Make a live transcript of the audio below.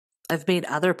I've made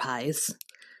other pies.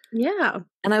 Yeah.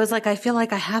 And I was like, I feel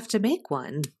like I have to make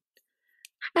one.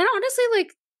 And honestly,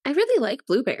 like, I really like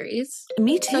blueberries.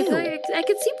 Me too. So I feel like I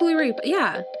could see blueberry, but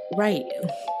yeah. Right.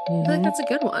 I feel like that's a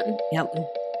good one. Yep.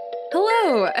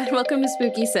 Hello, and welcome to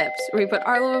Spooky Sips, where we put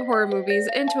our love of horror movies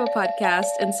into a podcast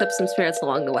and sip some spirits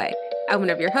along the way. I'm one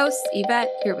of your hosts, Yvette,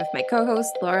 here with my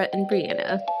co-hosts, Laura and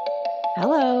Brianna.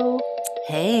 Hello.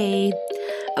 Hey.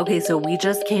 Okay, so we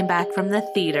just came back from the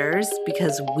theaters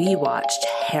because we watched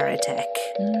Heretic.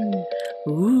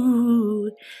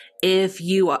 Ooh. If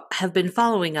you have been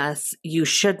following us, you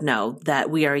should know that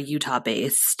we are a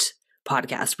Utah-based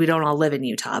podcast. We don't all live in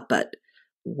Utah, but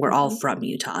we're all from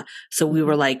Utah. So we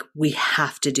were like, we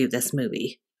have to do this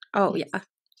movie. Oh, yeah.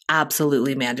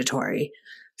 Absolutely mandatory.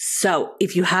 So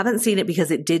if you haven't seen it, because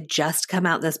it did just come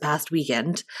out this past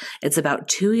weekend, it's about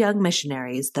two young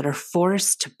missionaries that are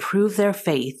forced to prove their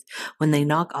faith when they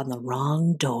knock on the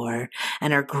wrong door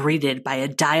and are greeted by a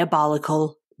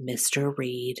diabolical Mr.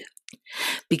 Reed,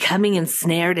 becoming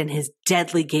ensnared in his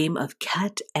deadly game of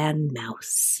cat and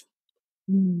mouse.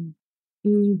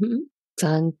 Mm-hmm.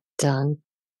 Dun, dun,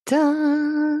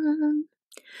 dun.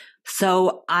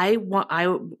 So I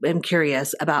am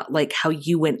curious about like how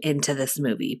you went into this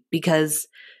movie, because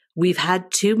we've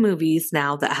had two movies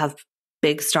now that have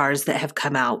big stars that have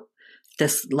come out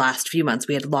this last few months.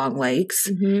 We had Long Legs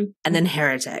and then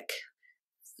Heretic.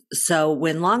 So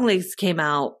when Long Legs came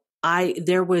out,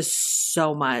 there was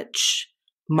so much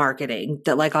marketing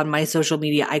that like on my social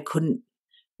media, I couldn't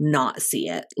not see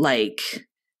it. Like,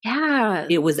 Yeah.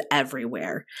 it was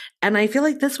everywhere. And I feel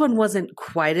like this one wasn't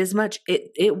quite as much.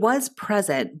 It was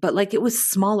present, but like it was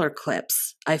smaller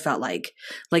clips, I felt like.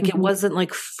 Like it wasn't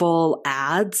like full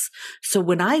ads. So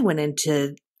when I went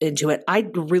into it, I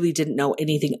really didn't know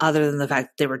anything other than the fact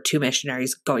that there were two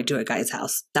missionaries going to a guy's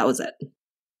house. That was it.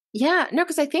 Yeah. No,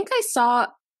 because I think I saw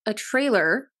a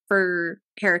trailer for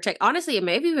Heretic. Honestly, it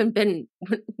may have even been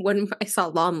when I saw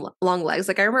Long Legs.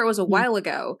 Like I remember it was a while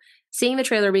ago, seeing the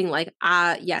trailer being like,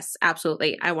 yes,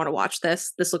 absolutely. I want to watch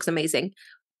this. This looks amazing.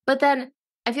 But then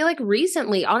I feel like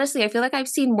recently, honestly, I feel like I've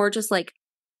seen more just like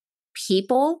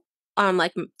people on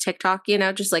like TikTok, you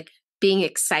know, just like being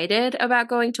excited about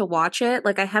going to watch it.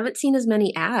 Like I haven't seen as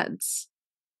many ads.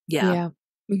 Yeah.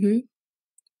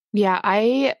 Yeah,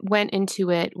 I went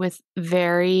into it with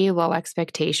very low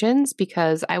expectations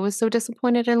because I was so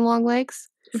disappointed in Long Legs.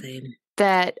 Same.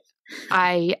 That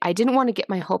I didn't want to get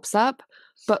my hopes up,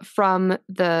 but from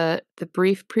the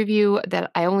brief preview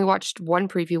that I only watched one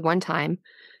preview one time,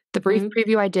 the brief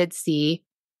preview I did see,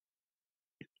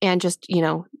 and just, you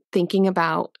know, thinking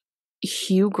about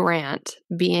Hugh Grant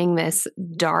being this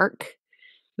dark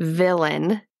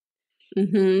villain,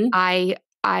 I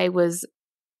was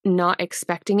not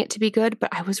expecting it to be good, but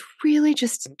I was really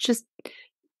just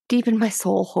deep in my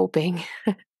soul hoping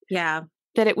Yeah.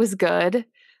 that it was good.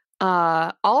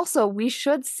 Also, we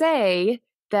should say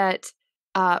that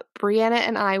Brianna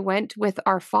and I went with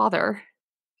our father,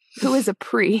 who is a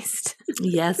priest.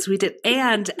 Yes, we did.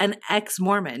 And an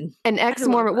ex-Mormon. An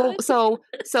ex-Mormon. Well,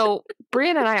 so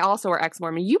Brianna and I also are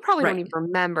ex-Mormon. You probably don't even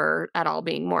remember at all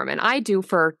being Mormon. I do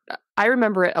I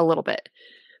remember it a little bit.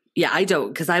 Yeah, I don't,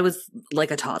 because I was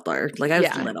like a toddler. Like I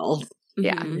was little.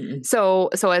 Yeah. So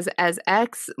as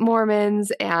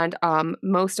ex-Mormons, and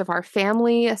most of our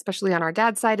family, especially on our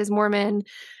dad's side, is Mormon,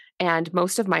 and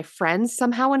most of my friends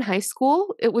somehow in high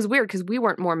school, it was weird because we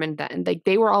weren't Mormon then.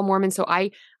 They were all Mormon. So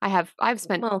I've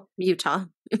spent Utah.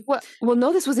 well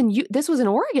no, this was in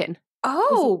Oregon.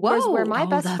 Oh, was where my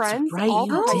best friends. Right. All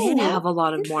You did have a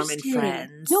lot of Mormon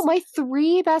friends. No, my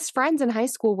three best friends in high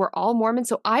school were all Mormon.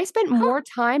 So I spent more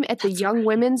time at the young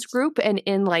women's group and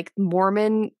in like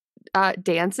Mormon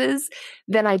dances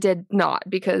than I did not,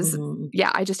 because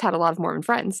I just had a lot of Mormon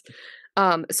friends.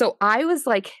 So I was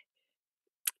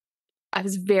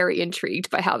very intrigued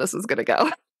by how this was going to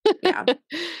go. Yeah.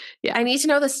 I need to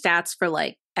know the stats for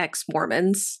like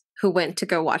ex-Mormons who went to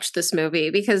go watch this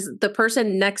movie, because the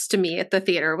person next to me at the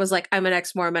theater was like, I'm an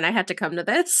ex-Mormon. I had to come to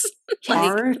this.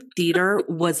 Our theater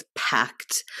was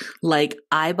packed. Like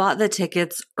I bought the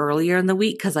tickets earlier in the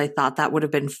week because I thought that would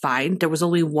have been fine. There was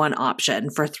only one option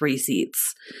for 3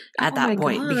 seats at that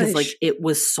point because like it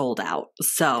was sold out.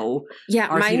 So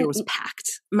our theater was packed.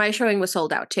 My showing was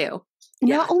sold out too.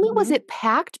 Not only was it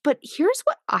packed, but here's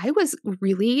what I was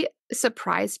really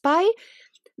surprised by.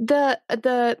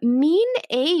 The mean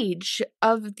age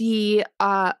of the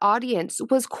audience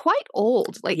was quite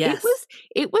old. Like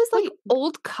it was like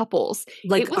old couples.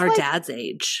 Like it was our like dad's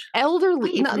age.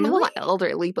 Elderly. Wait, Not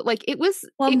elderly, but like it was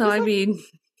I mean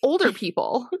older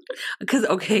people. Because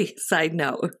side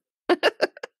note.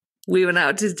 We went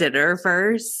out to dinner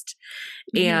first.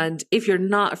 And if you're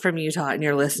not from Utah and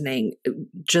you're listening,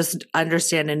 just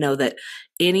understand and know that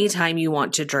anytime you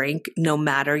want to drink, no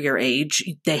matter your age,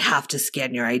 they have to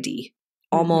scan your ID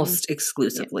almost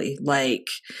exclusively. Yeah. Like,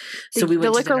 so we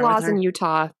went the to liquor laws in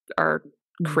Utah are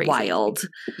crazy. Wild.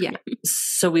 Yeah.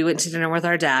 So we went to dinner with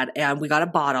our dad and we got a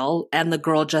bottle and the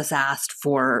girl just asked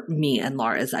for me and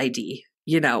Laura's ID.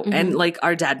 You know, and like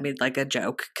our dad made like a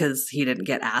joke because he didn't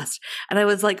get asked. And I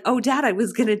was like, oh, Dad, I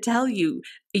was going to tell you,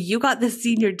 you got the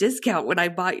senior discount when I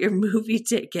bought your movie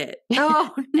ticket. Oh,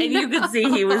 and you could see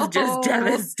he was just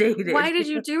devastated. Why did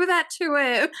you do that to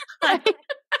him? I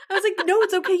was like, no,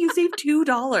 it's okay. You saved $2.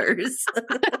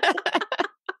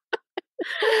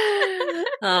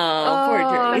 Poor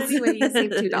Trace. Anyway, you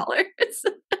saved $2.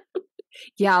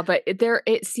 Yeah, but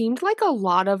it seemed like a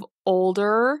lot of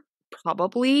older,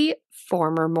 probably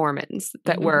former Mormons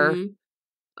that were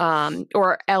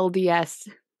or LDS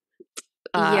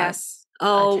yes.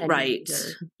 Oh, right.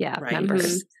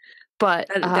 Members. But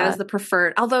that is the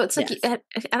preferred. Although it's like I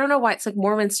don't know why it's like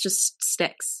Mormons just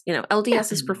sticks. You know,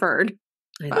 LDS is preferred.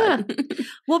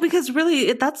 Well, because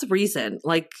really that's recent.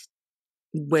 Like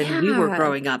when we were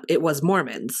growing up, it was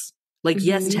Mormons. Like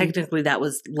yes, technically that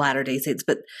was Latter-day Saints,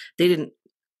 but they didn't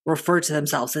refer to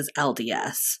themselves as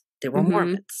LDS. They were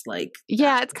Mormons. Like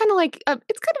it's kind of like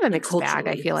it's kind of a mixed bag,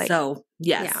 I feel like. So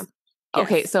yes. Yeah.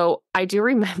 Okay, so I do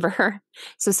remember.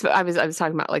 So I was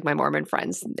talking about like my Mormon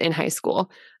friends in high school.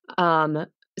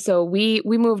 So we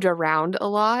moved around a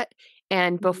lot,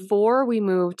 and before we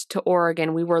moved to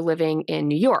Oregon, we were living in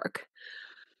New York.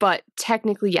 But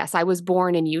technically, yes, I was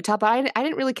born in Utah, but I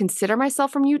didn't really consider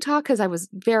myself from Utah because I was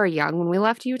very young when we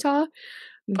left Utah.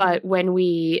 But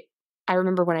I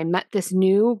remember when I met this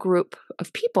new group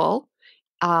of people,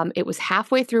 it was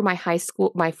halfway through my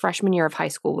freshman year of high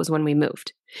school was when we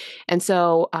moved. And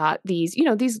so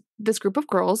this group of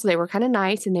girls, they were kind of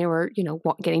nice and they were,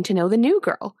 getting to know the new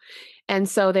girl. And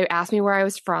so they asked me where I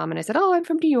was from and I said, oh, I'm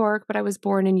from New York, but I was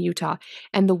born in Utah.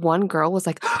 And the one girl was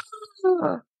like,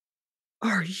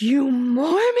 are you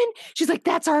Mormon? She's like,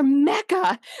 that's our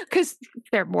Mecca because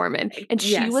they're Mormon. And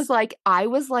she was like, I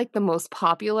was like the most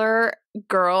popular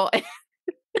girl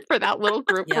for that little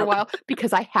group for a while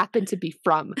because I happened to be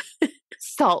from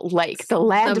Salt Lake, the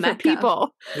land of the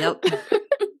people. Yep.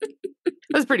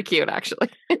 It was pretty cute, actually.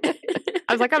 I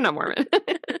was like, I'm not Mormon.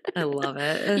 I love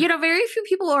it. Very few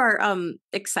people are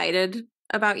excited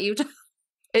about Utah.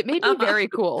 It made me very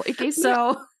cool. It gave me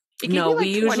we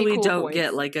usually don't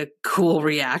get like a cool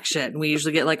reaction. We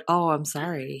usually get like, oh, I'm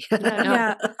sorry.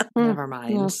 Never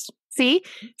mind. See,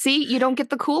 you don't get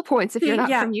the cool points if you're not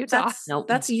from Utah.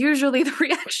 That's usually the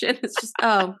reaction. It's just,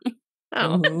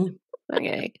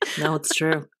 okay. No, it's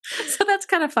true. So that's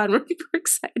kind of fun when people are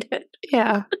excited.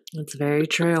 Yeah. It's very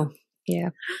true. Yeah.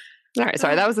 All right.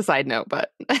 Sorry, that was a side note, but.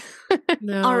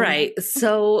 No. All right.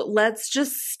 So let's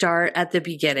just start at the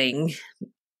beginning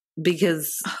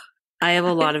because I have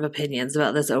a lot of opinions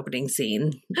about this opening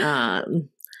scene.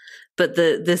 But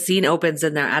the scene opens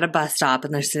and they're at a bus stop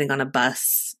and they're sitting on a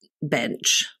bus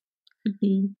bench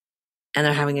and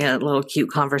they're having a little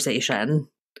cute conversation.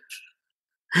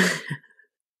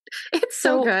 It's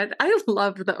so good. I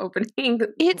love the opening.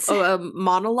 It's a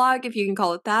monologue, if you can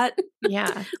call it that.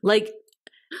 Yeah. Like,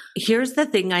 here's the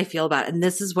thing I feel about it, and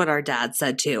this is what our dad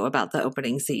said too about the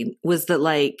opening scene, was that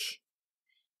like,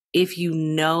 if you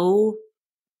know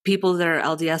people that are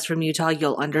LDS from Utah,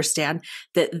 you'll understand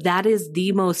that is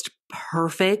the most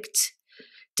perfect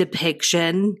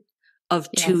depiction of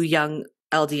two young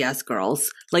LDS girls.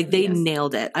 Like they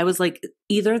nailed it. I was like,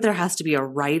 either there has to be a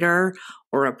writer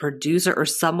or a producer or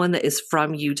someone that is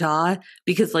from Utah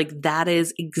because like that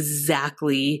is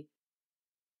exactly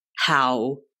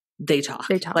how they talk.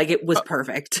 Like it was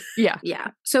perfect. Yeah.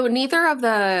 Yeah. So neither of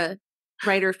the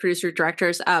writers, producers,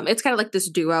 directors, it's kind of like this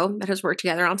duo that has worked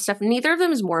together on stuff. Neither of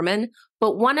them is Mormon,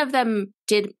 but one of them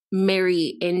did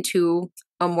marry into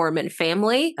a Mormon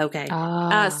family. Okay.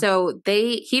 So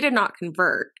he did not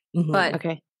convert, but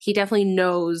he definitely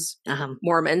knows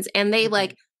Mormons, and they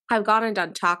like have gone and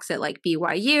done talks at like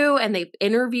BYU, and they've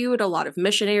interviewed a lot of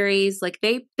missionaries. Like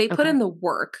they put in the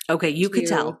work. Okay, you could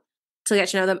tell to get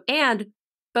to know them, and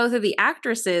both of the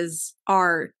actresses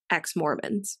are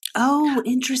ex-Mormons. Oh,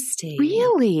 interesting.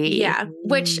 Really? Yeah,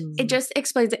 which it just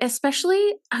explains it,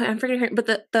 especially I'm forgetting her, but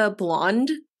the blonde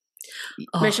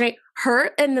missionary,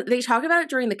 her, and they talk about it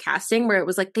during the casting where it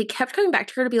was like they kept coming back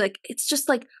to her to be like, it's just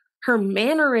like her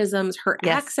mannerisms, her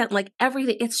accent, like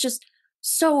everything. It's just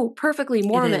so perfectly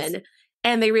Mormon.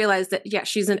 And they realized that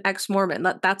she's an ex-Mormon.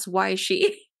 That's why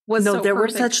she was No, so there were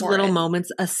perfect such for little it.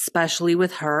 moments, especially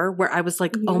with her, where I was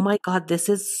like, oh Mhm. my God, this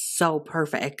is so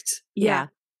perfect. Yeah.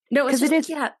 No, it's 'Cause just, it is-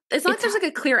 it's not like it's- there's like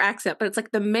a clear accent, but it's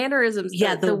like the mannerisms,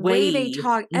 Yeah, the the way they way.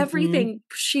 talk, Mhm. everything.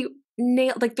 She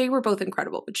nailed, like they were both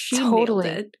incredible, but she nailed Totally.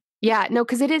 it. Yeah, no,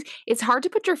 because it's hard to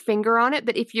put your finger on it,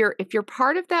 but if you're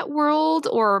part of that world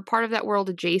or part of that world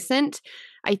adjacent,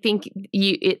 I think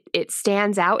it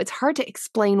stands out. It's hard to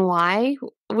explain why,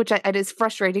 which it is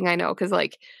frustrating, I know, because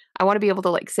like I want to be able to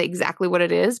like say exactly what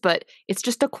it is, but it's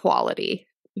just a quality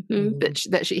Mhm.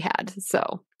 that she had.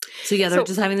 So yeah, they're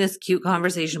just having this cute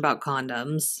conversation about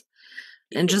condoms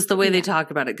and just the way they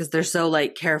talk about it, because they're so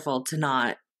like careful to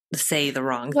not say the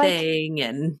wrong Like, thing,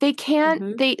 and they can't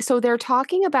Mhm.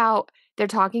 they're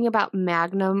talking about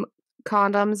Magnum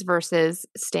condoms versus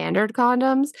standard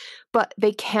condoms, but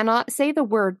they cannot say the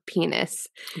word penis.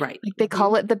 right. Like they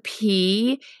call it the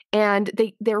P, and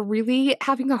they're really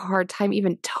having a hard time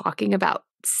even talking about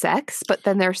sex, but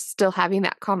then they're still having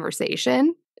that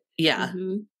conversation. Yeah.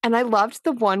 Mhm. And I loved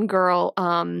the one girl,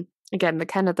 again, the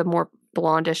kind of the more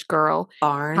blondish girl.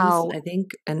 Barnes, How- I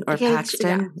think, or Okay,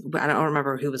 Paxton. I don't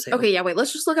remember who was who. Okay, yeah, wait,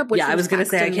 let's just look up which Yeah, I one's was going to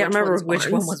say, I Paxton, can't remember one's which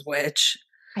one Barnes. was which.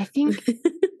 I think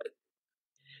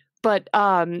but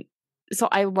so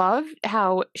I love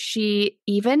how she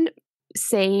even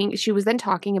she was then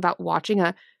talking about watching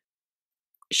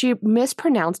she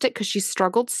mispronounced it because she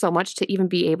struggled so much to even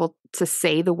be able to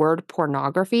say the word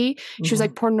pornography. She was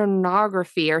like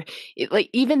pornography, or like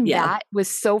even that was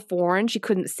so foreign. She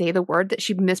couldn't say the word that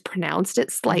she mispronounced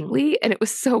it slightly, and it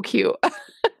was so cute.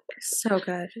 So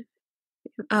good.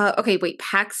 Okay, wait,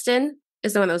 Paxton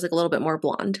is the one that was like a little bit more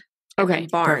blonde. And Okay, then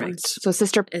Barnes. perfect. So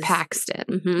Sister Paxton.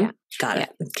 Mhm. Yeah. Got it.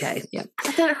 Okay. Yeah.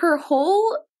 But then her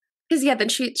whole, because then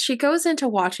she goes into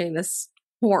watching this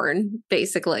porn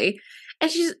basically,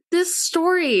 and she's this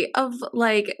story of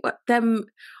like them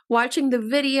watching the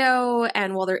video,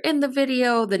 and while they're in the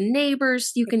video, the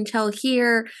neighbors you can tell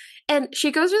here, and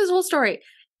she goes through this whole story,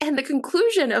 and the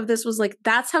conclusion of this was like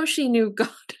that's how she knew God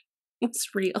was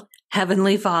real.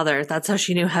 Heavenly Father. That's how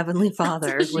she knew Heavenly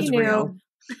Father was real.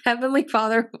 Heavenly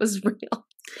Father was real.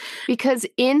 Because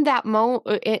in that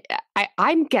moment,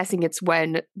 I'm guessing it's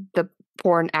when the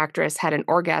porn actress had an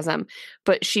orgasm,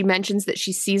 but she mentions that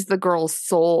she sees the girl's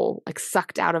soul like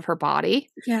sucked out of her body.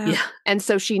 Yeah. And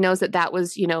so she knows that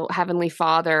was, Heavenly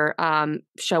Father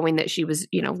showing that she was,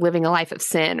 living a life of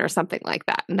sin or something like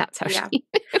that. And that's how she.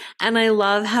 And I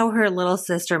love how her little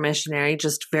sister missionary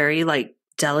just very like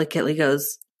delicately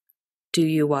goes, do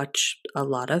you watch a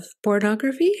lot of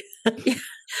pornography?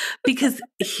 Because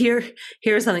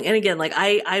here's something. And again, like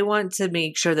I want to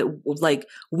make sure that like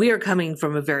we are coming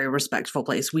from a very respectful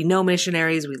place. We know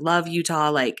missionaries. We love Utah.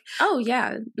 Like, oh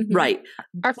yeah. Mm-hmm. Right.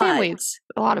 Our families,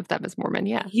 a lot of them is Mormon.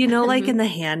 Yeah. Like in The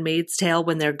Handmaid's Tale,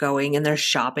 when they're going and they're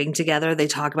shopping together, they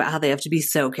talk about how they have to be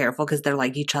so careful because they're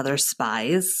like each other's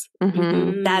spies.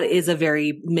 Mm-hmm. That is a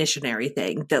very missionary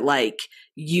thing, that like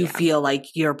you feel like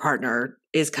your partner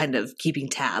is kind of keeping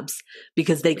tabs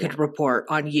because they could report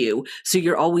on you. So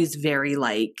you're always very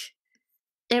like,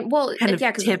 and well, kind of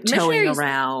tiptoeing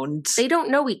around. They don't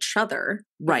know each other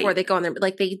before they go on there.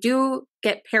 Like they do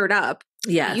get paired up.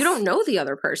 Yes. You don't know the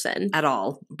other person at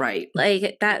all. Right.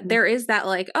 Like that, there is that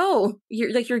like, oh,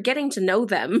 you're getting to know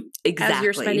them as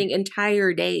you're spending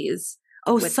entire days.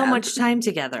 Oh, so much time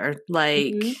together.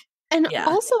 Like, and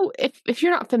also if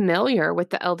you're not familiar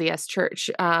with the LDS church,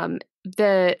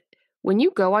 when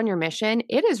you go on your mission,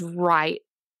 it is right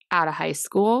out of high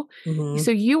school.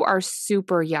 So you are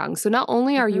super young. So not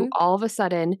only are you all of a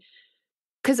sudden,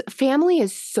 because family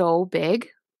is so big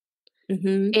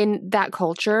in that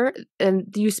culture, and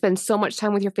you spend so much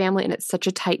time with your family, and it's such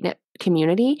a tight-knit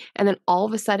community, and then all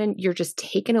of a sudden you're just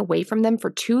taken away from them for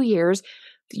 2 years.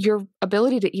 Your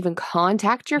ability to even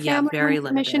contact your family very when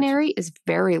you're missionary is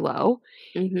very low.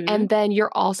 And then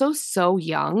you're also so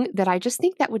young that I just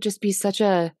think that would just be such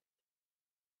a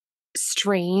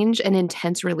strange and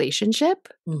intense relationship.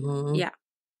 Yeah.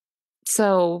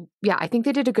 So, yeah, I think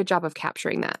they did a good job of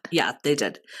capturing that. Yeah, they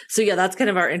did. So, yeah, that's kind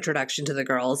of our introduction to the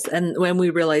girls. And when we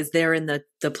realize they're in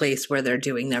the place where they're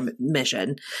doing their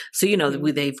mission. So,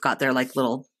 they've got their like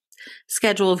little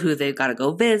schedule of who they've got to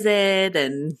go visit.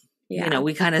 And,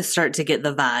 we kind of start to get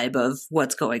the vibe of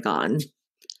what's going on.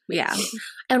 Yeah.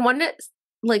 And one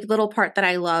like little part that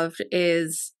I loved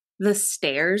is the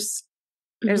stairs.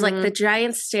 There's like the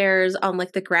giant stairs on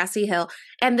like the grassy hill.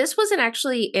 And this wasn't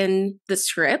actually in the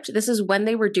script. This is when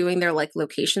they were doing their like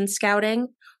location scouting.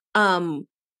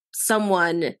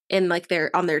 Someone in like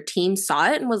on their team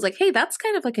saw it and was like, hey, that's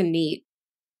kind of like a neat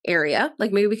area.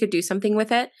 Like maybe we could do something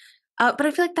with it. But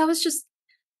I feel like that was just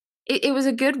it was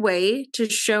a good way to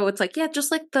show it's like, yeah,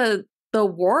 just like the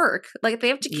work. Like they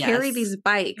have to carry these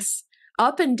bikes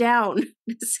up and down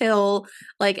this hill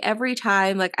like every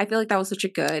time. Like I feel like that was such a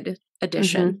good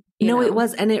addition. No, it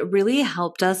was. And it really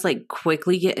helped us like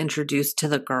quickly get introduced to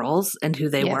the girls and who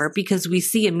they were, because we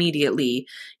see immediately,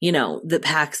 you know, that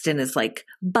Paxton is like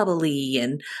bubbly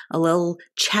and a little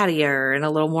chattier and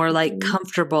a little more like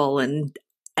comfortable and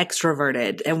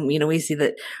extroverted. And, you know, we see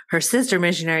that her sister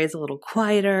missionary is a little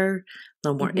quieter, a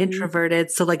little more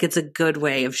introverted. So like it's a good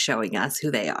way of showing us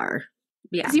who they are.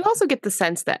 Yeah. Because you also get the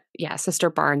sense that, Sister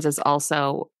Barnes is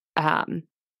also a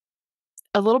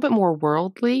little bit more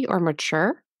worldly or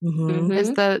mature.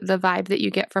 Is the vibe that you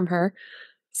get from her.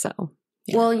 So,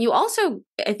 well, you also,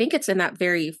 I think it's in that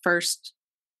very first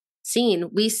scene,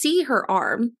 we see her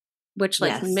arm, which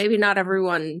like maybe not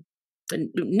everyone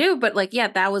knew, but like,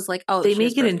 that was like, oh, they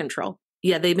make it in control.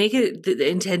 Yeah, they make it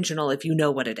intentional if you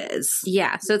know what it is.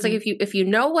 Yeah, so it's like if you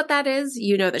know what that is,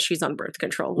 you know that she's on birth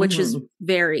control, which is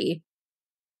very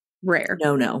rare.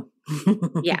 No.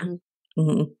 Yeah.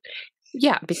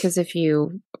 Yeah, because if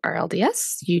you are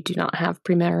LDS, you do not have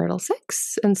premarital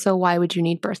sex. And so why would you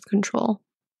need birth control?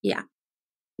 Yeah.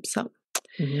 So,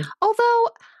 although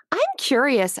I'm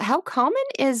curious, how common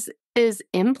is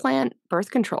implant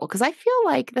birth control? Because I feel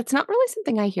like that's not really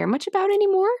something I hear much about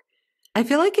anymore. I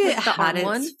feel like it had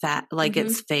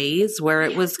its phase where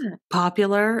it was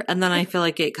popular. And then I feel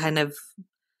like it kind of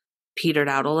petered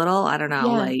out a little. I don't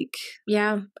know. I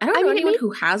don't know anyone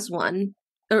who has one.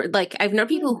 Or like I've known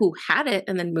people who had it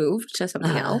and then moved to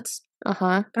something else. But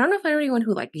I don't know if I know anyone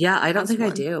who like. Yeah, I don't think I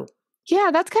do. Yeah,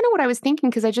 that's kind of what I was thinking,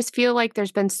 because I just feel like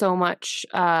there's been so much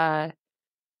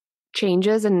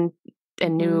changes and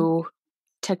new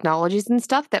technologies and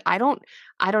stuff that I don't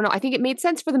know. I think it made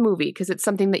sense for the movie because it's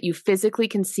something that you physically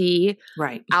can see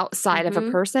outside of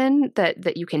a person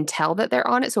that you can tell that they're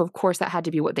on it. So of course that had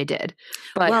to be what they did.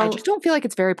 But I just don't feel like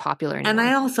it's very popular anymore. And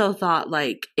I also thought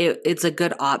like it's a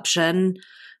good option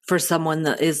for someone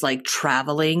that is like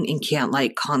traveling and can't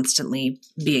like constantly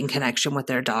be in connection with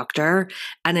their doctor.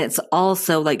 And it's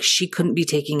also like she couldn't be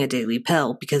taking a daily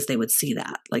pill because they would see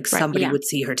that. Like somebody would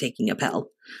see her taking a pill.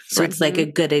 So it's like a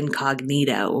good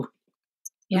incognito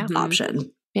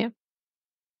option. Yeah.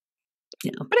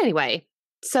 But anyway,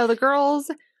 so the girls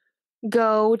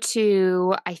go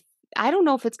to, I don't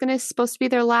know if it's supposed to be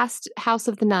their last house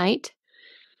of the night,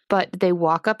 but they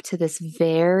walk up to this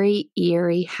very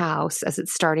eerie house as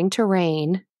it's starting to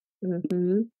rain.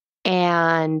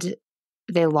 And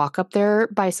they lock up their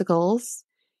bicycles.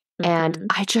 And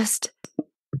I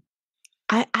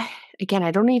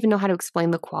don't even know how to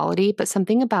explain the quality, but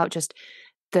something about just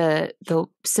the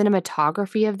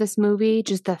cinematography of this movie,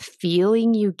 just the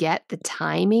feeling you get, the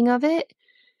timing of it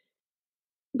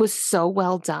was so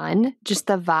well done. Just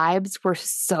the vibes were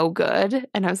so good.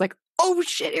 And I was like, oh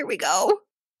shit, here we go.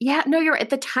 Yeah, no, you're right.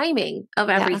 The timing of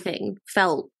everything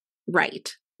felt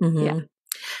right. Yeah.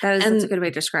 That's a good way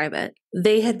to describe it.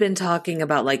 They had been talking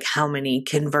about like how many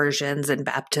conversions and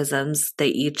baptisms they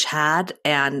each had,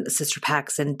 and Sister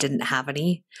Paxton didn't have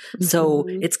any. So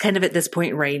it's kind of at this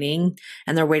point raining,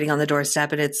 and they're waiting on the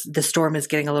doorstep, and the storm is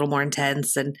getting a little more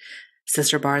intense, and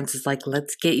Sister Barnes is like,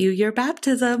 let's get you your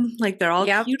baptism. Like they're all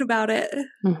cute about it.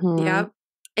 Yep.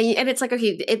 And it's like,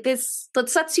 okay, this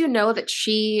lets you know that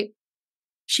she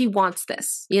wants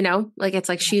this, you know, like it's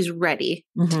like she's ready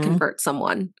to convert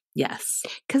someone. Yes.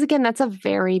 Because again, that's a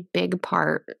very big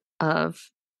part of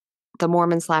the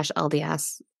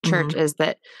Mormon/LDS church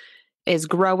is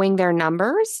growing their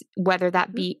numbers, whether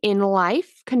that be in life,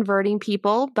 converting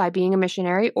people by being a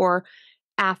missionary, or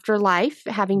after life,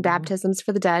 having baptisms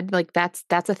for the dead. Like that's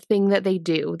a thing that they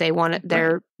do. They want it.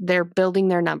 They're building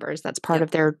their numbers. That's part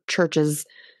of their church's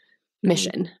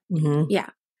mission. Yeah.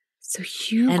 So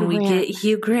Hugh Grant. We get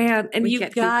Hugh Grant. And you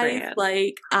guys,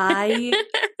 like,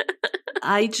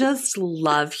 I just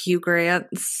love Hugh Grant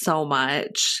so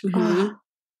much.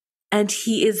 And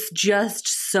he is just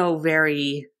so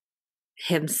very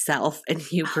himself and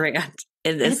Hugh Grant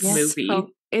in this movie.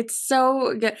 It's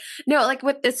so good. No, like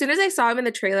as soon as I saw him in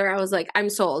the trailer, I was like, I'm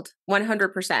sold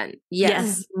 100%.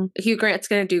 Yes. Hugh Grant's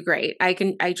going to do great. I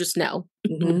just know.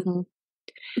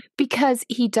 Because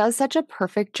he does such a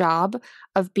perfect job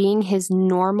of being his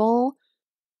normal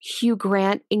Hugh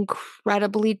Grant,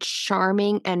 incredibly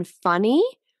charming and funny.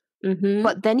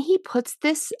 But then he puts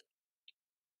this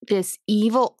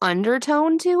evil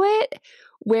undertone to it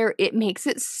where it makes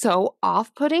it so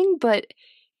off-putting, but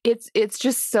it's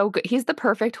just so good. He's the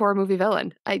perfect horror movie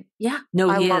villain. I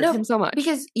love him so much.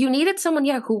 Because you needed someone,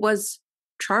 who was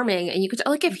charming, and you could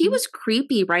like if he was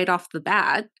creepy right off the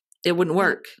bat, it wouldn't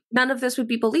work. None of this would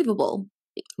be believable.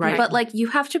 Right. But like, you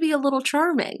have to be a little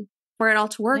charming for it all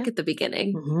to work at the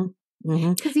beginning.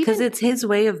 Because it's his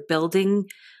way of building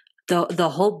the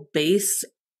whole base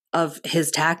of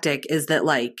his tactic is that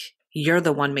like you're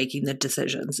the one making the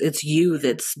decisions. It's you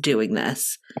that's doing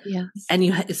this. Yes.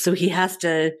 And so he has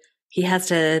to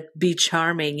be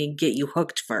charming and get you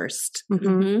hooked first.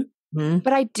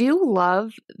 But I do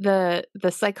love the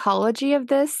psychology of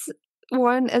this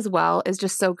one as well is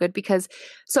just so good because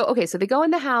so they go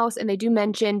in the house and they do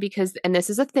mention and this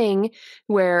is a thing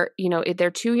where, you know,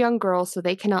 they're two young girls, so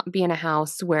they cannot be in a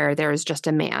house where there is just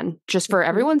a man, just for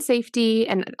everyone's safety.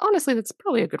 And honestly, that's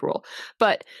probably a good rule.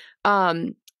 But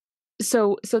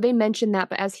so they mention that,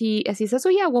 but as he says, oh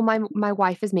yeah, well my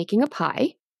wife is making a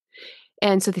pie.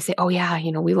 And so they say, oh yeah,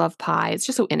 you know, we love pie. It's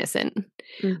just so innocent.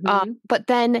 But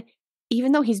then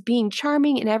even though he's being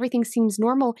charming and everything seems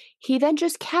normal, he then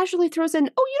just casually throws in,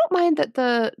 oh, you don't mind that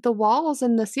the walls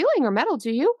and the ceiling are metal,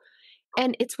 do you?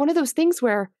 And it's one of those things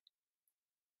where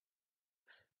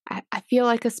I feel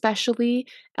like especially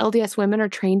LDS women are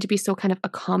trained to be so kind of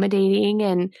accommodating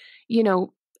and, you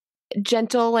know,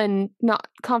 gentle and not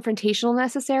confrontational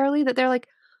necessarily, that they're like,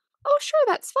 oh, sure,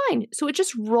 that's fine. So it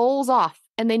just rolls off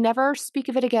and they never speak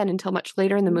of it again until much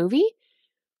later in the movie,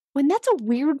 when that's a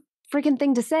weird freaking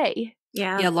thing to say.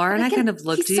 Yeah, Laura and I kind of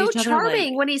looked at each other. He's so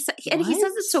charming when he says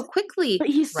it so quickly. But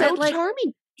he's so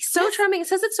charming. He's so charming. He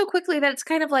says it so quickly that it's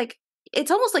kind of like, it's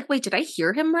almost like, wait, did I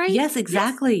hear him right? Yes,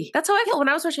 exactly. That's how I felt when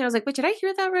I was watching. I was like, wait, did I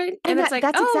hear that right? And it's like,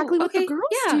 that's exactly what the girls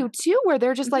do too, where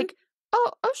they're just like,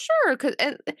 oh, sure,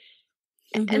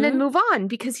 and then move on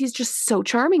because he's just so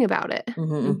charming about it. I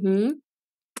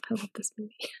love this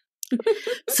movie.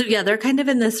 So yeah, they're kind of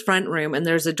in this front room and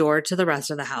there's a door to the rest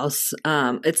of the house.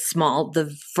 It's small.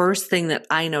 The first thing that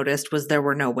I noticed was there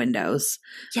were no windows.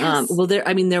 Yes.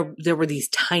 There were these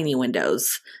tiny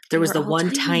windows. There was the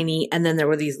one tiny, and then there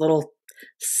were these little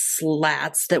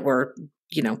slats that were,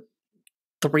 you know,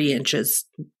 3 inches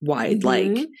wide,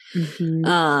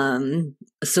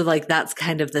 so like that's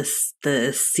kind of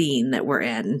the scene that we're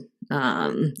in.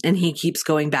 And he keeps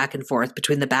going back and forth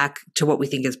between the back to what we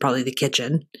think is probably the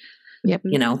kitchen. Yep.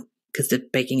 You know, because they're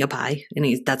baking a pie, and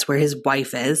that's where his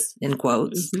wife is, in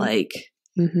quotes.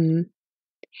 And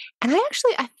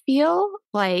I feel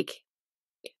like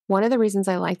one of the reasons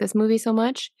I like this movie so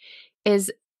much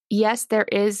is, yes, there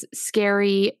is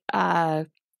scary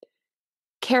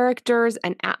characters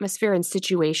and atmosphere and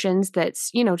situations that's,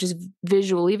 you know, just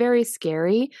visually very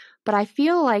scary. But I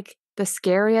feel like the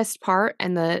scariest part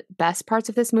and the best parts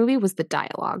of this movie was the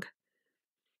dialogue.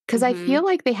 Because I feel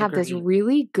like they have this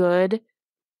really good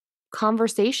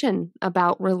conversation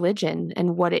about religion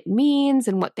and what it means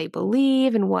and what they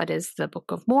believe and what is the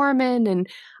Book of Mormon. And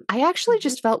I actually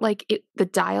just felt like the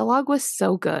dialogue was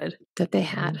so good that they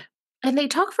had. And they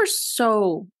talk for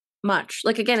so much.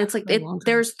 Like, again, it's like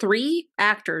there's 3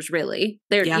 actors really.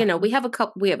 There, you know, we have a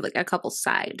couple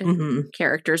side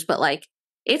characters, but like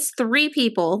it's 3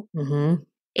 people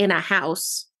in a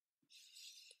house.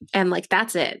 And like,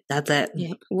 that's it. That's it.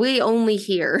 Yeah. We only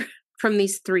hear from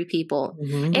these 3 people.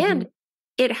 And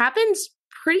it happens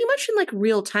pretty much in like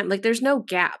real time. Like there's no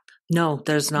gap. No,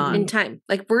 there's not. In time.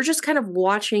 Like we're just kind of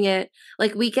watching it.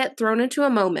 Like we get thrown into a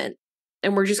moment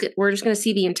and we're just going to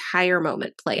see the entire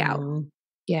moment play out.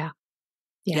 Yeah.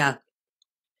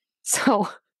 So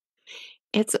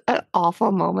it's an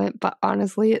awful moment, but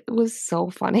honestly, it was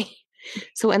so funny.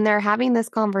 So when they're having this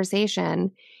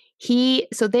conversation, they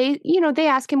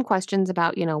ask him questions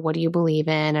about, you know, what do you believe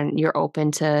in? And you're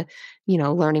open to, you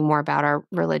know, learning more about our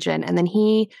religion. And then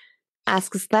he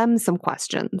asks them some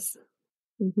questions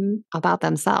about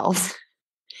themselves.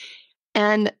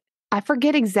 And I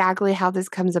forget exactly how this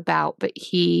comes about, but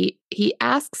he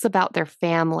asks about their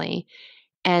family.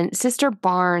 And Sister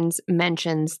Barnes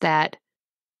mentions that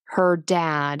her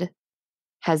dad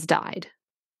has died.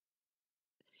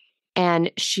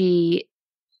 And is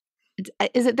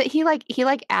it that he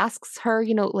asks her,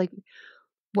 you know, like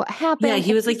what happened? Yeah,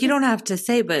 he was like, you don't have to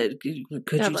say, but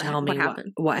could you tell me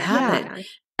what happened? Yeah.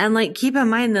 And like, keep in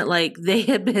mind that like they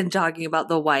had been talking about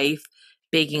the wife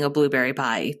baking a blueberry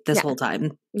pie this whole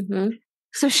time.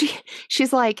 So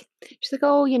she's like,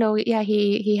 oh, you know, yeah,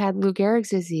 he had Lou Gehrig's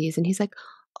disease, and he's like,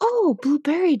 oh,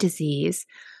 blueberry disease.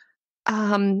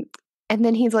 And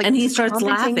then he's like, and he starts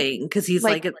laughing because he's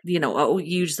like, you know, oh,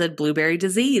 you said blueberry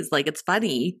disease, like it's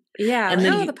funny. Yeah, and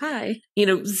then the pie. You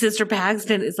know, Sister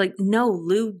Paxton is like, no,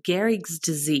 Lou Gehrig's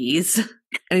disease,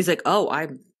 and he's like, oh,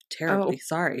 I'm terribly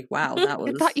sorry. Wow, that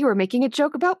was. I thought you were making a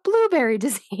joke about blueberry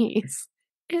disease.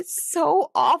 It's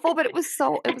so awful, but it was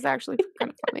actually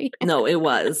kind of funny. No, it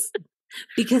was.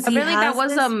 Because apparently that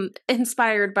was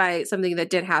inspired by something that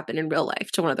did happen in real life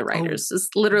to one of the writers. It's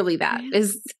literally that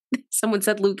is someone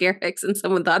said Lou Gehrig's and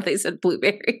someone thought they said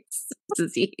blueberries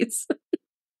disease.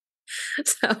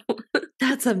 So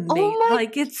that's amazing.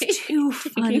 Like, it's too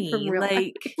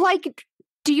funny. Like,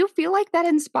 do you feel like that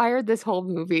inspired this whole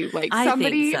movie? Like,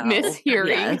 somebody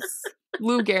mishearing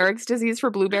Lou Gehrig's disease for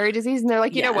blueberry disease, and they're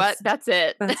like, you know what? That's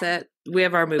it. That's it. We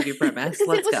have our movie premise.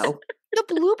 Let's go. The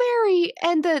blueberry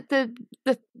and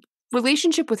the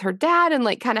relationship with her dad and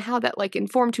like kind of how that like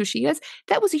informed who she is.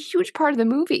 That was a huge part of the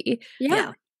movie.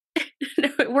 Yeah. No,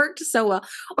 it worked so well.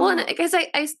 Well, and I guess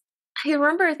I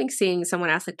remember, I think, seeing someone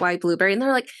ask like, why blueberry? And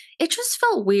they're like, it just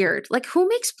felt weird. Like, who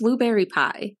makes blueberry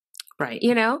pie? Right.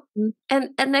 You know? And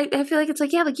I feel like it's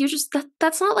like, yeah, like you just,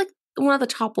 that's not like one of the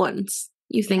top ones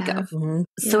you think of. Mm-hmm.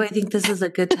 So I think this is a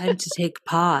good time to take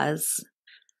pause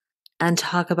and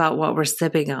talk about what we're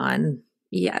sipping on.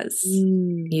 Yes.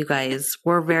 You guys,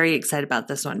 we're very excited about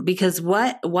this one because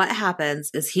what happens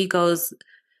is he goes,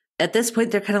 at this point,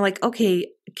 they're kind of like, okay,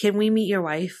 can we meet your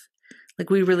wife?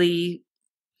 Like, we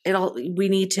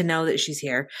need to know that she's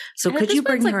here. So could you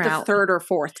bring her out? The third or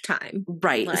fourth time.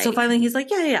 Right. Like, so finally he's like,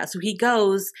 yeah. So he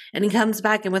goes and he comes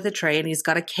back in with a tray and he's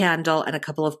got a candle and a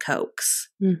couple of Cokes,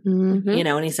 you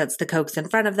know, and he sets the Cokes in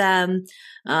front of them.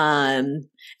 And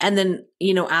then,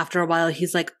 you know, after a while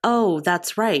he's like, oh,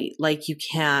 that's right. Like, you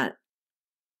can't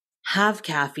have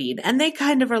caffeine. And they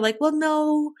kind of are like, well,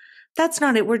 no, that's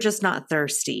not it. We're just not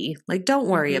thirsty. Like, don't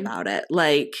worry about it.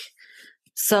 Like,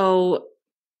 so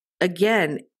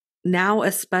again, now,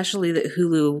 especially that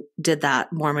Hulu did that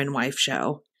Mormon wife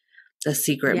show, The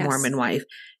Secret Mormon Wife,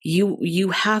 you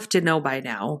have to know by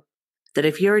now that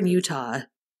if you're in Utah,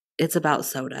 it's about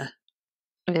soda.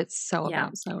 It's so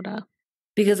about soda.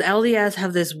 Because LDS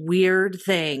have this weird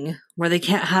thing where they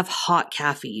can't have hot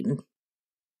caffeine.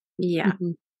 Yeah.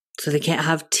 So they can't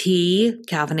have tea,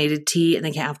 caffeinated tea, and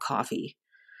they can't have coffee.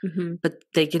 But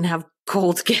they can have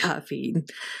cold caffeine.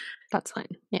 That's fine.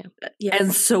 Yeah.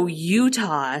 And so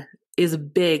Utah is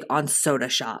big on soda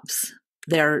shops.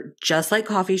 They're just like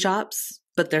coffee shops,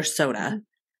 but they're soda.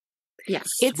 Yeah.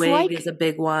 Swig is a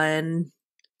big one.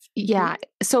 Yeah.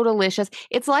 So delicious.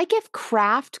 It's like if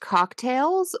craft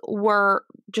cocktails were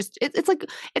just, it's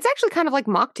actually kind of like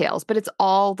mocktails, but it's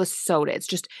all the soda. It's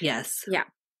just. Yes. Yeah.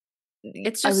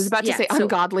 It's just, I was about to say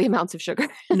ungodly amounts of sugar.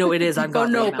 No, it is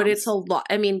ungodly amounts. But it's a lot.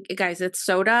 I mean, guys, it's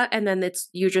soda, and then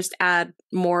you just add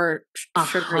more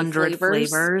 100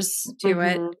 flavors to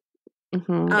it.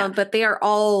 But they are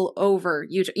all over.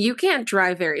 You can't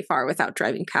drive very far without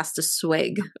driving past a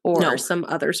Swig or some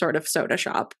other sort of soda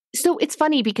shop. So it's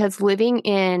funny because living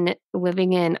in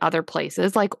other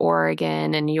places like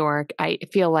Oregon and New York, I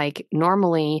feel like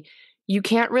normally you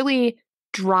can't really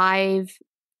drive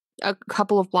a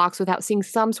couple of blocks without seeing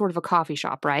some sort of a coffee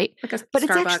shop, right? Like but Starbucks,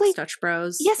 it's actually Dutch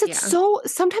Bros. Yes,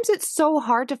 sometimes it's so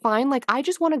hard to find. Like, I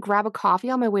just want to grab a coffee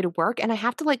on my way to work and I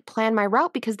have to like plan my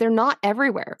route because they're not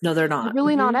everywhere. No, they're not. They're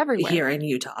really not everywhere. Here in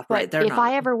Utah, but right? They're if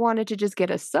I ever wanted to just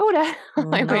get a soda on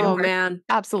my way to work, man,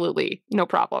 absolutely. No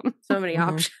problem. So many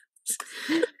options.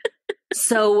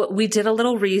 So we did a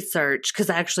little research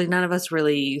because actually none of us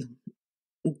really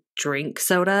drink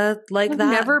soda like that.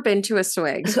 I've never been to a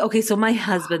Swig. Okay, so my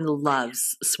husband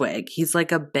loves Swig. He's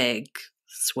like a big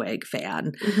Swig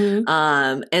fan.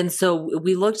 And so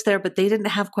we looked there, but they didn't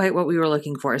have quite what we were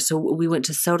looking for. So we went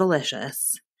to So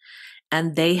Delicious.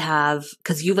 And they have,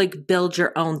 because you like build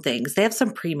your own things. They have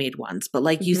some pre-made ones, but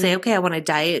like you say, okay, I want a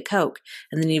Diet Coke.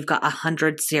 And then you've got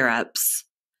 100 syrups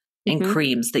and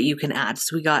creams that you can add.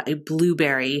 So we got a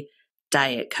blueberry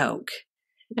Diet Coke.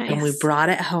 Nice. And we brought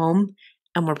it home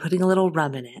and we're putting a little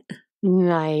rum in it.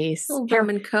 Nice. Rum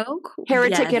and Coke.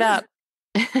 Heretic it up.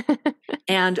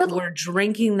 And we're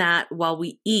drinking that while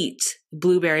we eat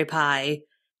blueberry pie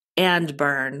and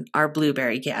burn our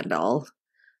blueberry candle.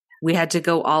 We had to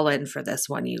go all in for this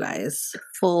one, you guys.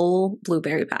 Full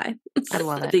blueberry pie. I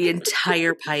love it. The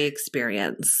entire pie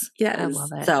experience. Yes. I love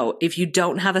it. So if you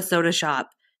don't have a soda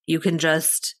shop, you can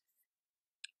just,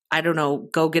 I don't know,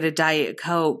 go get a Diet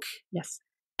Coke. Yes.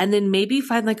 And then maybe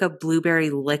find like a blueberry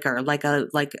liquor, like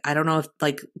I don't know if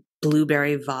like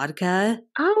blueberry vodka.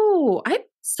 Oh, I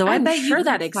bet sure you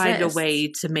that can find a exists.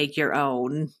 way to make your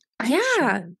own.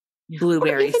 Yeah.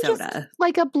 Blueberry soda.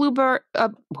 Like a blueberry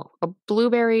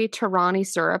Tarani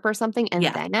syrup or something, and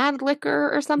then add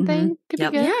liquor or something. Could be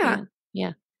good.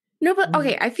 Yeah. No, but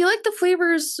okay. I feel like the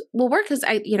flavors will work because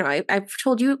I've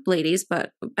told you ladies,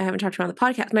 but I haven't talked about it on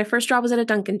the podcast. My first job was at a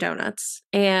Dunkin' Donuts,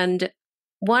 and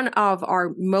one of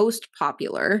our most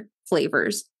popular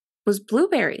flavors was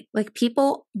blueberry. Like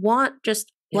people want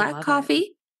just black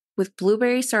coffee with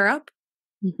blueberry syrup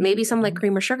maybe some like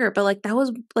cream or sugar, but like that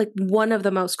was like one of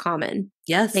the most common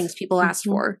things people asked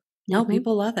for. No,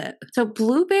 people love it. So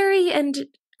blueberry and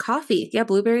coffee. Yeah,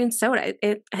 blueberry and soda.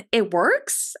 It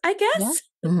works, I guess.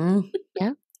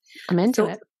 Yeah, I'm into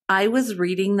it. I was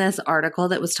reading this article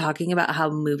that was talking about how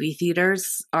movie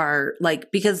theaters are like,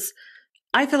 because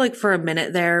I feel like for a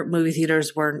minute there, movie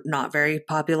theaters were not very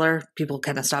popular. People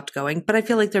kind of stopped going, but I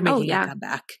feel like they're making a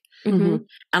comeback. And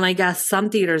I guess some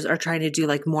theaters are trying to do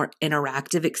like more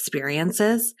interactive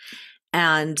experiences.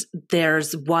 And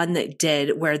there's one that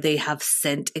did where they have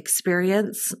scent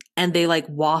experience and they like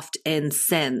waft in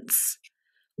scents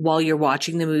while you're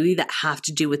watching the movie that have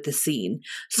to do with the scene.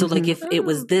 So like if it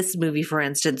was this movie, for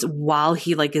instance, while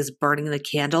he like is burning the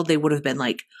candle, they would have been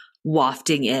like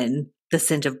wafting in the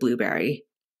scent of blueberry.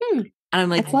 And I'm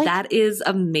like, that is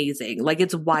amazing. Like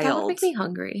it's wild. That would make me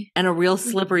hungry. And a real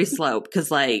slippery slope.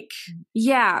 Cause like,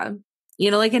 you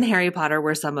know, like in Harry Potter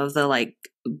where some of the like,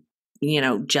 you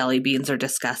know, jelly beans are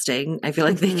disgusting. I feel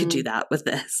like they could do that with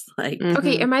this. Like,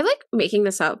 okay. Am I like making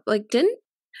this up? Like, didn't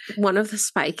one of the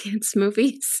Spy Kids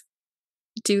movies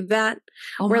do that?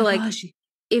 Where like,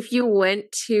 if you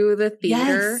went to the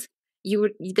theater, you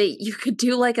could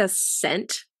do like a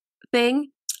scent thing.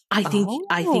 I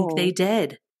think they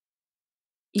did.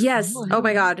 Yes. Oh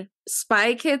my God.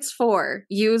 Spy Kids 4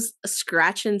 use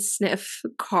scratch and sniff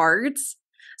cards.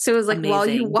 So it was like while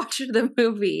you watched the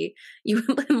movie, you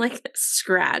would like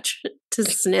scratch to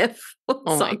sniff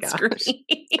what's on screen.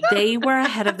 They were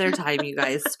ahead of their time, you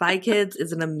guys. Spy Kids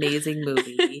is an amazing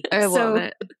movie. I love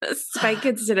it. Spy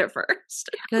Kids did it first.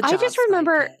 Good job, I just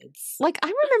remember, like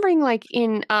I'm remembering like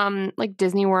in like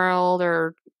Disney World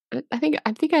or I think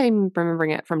I'm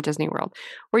remembering it from Disney World,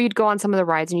 where you'd go on some of the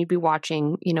rides and you'd be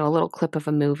watching, you know, a little clip of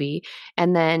a movie,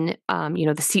 and then, you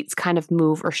know, the seats kind of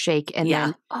move or shake, and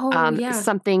then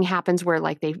something happens where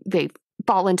like they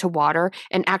fall into water,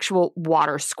 and actual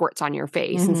water squirts on your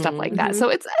face and stuff like that. So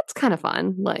it's kind of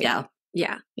fun. Like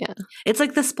yeah. It's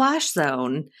like the Splash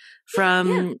Zone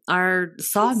from our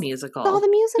Saw musical. Saw the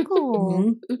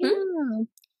musical.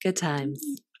 Good times.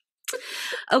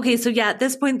 Okay, so at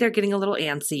this point they're getting a little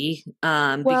antsy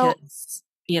because,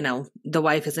 you know, the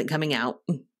wife isn't coming out.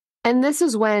 And this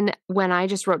is when I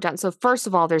just wrote down. So first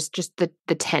of all, there's just the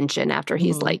tension after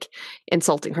he's like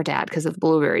insulting her dad because of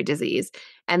blueberry disease.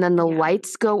 And then the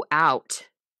lights go out.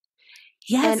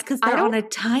 Yes, because they're on a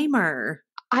timer.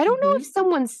 I don't know if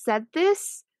someone said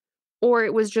this or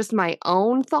it was just my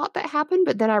own thought that happened,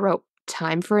 but then I wrote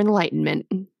time for enlightenment.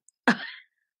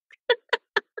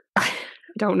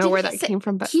 Don't know where that came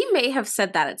from, but he may have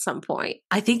said that at some point.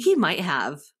 I think he might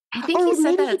have. I think he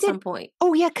said that at some point.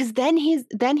 Oh yeah, because then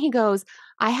he goes,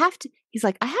 he's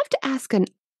like, I have to ask an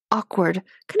awkward,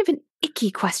 kind of an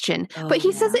icky question. But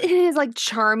he says it in his like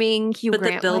charming Hugh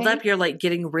Grant the build way. up, you're like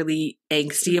getting really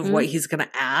angsty of what he's gonna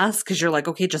ask because you're like,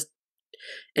 okay, just.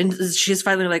 And she's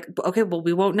finally like, okay, well,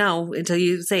 we won't know until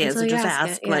you say it, so just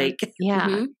ask.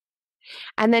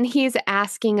 And then he's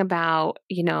asking about,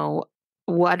 you know,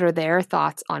 what are their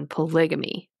thoughts on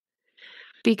polygamy?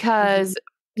 Because,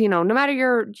 you know, no matter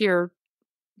your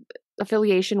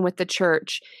affiliation with the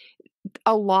church,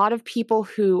 a lot of people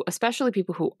especially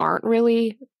people who aren't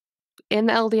really in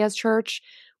the LDS church,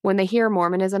 when they hear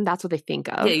Mormonism, that's what they think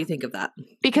of. Yeah, you think of that.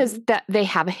 Because that they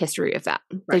have a history of that.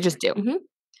 Right. They just do.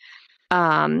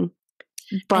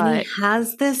 But and he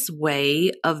has this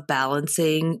way of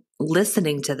balancing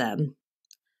listening to them.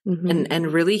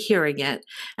 And really hearing it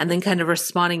and then kind of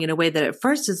responding in a way that at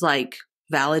first is like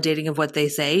validating of what they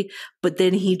say, but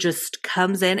then he just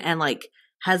comes in and like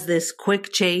has this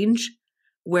quick change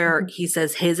where he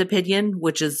says his opinion,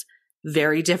 which is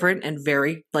very different and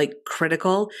very like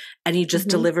critical, and he just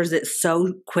delivers it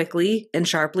so quickly and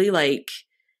sharply. Like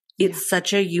it's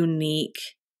such a unique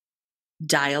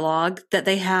dialogue that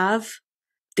they have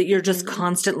that you're just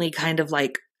constantly kind of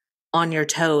like on your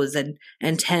toes and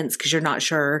tense because you're not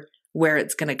sure where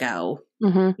it's going to go.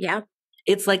 Yeah.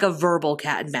 It's like a verbal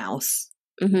cat and mouse.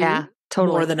 Yeah,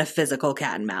 totally. More than a physical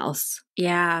cat and mouse.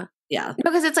 Yeah. Yeah.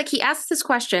 Because it's like he asks this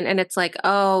question and it's like,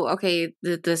 oh, okay,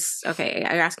 you're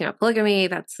asking about polygamy.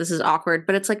 This is awkward.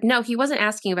 But it's like, no, he wasn't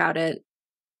asking about it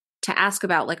to ask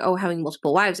about like, oh, having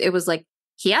multiple wives. It was like,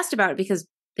 he asked about it because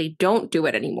they don't do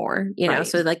it anymore, you know?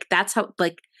 So like, that's how,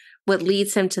 like, what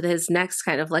leads him to his next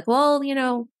kind of like, well, you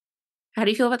know, how do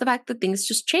you feel about the fact that things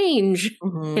just change,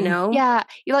 you know? Yeah.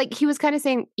 Like he was kind of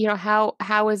saying, you know,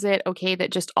 how is it okay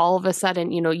that just all of a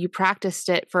sudden, you know, you practiced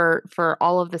it for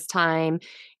all of this time.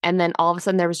 And then all of a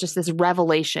sudden there was just this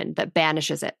revelation that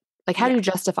banishes it. Like, how do you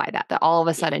justify that all of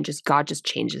a sudden God just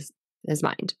changes his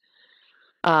mind?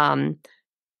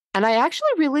 And I actually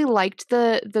really liked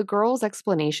the girl's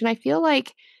explanation. I feel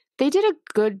like they did a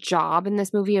good job in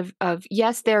this movie of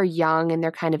yes, they're young and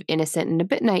they're kind of innocent and a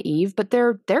bit naive, but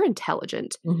they're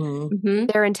intelligent.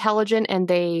 They're intelligent and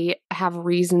they have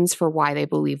reasons for why they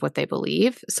believe what they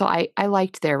believe. So I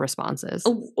liked their responses.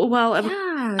 Oh, well,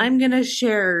 I'm going to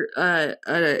share an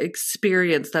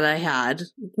experience that I had.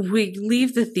 We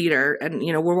leave the theater and,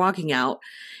 we're walking out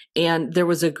and there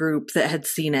was a group that had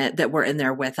seen it that were in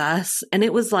there with us. And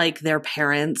it was like their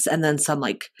parents and then some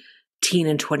like teen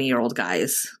and 20-year-old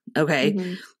guys.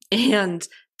 Okay. And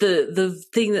the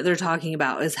thing that they're talking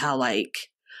about is how like,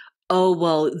 oh,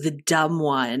 well, the dumb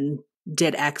one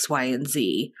did X, Y, and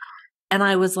Z. And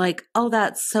I was like, oh,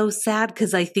 that's so sad.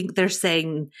 Because I think they're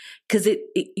saying, because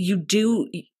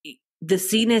the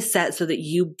scene is set so that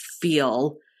you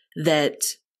feel that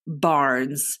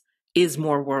Barnes is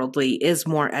more worldly, is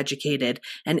more educated,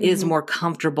 and is more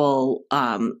comfortable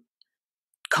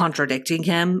contradicting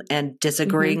him and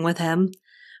disagreeing with him.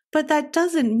 But that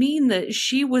doesn't mean that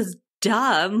she was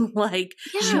dumb. Like,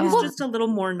 she was just a little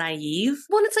more naive.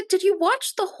 Well, it's like, did you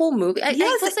watch the whole movie?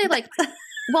 Yes. I will say, like,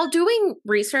 while doing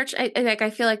research, I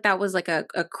feel like that was like a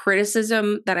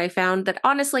criticism that I found that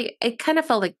honestly, it kind of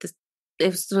felt like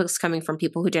it was coming from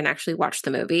people who didn't actually watch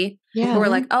the movie. Yeah. Who were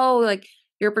like, oh, like,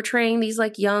 you're portraying these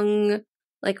like young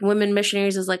like women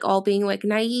missionaries as like all being like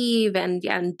naive and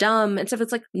dumb and stuff.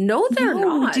 It's like, no, they're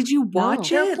not. Did you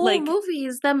watch it? Their whole movie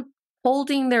is them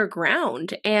holding their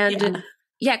ground and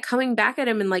coming back at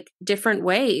him in like different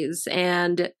ways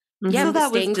and so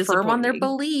staying firm on their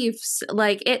beliefs.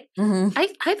 Like it,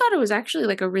 I thought it was actually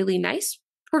like a really nice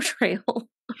portrayal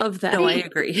of that. No, I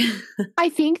agree. I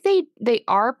think they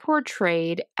are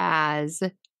portrayed as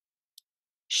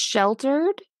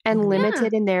sheltered and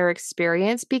limited in their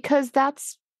experience because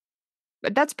that's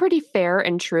pretty fair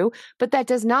and true, but that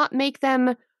does not make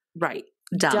them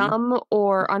dumb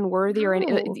or unworthy or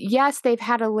any. Yes, they've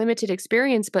had a limited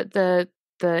experience, but the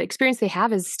experience they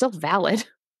have is still valid.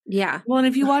 Yeah. Well, and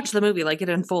if you watch the movie, like it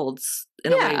unfolds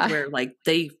in a way where like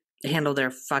they handle their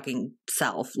fucking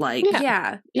self. Like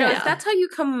if that's how you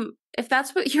come. If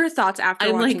that's what your thoughts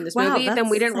after watching this movie, then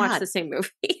we didn't watch the same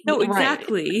movie. No,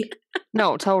 exactly.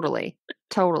 No, totally.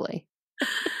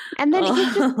 And then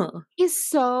he's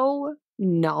so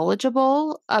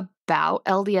knowledgeable about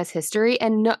LDS history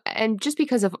and just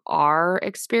because of our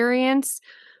experience,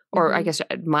 or I guess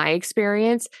my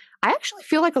experience, I actually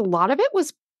feel like a lot of it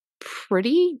was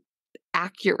pretty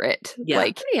accurate. Yeah,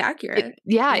 like pretty accurate.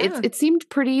 It seemed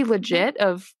pretty legit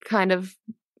of kind of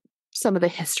some of the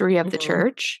history of the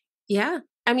church. Yeah.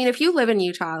 I mean, if you live in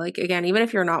Utah, like again, even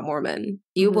if you're not Mormon,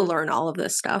 you will learn all of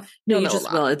this stuff. No, you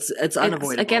just will. It's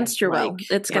unavoidable. It's against your will.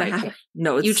 It's going to happen.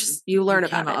 No, you learn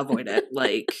about it. Cannot avoid it.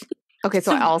 Like, okay,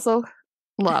 so I also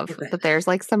love that there's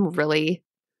like some really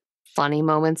funny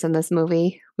moments in this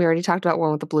movie. We already talked about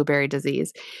one with the blueberry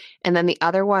disease, and then the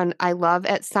other one I love.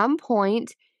 At some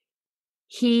point,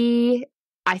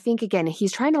 I think again,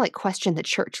 he's trying to like question the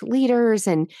church leaders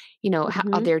and,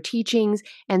 how their teachings.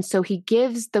 And so he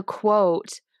gives the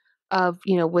quote of,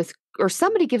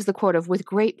 somebody gives the quote of, with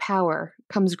great power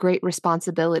comes great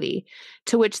responsibility,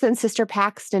 to which then Sister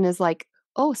Paxton is like,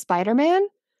 oh, Spider-Man?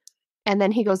 And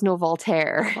then he goes, no,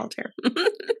 Voltaire.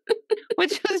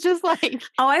 Which was just like,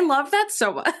 oh, I love that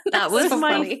so much. That was so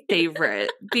my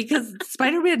favorite because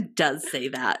Spider-Man does say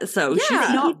that. So she's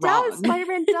not wrong.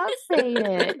 Spider-Man does say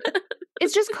it.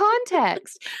 It's just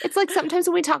context. It's like sometimes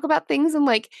when we talk about things and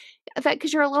like that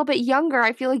because you're a little bit younger,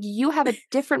 I feel like you have a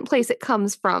different place it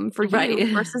comes from for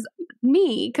you versus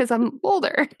me because I'm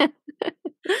older.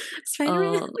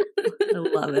 Spider-Man. I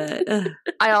love it.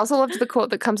 I also loved the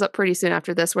quote that comes up pretty soon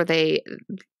after this where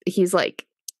he's like,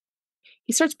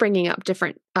 he starts bringing up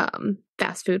different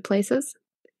fast food places.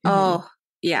 Oh,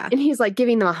 yeah. And he's like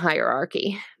giving them a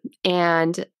hierarchy.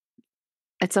 And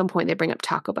at some point they bring up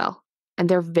Taco Bell.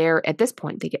 And at this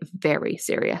point, they get very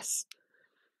serious.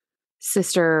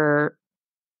 Sister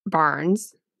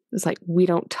Barnes is like, we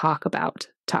don't talk about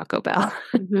Taco Bell.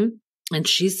 And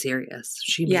she's serious.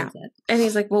 She means it. And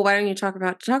he's like, well, why don't you talk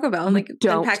about Taco Bell? And like,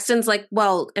 and Paxton's like,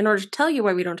 well, in order to tell you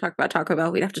why we don't talk about Taco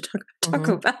Bell, we'd have to talk about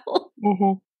Taco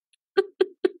Bell.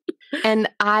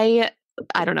 And I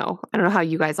don't know. I don't know how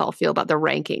you guys all feel about the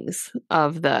rankings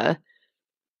of the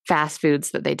fast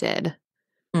foods that they did.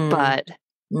 But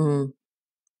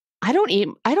I don't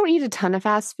eat a ton of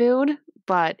fast food,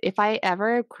 but if I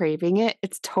ever am craving it,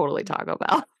 it's totally Taco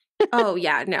Bell. Oh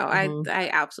yeah, no, I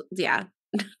absolutely I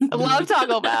love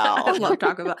Taco Bell. I love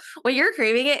Taco Bell. When you're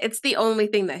craving it, it's the only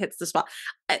thing that hits the spot.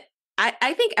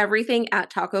 I think everything at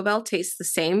Taco Bell tastes the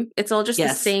same. It's all just the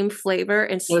same flavor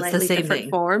in slightly different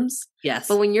forms. Yes.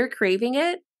 But when you're craving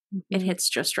it, it hits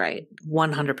just right.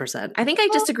 100%. I think I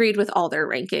disagreed with all their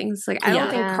rankings. Like, I don't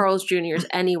think Carl's Jr. is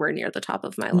anywhere near the top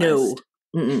of my list.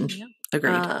 No.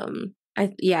 Agreed.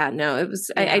 It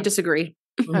was, I disagree.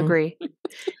 Agree.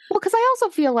 Well, because I also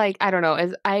feel like, I don't know,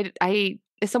 as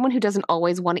someone who doesn't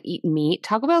always want to eat meat,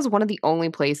 Taco Bell is one of the only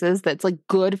places that's like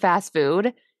good fast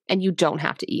food and you don't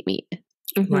have to eat meat.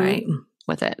 Right.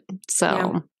 With it.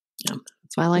 So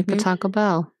that's why I like the Taco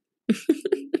Bell.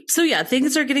 So yeah,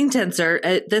 things are getting tenser.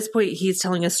 At this point, he's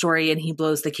telling a story and he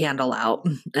blows the candle out.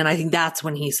 And I think that's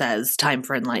when he says, time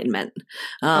for enlightenment.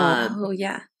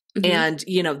 And,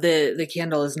 you know, the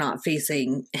candle is not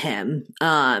facing him.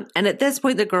 And at this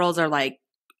point, the girls are like,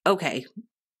 okay,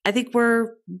 I think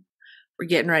we're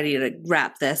getting ready to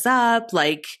wrap this up.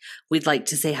 Like, we'd like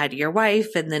to say hi to your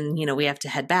wife. And then, you know, we have to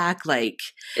head back. Like,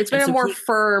 it's been a more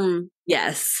firm.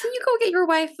 Yes. Can you go get your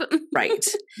wife? Right.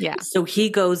 Yeah. So he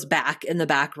goes back in the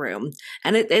back room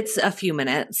and it's a few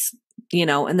minutes, you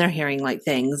know, and they're hearing like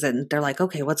things and they're like,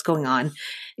 okay, what's going on?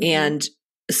 And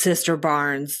Sister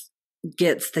Barnes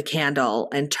gets the candle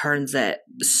and turns it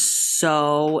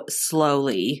so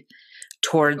slowly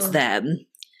towards them.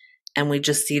 And we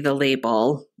just see the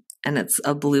label and it's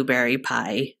a blueberry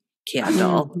pie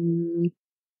candle.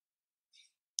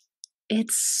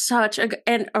 It's such a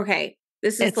and okay.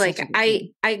 This is like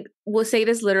I will say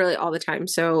this literally all the time.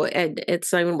 So and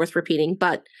it's not even worth repeating,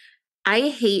 but I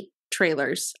hate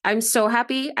trailers. I'm so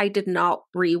happy I did not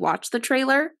rewatch the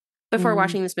trailer before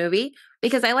watching this movie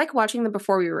because I like watching them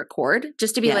before we record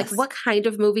just to be like, what kind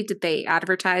of movie did they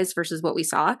advertise versus what we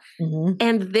saw?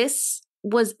 And this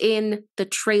was in the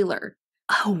trailer.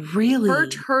 Oh, really? Her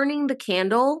turning the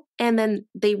candle and then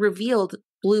they revealed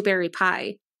blueberry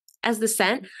pie as the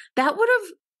scent. That would have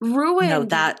ruined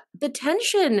the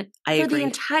tension for the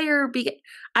entire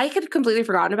I had completely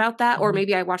forgotten about that, or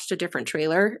maybe I watched a different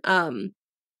trailer to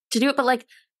do it. But like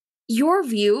your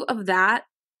view of that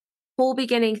whole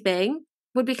beginning thing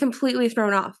would be completely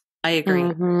thrown off. I agree.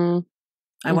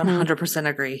 I 100%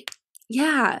 agree.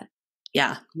 Yeah.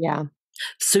 Yeah.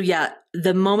 So yeah,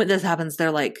 the moment this happens,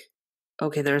 they're like,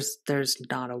 okay, there's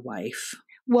not a wife.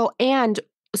 Well, and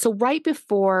so right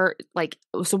before,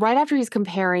 right after he's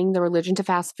comparing the religion to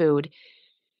fast food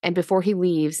and before he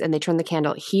leaves and they turn the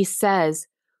candle, he says,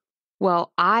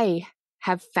 well, I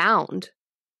have found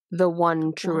the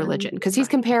one true religion. Because he's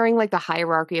comparing like the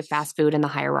hierarchy of fast food and the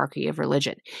hierarchy of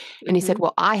religion. And he said,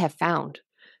 well, I have found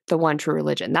the one true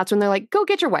religion. That's when they're like, go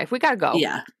get your wife. We got to go.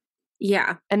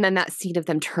 Yeah. And then that scene of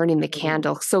them turning the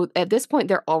candle. So at this point,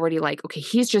 they're already like, okay,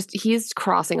 he's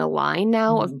crossing a line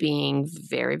now of being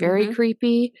very, very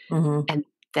creepy. And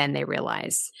then they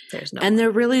realize there's no. And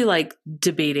they're really like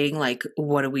debating, like,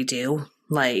 what do we do?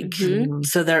 Like,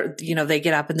 so they're, you know, they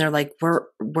get up and they're like,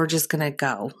 we're just going to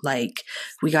go. Like,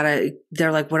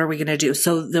 they're like, what are we going to do?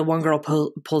 So the one girl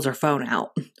pulls her phone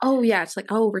out. Oh yeah. It's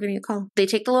like, we're getting a call. They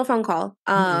take the little phone call.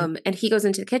 And he goes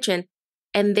into the kitchen.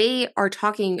 And they are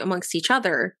talking amongst each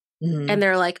other and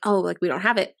they're like, oh, like we don't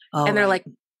have it. And they're like,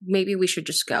 maybe we should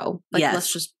just go. Like,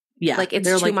 let's just, like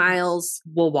it's 2 miles.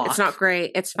 We'll walk. It's not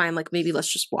great. It's fine. Like maybe let's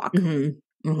just walk.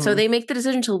 So they make the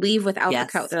decision to leave without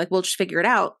the coat. They're like, we'll just figure it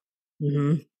out.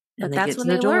 But that's when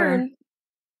they learn.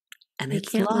 And they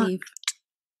can't leave.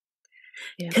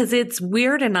 Because it's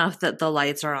weird enough that the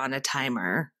lights are on a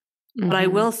timer. But I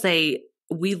will say,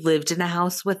 we lived in a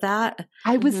house with that.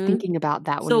 I was thinking about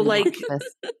that. So like,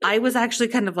 I was actually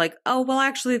kind of like, oh, well,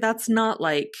 actually, that's not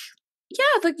like. Yeah,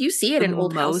 like you see it in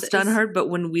old houses. Most unheard. But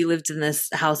when we lived in this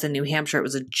house in New Hampshire, it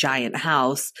was a giant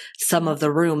house. Some of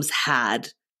the rooms had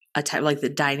a type like the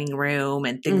dining room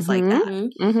and things like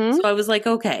that. So I was like,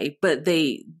 okay, but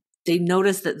they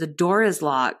noticed that the door is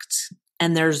locked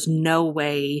and there's no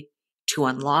way to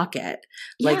unlock it.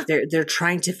 Like they're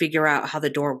trying to figure out how the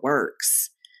door works.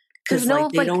 Because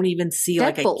like they don't even see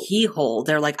like a keyhole.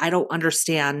 They're like, I don't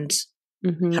understand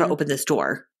how to open this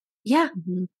door. Yeah.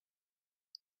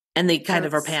 And they kind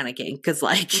of are panicking because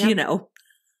like, you know,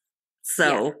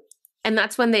 so. Yeah. And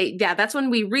that's when that's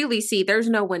when we really see there's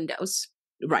no windows.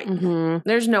 Right.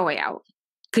 There's no way out.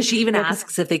 Because she even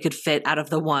asks if they could fit out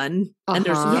of the one. And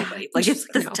there's no way. Like it's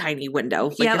this tiny window.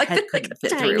 Like your head couldn't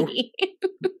fit through.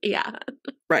 Yeah.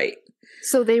 Right.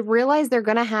 So they realize they're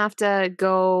going to have to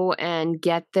go and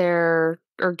get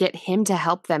him to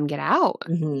help them get out.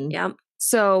 Yeah.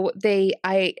 So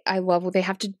I love what they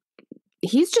have to,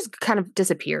 he's just kind of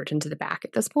disappeared into the back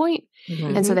at this point.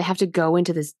 And so they have to go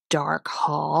into this dark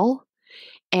hall.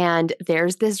 And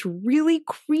there's this really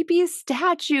creepy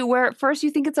statue where at first you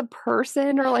think it's a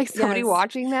person or like somebody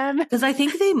watching them. Because I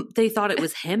think they thought it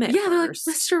was him at first.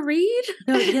 They're like, Mr. Reed?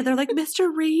 They're like, Mr.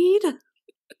 Reed.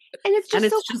 And it's just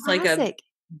so like classic.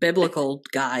 biblical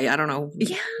guy. I don't know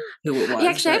who it was. Yeah,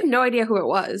 actually, I have no idea who it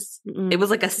was. It was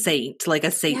like a saint, like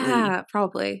a saintly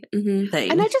probably.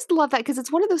 thing. And I just love that because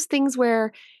it's one of those things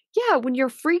where, when you're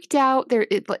freaked out,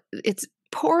 it's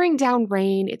pouring down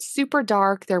rain. It's super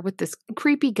dark. They're with this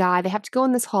creepy guy. They have to go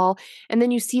in this hall, and then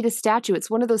you see the statue. It's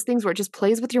one of those things where it just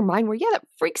plays with your mind. Where that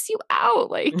freaks you out.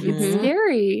 Like it's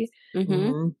scary.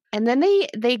 And then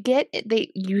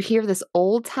you hear this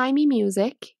old timey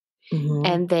music,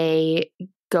 and they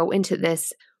go into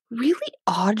this really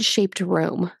odd shaped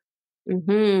room.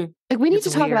 Like we need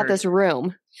to talk about this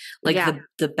room. Like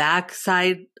the back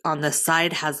side on the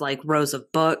side has like rows of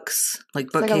books, like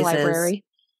bookcases. Like a library.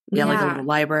 Yeah, like a little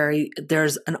library.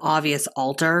 There's an obvious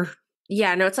altar.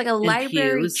 Yeah, no, it's like a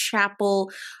library,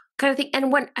 chapel kind of thing. And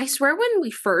when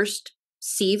we first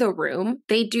see the room,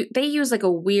 they use like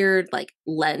a weird like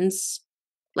lens,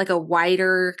 like a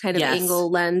wider kind of angle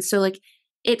lens. So like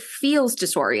it feels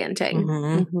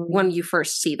disorienting when you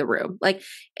first see the room. Like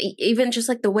even just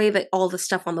like the way that all the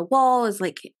stuff on the wall is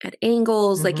like at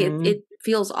angles, like it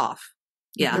feels off.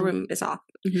 Yeah. The room is off.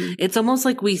 It's almost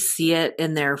like we see it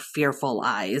in their fearful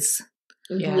eyes.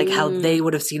 Like how they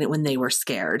would have seen it when they were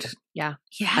scared. Yeah.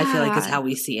 I feel like is how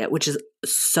we see it, which is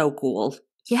so cool.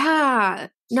 Yeah.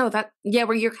 No,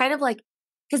 where you're kind of like,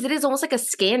 because it is almost like a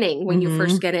scanning when you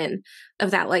first get in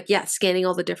of that, like, scanning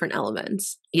all the different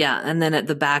elements. Yeah. And then at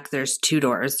the back, there's two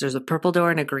doors. There's a purple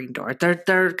door and a green door.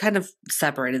 They're kind of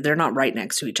separated. They're not right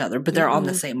next to each other, but they're on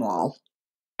the same wall.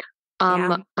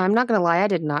 I'm not going to lie. I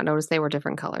did not notice they were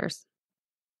different colors.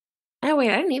 Oh,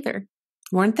 wait, I didn't either.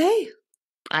 Weren't they?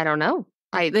 I don't know.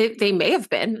 They may have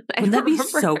been. Wouldn't that be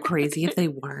so crazy if they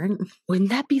weren't? Wouldn't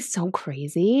that be so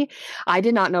crazy? I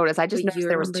did not notice. I just noticed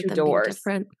there was two doors.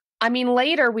 I mean,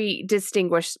 later we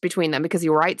distinguished between them because he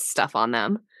writes stuff on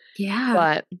them. Yeah.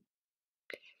 But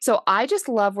so I just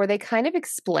love where they kind of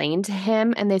explain to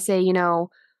him and they say, we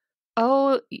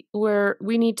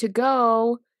need to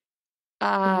go.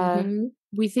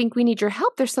 We think we need your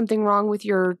help. There's something wrong with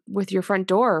your front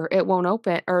door. It won't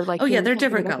open or like. Oh yeah, they're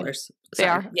different colors. They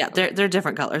are. Yeah, they're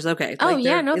different colors. Okay. Oh like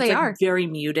yeah, no, they like are very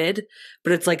muted,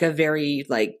 but it's like a very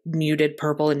like muted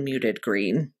purple and muted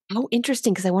green. Oh,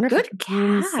 interesting. Because I wonder if it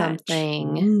means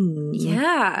something.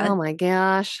 Yeah. Oh my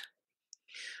gosh.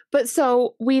 But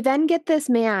so we then get this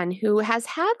man who has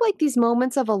had like these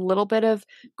moments of a little bit of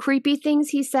creepy things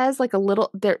he says, like a little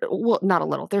there. Well, not a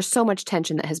little. There's so much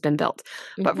tension that has been built.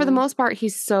 But for the most part,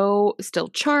 he's so still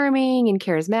charming and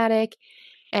charismatic.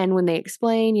 And when they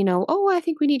explain, I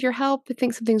think we need your help. I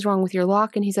think something's wrong with your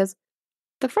lock. And he says,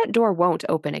 the front door won't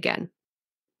open again.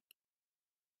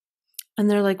 And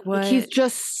they're like, what? He's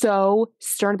just so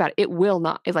stern about it. It will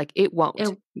not. It won't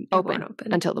open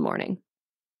until the morning.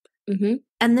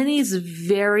 And then he's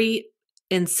very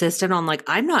insistent on like,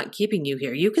 I'm not keeping you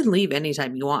here. You can leave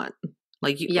anytime you want.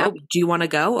 Like, do you want to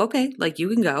go? Okay. Like you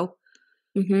can go.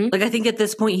 Like, I think at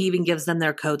this point, he even gives them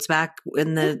their coats back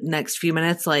in the next few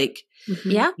minutes. Like,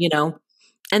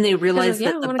 and they realize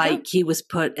that the bike key was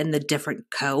put in the different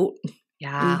coat.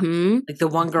 Yeah. Like the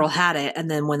one girl had it. And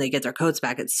then when they get their coats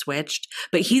back, it's switched.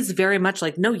 But he's very much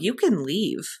like, no, you can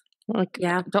leave. Like,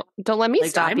 don't let me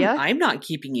stop you. I'm not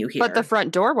keeping you here. But the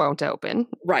front door won't open.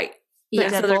 Right. Yeah.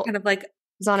 So they're kind of like,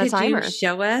 it's on a timer. Could you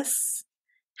show us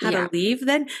how to leave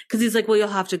then? Because he's like, well, you'll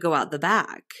have to go out the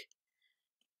back.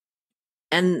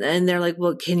 And they're like,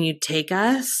 well, can you take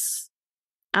us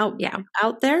out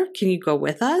there? Can you go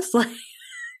with us? Like,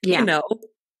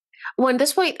 Well, at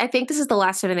this point, I think this is the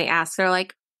last time they ask. They're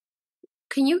like,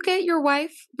 can you get your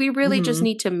wife? We really just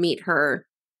need to meet her.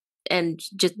 And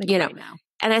just, right now.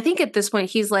 And I think at this point,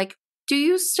 he's like, do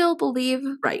you still believe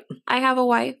I have a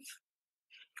wife?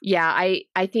 Yeah,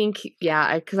 I think,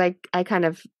 because I kind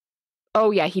of,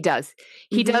 he does.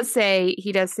 He does say,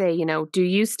 do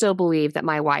you still believe that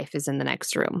my wife is in the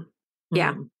next room?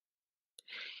 Yeah.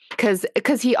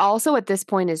 Because he also at this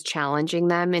point is challenging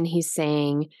them and he's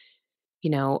saying,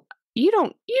 you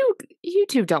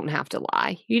two don't have to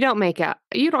lie. You don't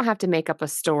have to make up a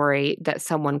story that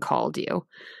someone called you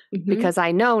because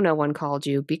I know no one called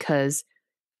you because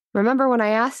remember when I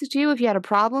asked you if you had a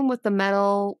problem with the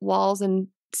metal walls and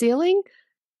ceiling?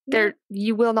 There,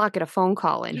 you will not get a phone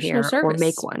call in here or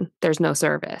make one. There's no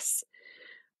service.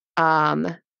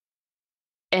 And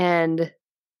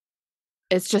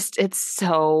it's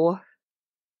so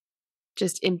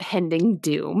just impending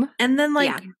doom. And then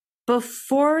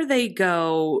before they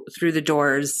go through the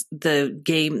doors,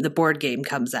 the board game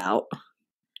comes out.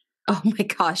 Oh my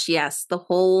gosh, yes. The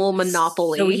whole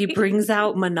Monopoly. So he brings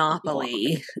out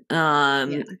Monopoly.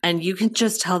 And you can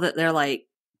just tell that they're like,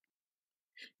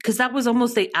 because that was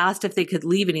almost, they asked if they could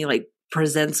leave and he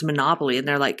presents Monopoly, and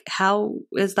they're like, how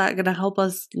is that going to help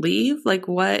us leave? Like,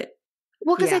 what?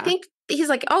 Well, because I think he's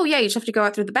like, oh yeah, you just have to go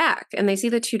out through the back, and they see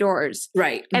the 2 doors,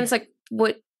 Right? And it's like,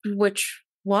 which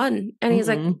one? And he's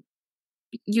like,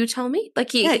 you tell me.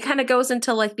 Like he kind of goes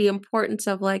into like the importance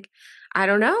of like, I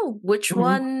don't know, which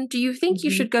one do you think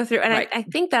you should go through? And I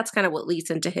think that's kind of what leads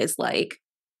into his like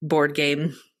board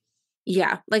game.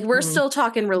 Yeah, like we're still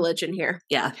talking religion here.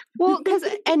 Yeah. Well, because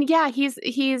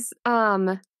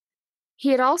he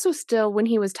had also still, when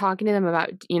he was talking to them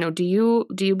about, do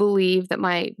you believe that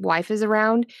my wife is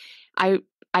around? I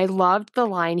loved the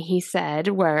line he said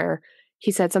where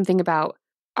he said something about,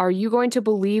 are you going to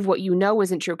believe what you know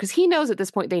isn't true? Because he knows at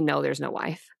this point they know there's no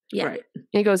wife. Yeah. Right. And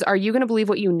he goes, are you going to believe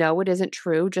what you know it isn't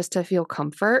true just to feel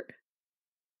comfort?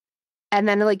 And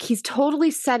then like he's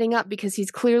totally setting up because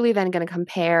he's clearly then going to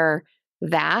compare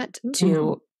that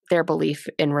to their belief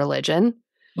in religion.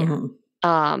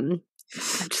 I'm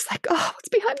just like, oh, what's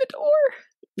behind the door?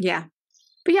 Yeah.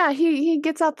 But yeah, he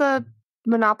gets out the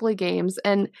Monopoly games,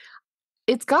 and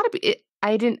it's got to be.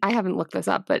 I haven't looked this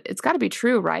up, but it's got to be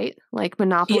true, right? Like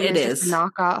Monopoly is just a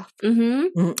knockoff.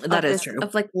 That is true.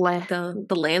 Of like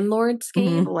the landlord's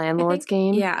game. The landlord's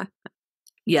game. Yeah.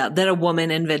 Yeah, that a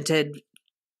woman invented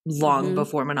long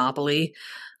before Monopoly.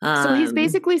 So he's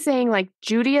basically saying like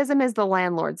Judaism is the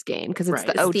landlord's game because it's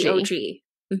the OG. It's the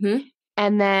OG.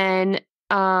 And then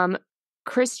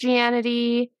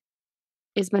Christianity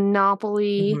is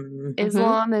Monopoly.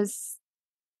 Islam is,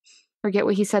 forget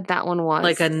what he said that one was.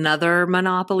 Like another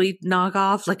Monopoly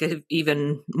knockoff, like a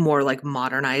even more like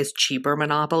modernized, cheaper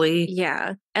Monopoly.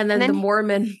 Yeah. And then the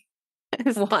Mormon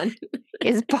one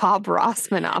is Bob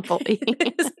Ross Monopoly.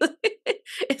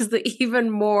 is the even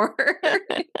more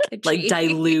like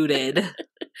diluted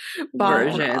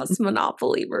Bob Ross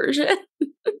Monopoly version.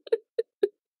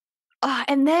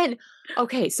 And then,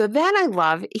 okay, so then I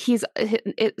love,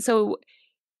 so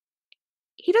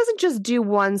he doesn't just do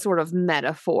one sort of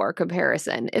metaphor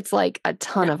comparison. It's like a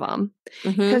ton of them.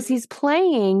 Because he's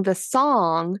playing the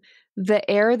song, The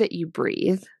Air That You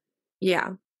Breathe.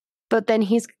 Yeah. But then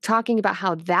he's talking about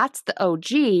how that's the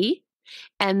OG.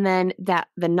 And then that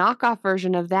the knockoff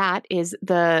version of that is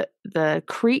the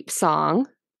Creep song.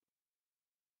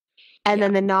 And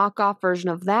then the knockoff version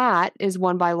of that is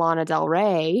one by Lana Del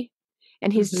Rey.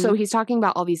 And he's talking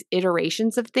about all these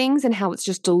iterations of things and how it's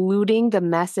just diluting the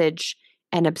message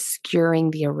and obscuring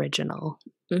the original.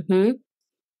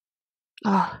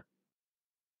 Oh.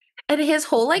 And his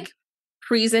whole like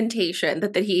presentation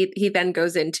that he then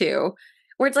goes into,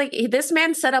 where it's like this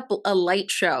man set up a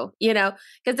light show,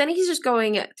 because then he's just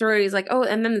going through. He's like, oh,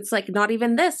 and then it's like not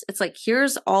even this. It's like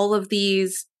here's all of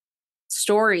these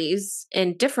stories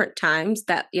in different times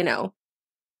that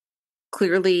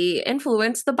clearly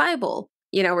influence the Bible,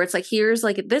 where it's like, here's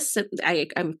like this,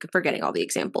 I'm forgetting all the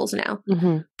examples now,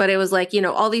 but it was like,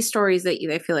 all these stories that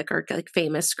I feel like are like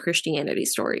famous Christianity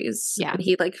stories. Yeah. And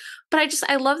he like, but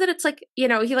I love that it's like,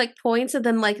 he like points and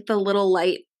then like the little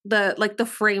light, the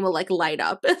frame will like light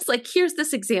up. It's like, here's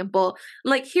this example.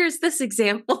 Like, here's this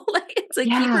example. Like, it's like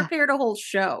he prepared a whole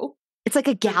show. It's like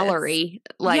a gallery.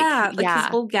 His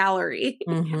whole gallery.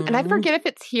 And I forget if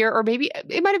it's here or maybe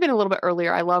it might have been a little bit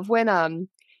earlier. I love when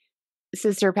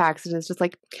Sister Paxton is just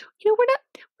like, we're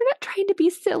not trying to be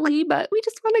silly, but we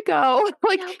just want to go.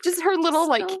 Like just her little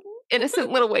like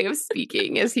innocent little way of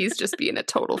speaking as he's just being a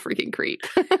total freaking creep.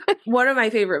 One of my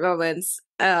favorite moments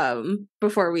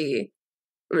before we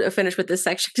finish with this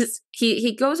section is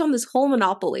he goes on this whole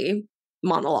Monopoly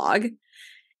monologue,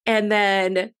 and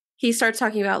then he starts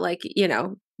talking about like,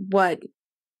 what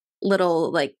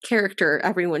little like character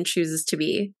everyone chooses to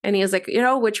be. And he was like,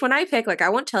 which one I pick, like, I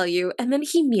won't tell you. And then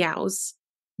he meows.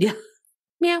 Yeah.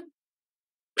 Meow.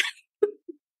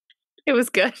 It was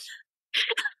good.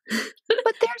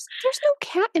 But there's no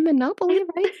cat in Monopoly,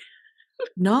 right?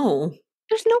 No.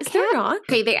 There's no Is cat. there not?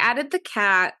 Okay, they added the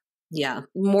cat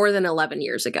more than 11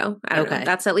 years ago. I don't know.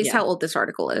 That's at least how old this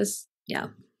article is. Yeah.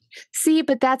 See,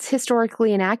 but that's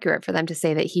historically inaccurate for them to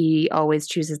say that he always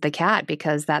chooses the cat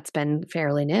because that's been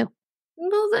fairly new.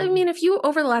 Well, I mean, if you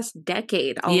over the last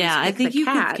decade, I think you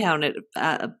could count it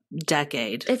a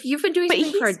decade. If you've been doing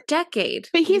something for a decade,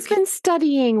 but he's been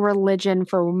studying religion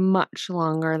for much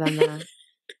longer than that.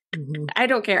 I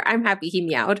don't care. I'm happy he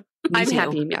meowed. I'm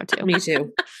happy he meowed too. Me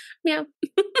too. Meow.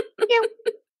 Meow.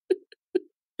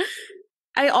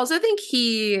 I also think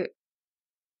he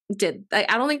did. I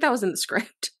don't think that was in the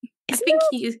script. I think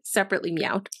he separately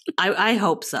meowed. I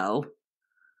hope so.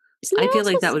 I feel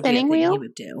like that would be a thing he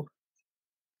would do.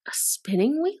 A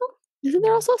spinning wheel? Isn't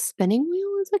there also a spinning wheel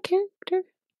as a character?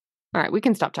 All right, we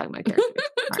can stop talking about characters.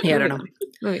 Right, I don't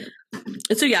know.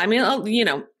 So yeah, I mean,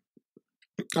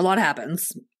 A lot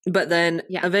happens. But then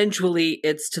eventually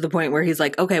it's to the point where he's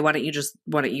like, okay, why don't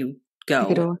you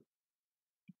go?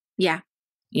 Yeah.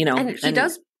 You know, and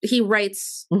he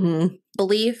writes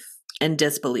belief and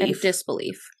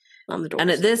disbelief on the doors.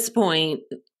 And at this point,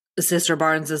 Sister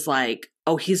Barnes is like,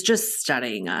 oh, he's just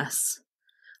studying us.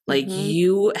 Like,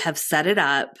 you have set it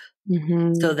up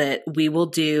so that we will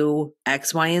do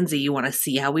X, Y, and Z. You want to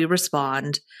see how we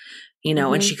respond, you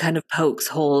know, and she kind of pokes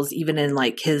holes even in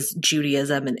like his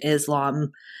Judaism and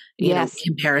Islam, you know,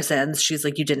 comparisons. She's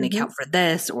like, you didn't account for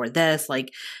this or this. Like,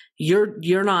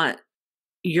 you're not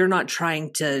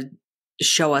trying to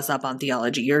show us up on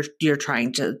theology. You're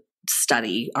trying to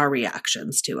study our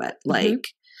reactions to it. Like,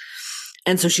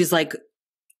 and so she's like,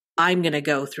 I'm going to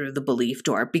go through the belief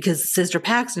door, because Sister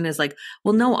Paxton is like,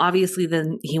 well, no, obviously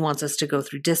then he wants us to go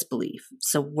through disbelief.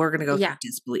 So we're going to go through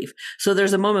disbelief. So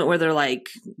there's a moment where they're like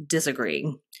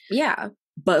disagreeing. Yeah.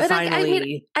 But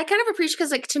finally, I kind of appreciate,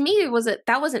 because like to me,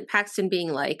 that wasn't Paxton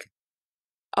being like,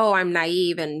 oh, I'm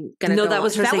naive and gonna go. No, that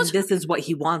was her saying this is what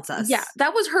he wants us. Yeah,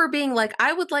 that was her being like,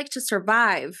 I would like to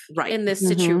survive in this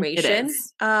situation.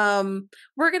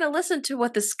 We're gonna listen to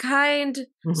what this kind,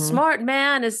 smart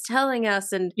man is telling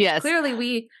us, and clearly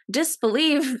we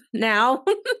disbelieve now.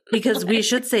 Because we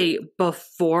should say,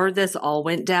 before this all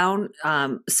went down,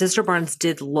 Sister Barnes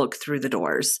did look through the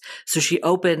doors. So she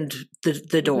opened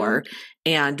the door,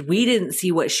 and we didn't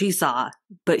see what she saw,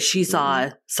 but she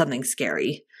saw something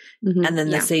scary. And then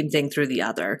the same thing through the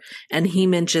other. And he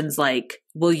mentions like,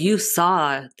 well, you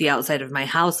saw the outside of my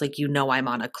house. Like, you know, I'm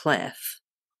on a cliff.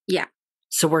 Yeah.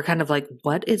 So we're kind of like,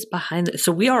 what is behind this?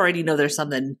 So we already know there's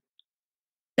something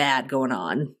bad going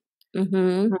on.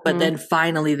 But then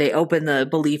finally they open the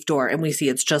belief door and we see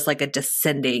it's just like a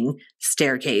descending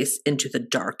staircase into the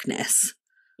darkness.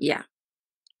 Yeah.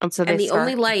 And the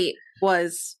only light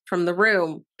was from the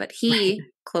room, but he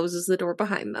closes the door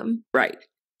behind them. Right.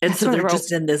 And so they're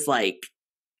just in this like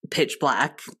pitch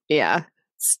black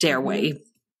stairway.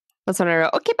 That's when I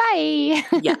wrote, okay, bye.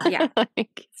 Yeah. Yeah. Like,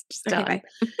 it's just done. Bye.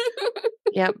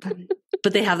 Yep.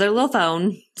 But they have their little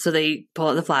phone. So they pull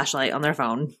out the flashlight on their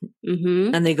phone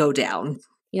and they go down.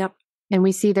 Yep. And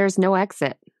we see there's no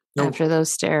exit after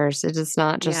those stairs. It is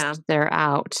not just they're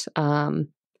out.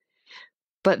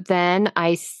 But then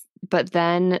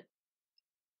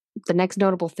the next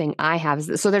notable thing I have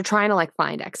is so they're trying to like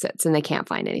find exits and they can't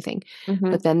find anything.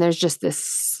 But then there's just this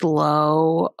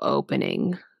slow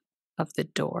opening of the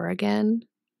door again.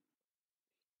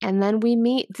 And then we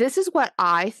meet. This is what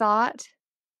I thought.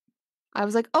 I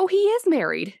was like, oh, he is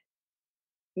married.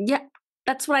 Yeah,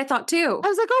 that's what I thought too. I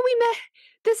was like, oh, we met.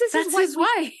 This is his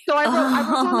wife. So I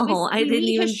wrote down I didn't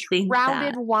even think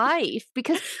shrouded that. Wife,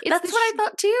 because that's what I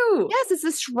thought too. Yes, it's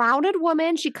this shrouded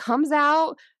woman. She comes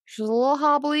out. She's a little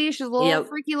hobbly. She's a little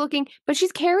freaky looking, but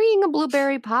she's carrying a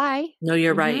blueberry pie. No,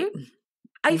 you're right.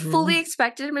 I fully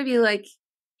expected him to be like,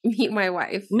 meet my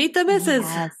wife. Meet the missus.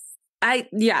 Yes. I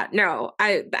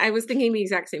was thinking the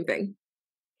exact same thing.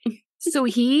 So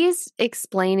he's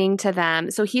explaining to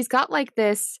them. So he's got like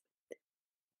this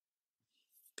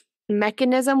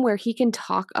mechanism where he can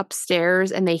talk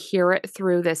upstairs and they hear it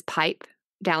through this pipe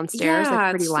downstairs, like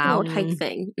pretty loud pipe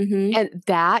thing. And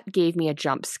that gave me a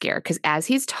jump scare, because as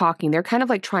he's talking, they're kind of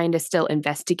like trying to still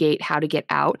investigate how to get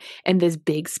out, and this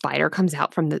big spider comes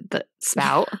out from the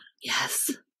spout.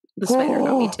 Yes. The spider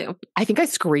got me too. I think I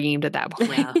screamed at that point.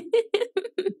 Yeah.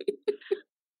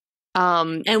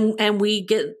 And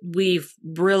we've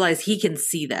realized he can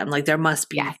see them. Like, there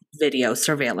must be video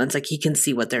surveillance. Like, he can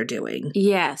see what they're doing.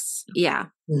 Yes. Yeah.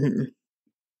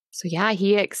 So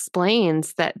he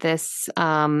explains that this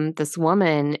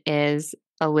woman is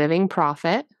a living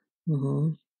prophet,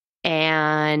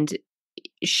 and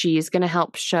she's going to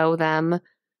help show them.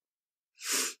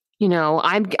 You know,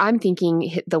 I'm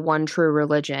thinking the one true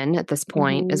religion at this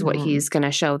point is what he's going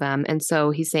to show them, and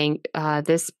so he's saying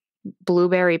this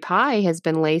blueberry pie has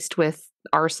been laced with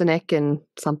arsenic and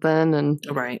something, and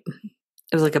right.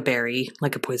 It was like a berry,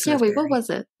 like a poisonous berry. What was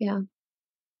it? Yeah.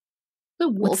 The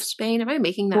wolfsbane? Am I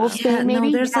making that wolfsbane? Maybe.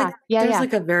 No, there's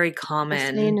like a very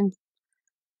common.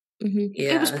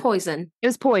 It was poison. It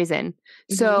was poison.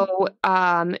 So,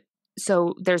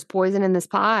 so there's poison in this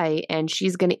pie, and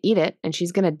she's going to eat it, and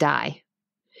she's going to die,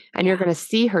 and you're going to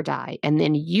see her die, and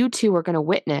then you two are going to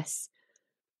witness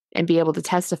and be able to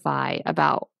testify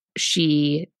about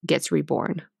she gets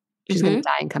reborn. She's going to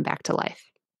die and come back to life.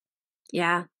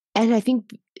 Yeah, and I think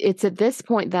it's at this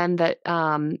point then that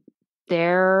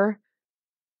their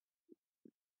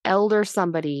elder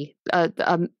somebody,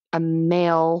 a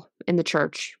male in the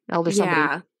church, elder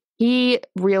somebody, he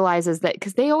realizes that,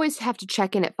 because they always have to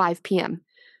check in at 5 p.m.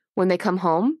 when they come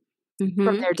home.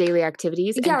 from their daily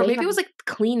activities. Yeah, and or maybe it was like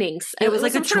cleaning. It was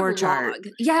like a chore chart.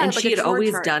 Yeah, and like she had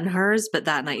always chart. done hers, but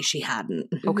that night she hadn't.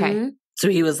 Okay. So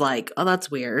he was like, oh,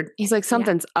 that's weird. He's like,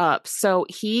 something's up. So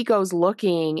he goes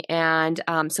looking, and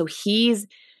so he's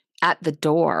at the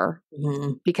door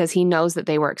because he knows that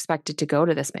they were expected to go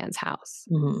to this man's house.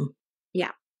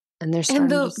 Yeah. And they're starting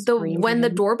to scream when the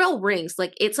doorbell rings,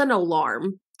 like it's an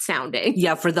alarm sounding.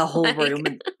 Yeah, for the whole room.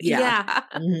 Yeah.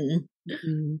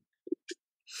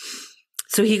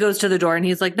 So he goes to the door and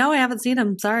he's like, no, I haven't seen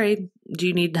him. Sorry. Do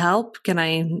you need help? Can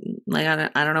I, like,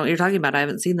 I don't know what you're talking about. I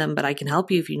haven't seen them, but I can help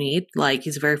you if you need. Like,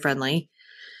 he's very friendly.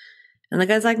 And the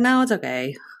guy's like, no, it's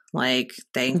okay. Like,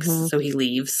 thanks. So he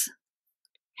leaves.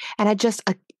 And I just,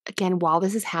 again, while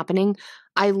this is happening,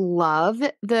 I love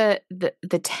the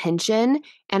tension,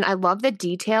 and I love the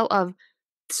detail of,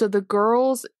 so the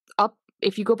girls up,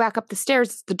 if you go back up the stairs,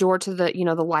 it's the door to the,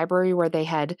 the library where they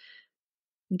had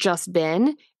just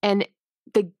been. And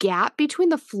the gap between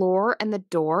the floor and the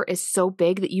door is so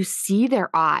big that you see their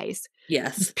eyes.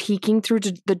 Yes. Peeking through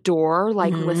the door,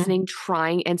 like listening,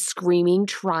 trying and screaming,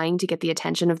 trying to get the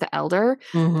attention of the elder,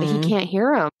 but he can't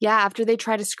hear him. Yeah, after they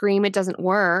try to scream, it doesn't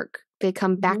work. They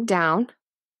come back down.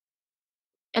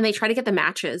 And they try to get the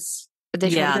matches.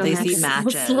 They see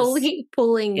matches. Slowly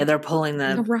pulling. Yeah, they're pulling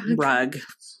the rug.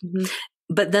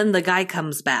 But then the guy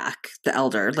comes back, the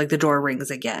elder, like the door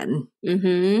rings again.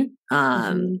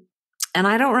 And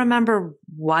I don't remember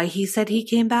why he said he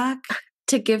came back.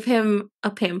 To give him a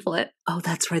pamphlet. Oh,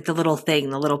 that's right. The little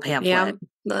thing, the little pamphlet. Yeah.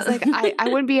 It's like, I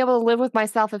wouldn't be able to live with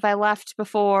myself if I left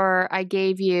before I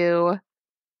gave you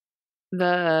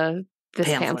this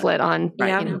pamphlet on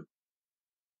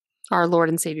our Lord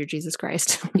and Savior Jesus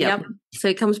Christ. Yep. So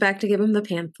he comes back to give him the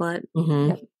pamphlet.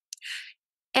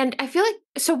 And I feel like,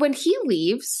 so when he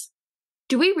leaves,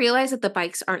 do we realize that the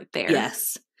bikes aren't there?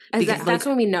 Yes. That's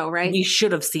when we know, right? We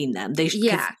should have seen them.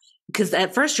 Because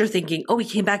at first you're thinking, oh, he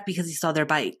came back because he saw their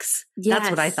bikes. Yes. That's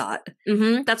what I thought.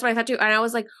 That's what I thought too. And I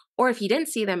was like, or if he didn't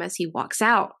see them as he walks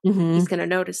out, he's going to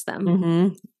notice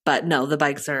them. But no, the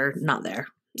bikes are not there.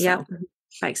 So. Yep.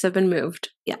 Bikes have been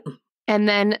moved. Yeah. And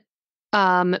then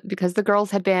because the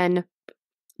girls had been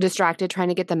distracted trying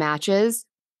to get the matches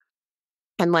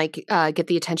and get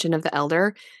the attention of the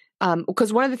elder,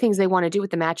 because one of the things they want to do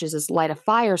with the matches is light a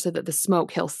fire so that the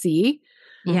smoke he'll see.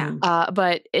 Yeah.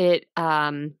 But it,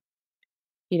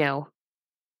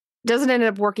 doesn't end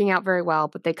up working out very well,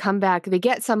 but they come back, they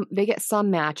get some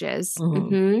matches,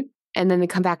 and then they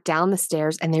come back down the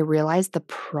stairs and they realize the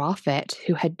prophet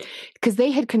because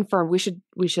they had confirmed we should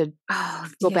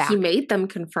go back. He made them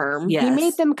confirm. Yes. He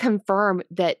made them confirm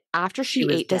that after she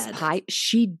ate this pie,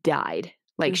 she died.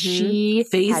 Like she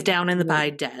face down in the pie,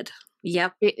 dead.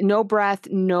 Yep. No breath,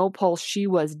 no pulse. She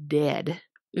was dead.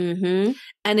 And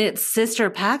it's Sister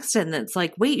Paxton that's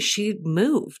like, wait, she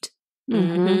moved.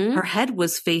 Her head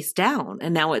was face down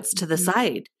and now it's to the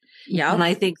side. Yeah. And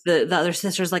I think the other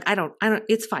sister's like, I don't,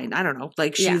 it's fine. I don't know.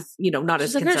 Like she's, not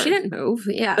as concerned. Like, no, she didn't move.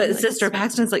 Yeah. But Sister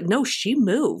Paxton's like, no, she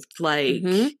moved. Like,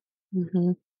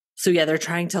 so yeah, they're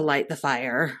trying to light the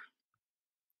fire.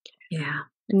 Yeah.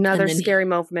 Another scary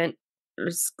moment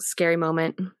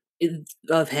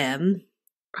of him.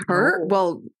 Her?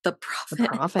 Well, the prophet.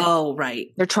 Oh, right.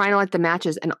 They're trying to light the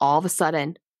matches and all of a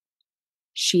sudden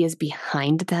she is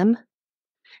behind them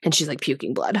and she's like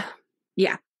puking blood.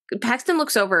 Yeah. Paxton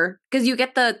looks over because you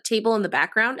get the table in the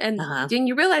background and then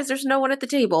you realize there's no one at the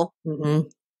table.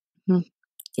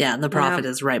 Yeah. And the prophet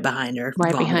is right behind her.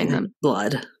 Right behind them.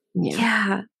 Blood.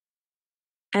 Yeah.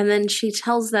 And then she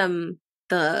tells them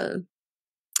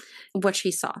what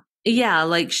she saw. Yeah.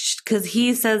 Like, because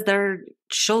he says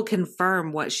she'll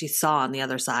confirm what she saw on the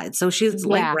other side. So she's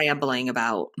like rambling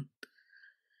about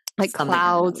like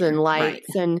clouds and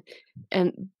lights and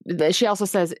she also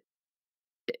says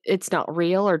it's not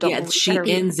real or don't. Yeah, she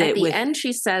ends it at with the end.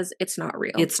 She says it's not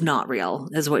real. It's not real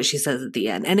is what she says at the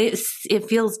end, and it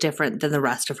feels different than the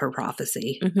rest of her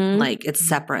prophecy. Like it's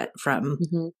separate from.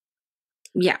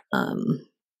 Yeah.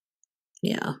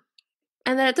 Yeah.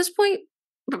 And then at this point,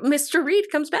 Mr. Reed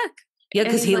comes back. Yeah,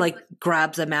 because he like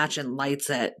grabs a match and lights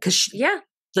it. Because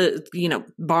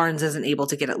Barnes isn't able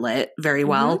to get it lit very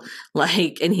well.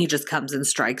 Like, and he just comes and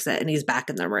strikes it, and he's back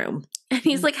in the room. And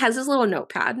he's like, has his little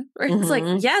notepad. Where it's like,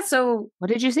 yeah. So what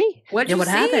did you see? What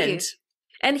happened?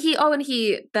 And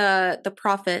the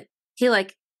prophet, he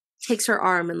like takes her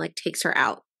arm and like takes her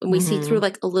out, and we see through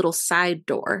like a little side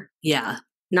door. Yeah,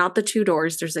 not the two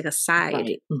doors. There's like a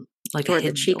side like door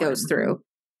that she goes through.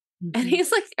 And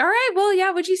he's like, all right, well,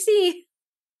 yeah, what'd you see?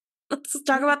 Let's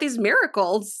talk about these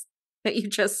miracles that you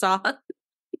just saw.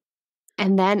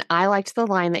 And then I liked the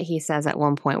line that he says at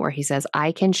one point where he says,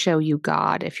 I can show you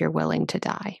God if you're willing to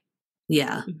die.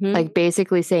 Yeah. Mm-hmm. Like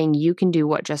basically saying you can do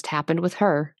what just happened with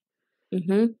her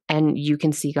and you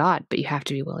can see God, but you have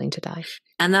to be willing to die.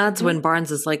 And that's when Barnes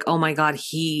is like, oh my God,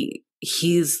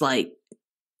 he's like,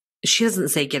 she doesn't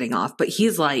say getting off, but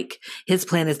he's like, his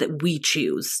plan is that we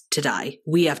choose to die.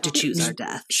 We have to choose our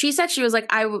death. She said she was like,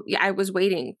 I was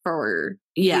waiting for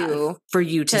you. For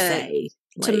you to say.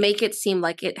 To make it seem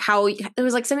like it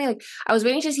was like something like, I was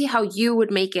waiting to see how you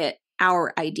would make it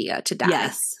our idea to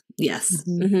die. Yes.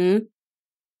 Mm-hmm.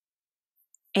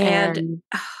 And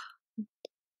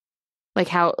like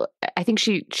how, I think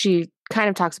she kind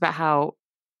of talks about how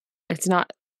this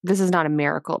is not a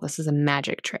miracle. This is a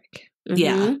magic trick.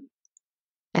 Yeah.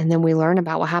 And then we learn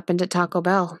about what happened at Taco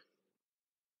Bell.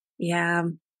 Yeah.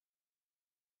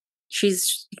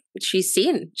 She's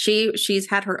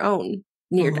had her own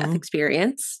near-death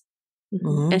experience.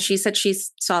 Mm-hmm. And she said she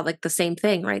saw like the same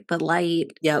thing, right? The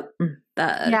light. Yep.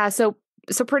 So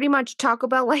pretty much Taco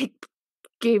Bell like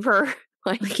gave her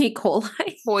like E. coli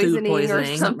poisoning or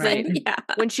something. Right. Yeah.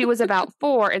 When she was about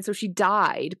 4, and so she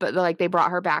died, but like they brought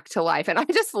her back to life. And I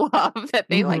just love that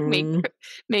they like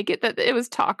make it that it was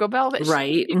Taco Bell that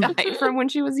she died from when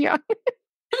she was young.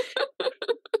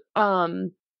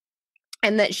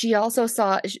 And that she also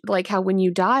saw like how when you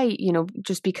die, you know,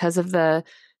 just because of the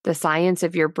science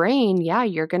of your brain,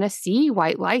 you're going to see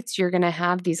white lights, you're going to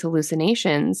have these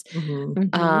hallucinations.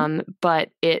 But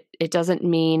it doesn't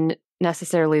mean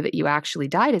necessarily that you actually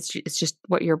died. It's just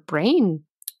what your brain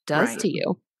does to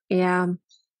you. Yeah.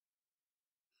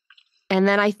 And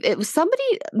then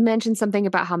somebody mentioned something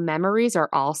about how memories are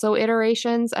also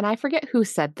iterations, and I forget who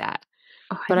said that.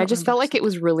 But I just felt like it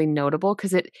was really notable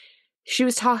because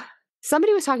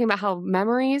somebody was talking about how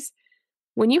memories,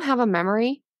 when you have a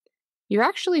memory, you're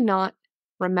actually not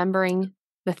remembering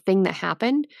the thing that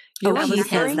happened. He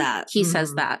says that. He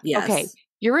says that. Yes. Okay.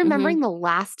 You're remembering the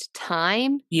last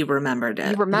time you remembered it.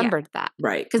 You remembered that.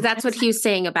 Right. Because that's what he was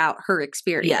saying about her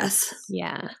experience. Yes.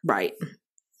 Yeah. Right.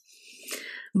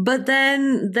 But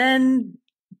then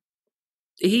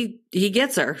he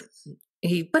gets her.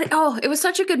 It was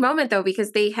such a good moment though,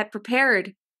 because they had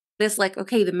prepared this like,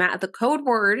 okay, the code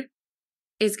word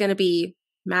is going to be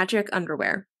magic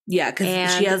underwear. Yeah,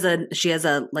 because she has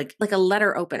a like a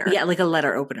letter opener. Yeah, like a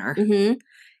letter opener. Mm-hmm.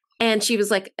 And she was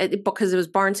like, because it was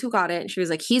Barnes who got it, and she was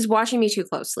like, he's watching me too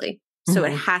closely, so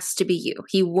it has to be you.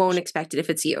 He won't expect it if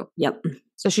it's you. Yep.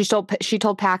 So she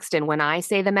told Paxton, when I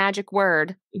say the magic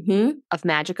word of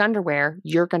magic underwear,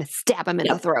 you're going to stab him in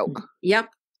the throat. Yep.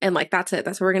 And like, that's it.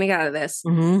 That's what we're going to get out of this.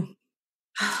 Mm-hmm.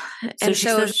 And she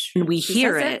says, we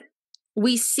hear it.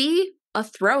 We see a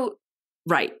throat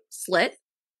slit.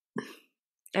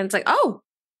 And it's like, oh,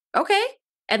 okay.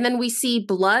 And then we see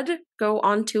blood go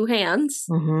on 2 hands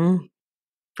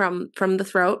from the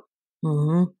throat.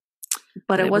 Mm-hmm.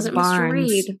 But it wasn't Mr.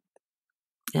 Reed.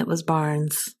 It was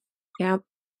Barnes. Yep.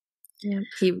 Yeah.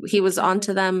 He was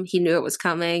onto them. He knew it was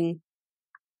coming.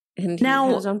 And he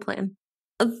had his own plan.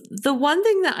 The one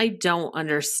thing that I don't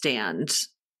understand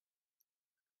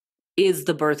is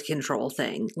the birth control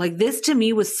thing. Like, this to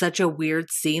me was such a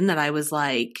weird scene that I was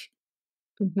like,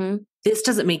 this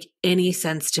doesn't make any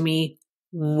sense to me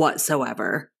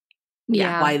whatsoever.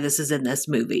 Yeah. Why this is in this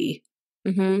movie.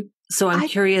 So I'm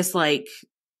curious, like,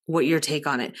 what your take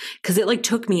on it. Because it like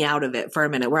took me out of it for a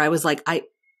minute where I was like,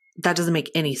 that doesn't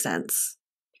make any sense.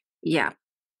 Yeah.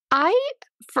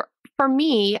 For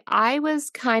me, I was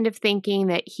kind of thinking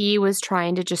that he was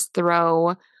trying to just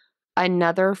throw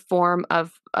another form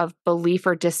of belief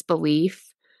or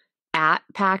disbelief at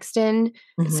Paxton.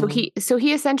 So he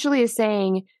essentially is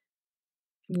saying,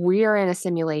 we are in a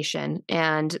simulation,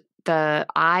 and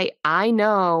I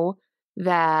know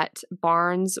that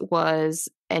Barnes was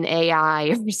an AI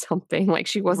or something, like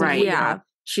she wasn't real. Yeah,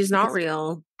 she's not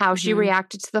real. How she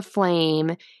reacted to the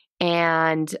flame,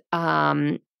 and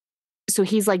so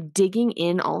he's like digging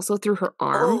in also through her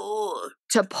arm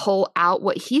to pull out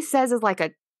what he says is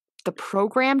like the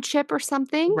program chip or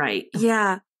something. Right.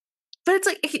 Yeah. But it's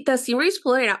like the scene where he's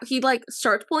pulling it out, he like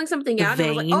starts pulling something out, and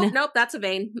I was like, oh nope, that's a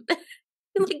vein.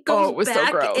 It like goes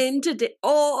back into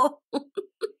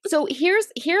So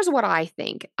here's what I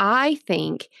think. I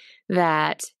think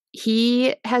that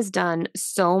he has done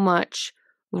so much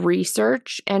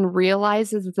research and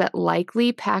realizes that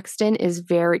likely Paxton is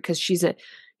very, because she's a,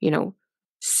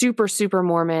 super, super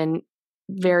Mormon,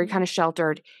 very kind of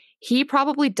sheltered. He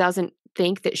probably doesn't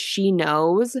think that she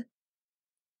knows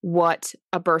what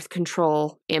a birth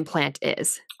control implant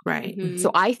is. Right.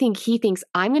 So I think he thinks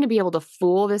I'm going to be able to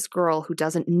fool this girl who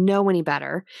doesn't know any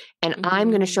better. And I'm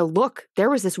going to show, look, there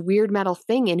was this weird metal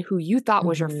thing in who you thought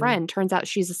was your friend. Turns out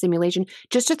she's a simulation,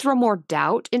 just to throw more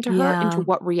doubt into her, into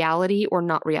what reality or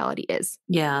not reality is.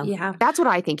 Yeah. Yeah. That's what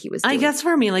I think he was doing. I guess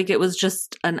for me, like, it was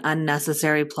just an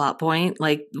unnecessary plot point.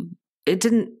 Like, it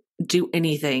didn't do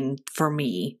anything for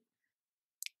me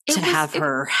to have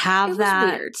her have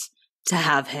that. Weird. To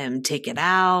have him take it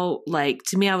out. Like,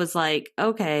 to me, I was like,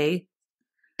 okay.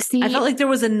 See, I felt like there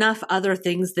was enough other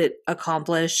things that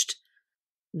accomplished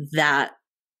that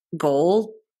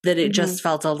goal that it just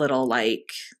felt a little like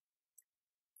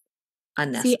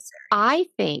unnecessary. See, I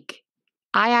think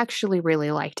I actually really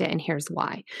liked it, and here's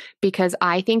why. Because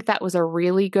I think that was a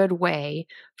really good way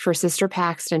for Sister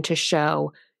Paxton to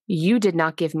show you did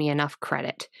not give me enough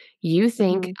credit. You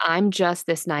think I'm just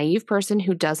this naive person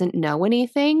who doesn't know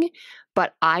anything,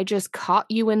 but I just caught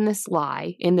you in this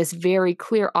lie, in this very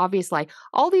clear, obvious lie.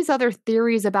 All these other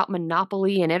theories about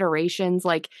monopoly and iterations,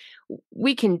 like,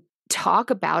 we can talk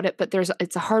about it, but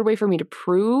it's a hard way for me to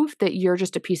prove that you're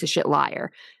just a piece of shit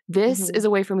liar. This is a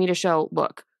way for me to show,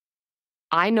 look,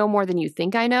 I know more than you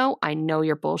think I know. I know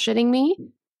you're bullshitting me.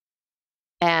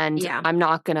 And I'm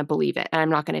not going to believe it. And I'm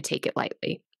not going to take it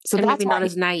lightly. So and that's maybe not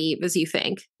as naive as you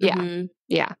think. Yeah.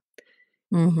 Yeah.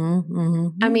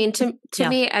 I mean, to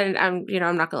me, and I'm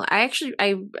not gonna lie.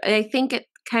 I think it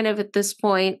kind of at this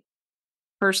point,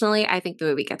 personally, I think the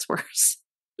movie gets worse.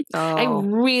 I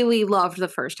really loved the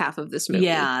first half of this movie.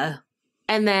 Yeah.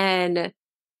 And then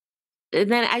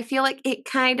I feel like it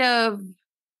kind of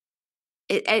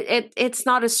it's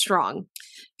not as strong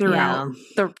throughout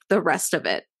the rest of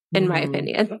it, in my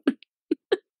opinion.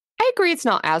 I agree it's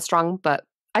not as strong, but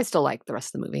I still like the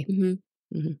rest of the movie.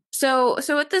 So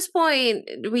at this point,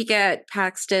 we get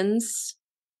Paxton's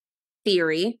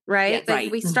theory, right? Yeah,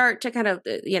 like we start to kind of,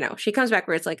 she comes back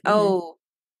where it's like,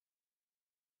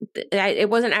 it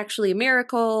wasn't actually a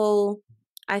miracle.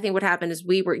 I think what happened is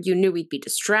you knew we'd be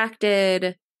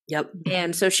distracted. Yep.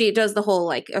 And so she does the whole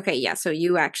like, okay, yeah, so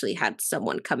you actually had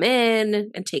someone come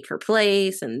in and take her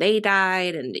place and they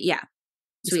died. And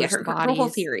so we get her whole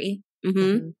theory.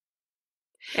 And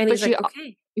he's like,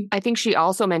 okay. I think she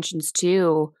also mentions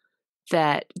too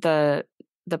that the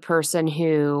person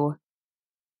who,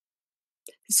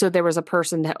 so there was a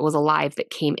person that was alive that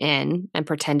came in and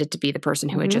pretended to be the person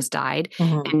who had just died.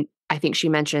 And I think she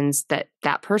mentions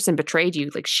that person betrayed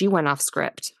you. Like, she went off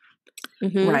script.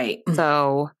 Right.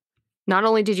 So not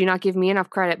only did you not give me enough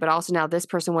credit, but also now this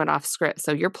person went off script.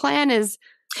 So your plan is.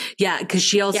 Yeah. Because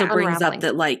she also brings unraveling. up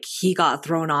that, like, he got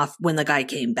thrown off when the guy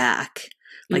came back.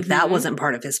 Like, that wasn't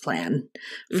part of his plan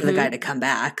for the guy to come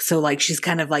back. So, like, she's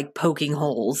kind of like poking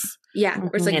holes. Yeah.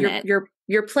 Where it's like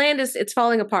your plan it's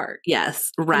falling apart.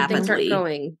 Yes. Rapidly. Things aren't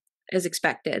going as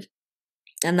expected.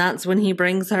 And that's when he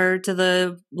brings her to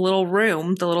the little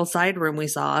room, the little side room we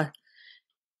saw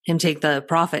him take the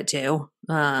prophet to.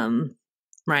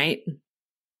 Right?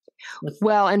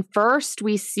 Well, and first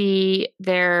we see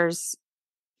through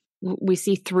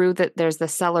that there's the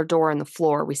cellar door in the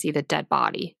floor. We see the dead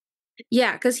body.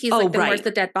 Yeah, because he's like, then where's the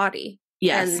dead body?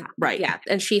 Yes, and, right. Yeah,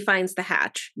 and she finds the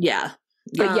hatch. Yeah.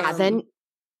 But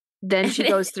then she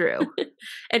goes through.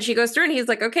 And she goes through and he's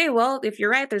like, okay, well, if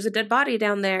you're right, there's a dead body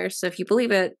down there. So if you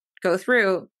believe it, go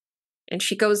through. And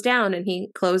she goes down and he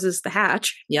closes the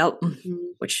hatch. Yep.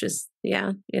 Which is,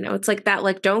 it's like that,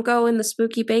 like, don't go in the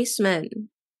spooky basement.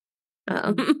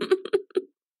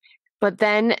 But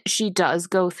then she does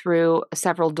go through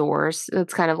several doors.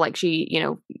 It's kind of like she,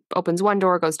 opens one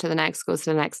door, goes to the next, goes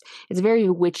to the next. It's very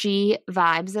witchy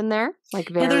vibes in there. Like,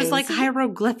 very. Yeah, there's like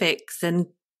hieroglyphics and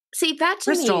see, that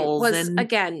to me was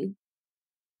again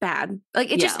bad.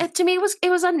 Like, it just to me it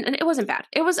wasn't bad.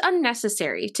 It was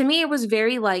unnecessary. To me, it was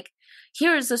very like,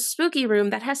 here's a spooky room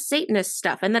that has Satanist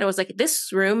stuff, and then it was like, this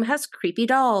room has creepy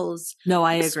dolls. No,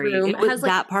 I agree.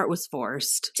 That part was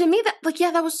forced. To me,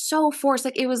 that was so forced.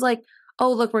 Like, it was like,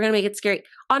 oh, look, we're gonna make it scary.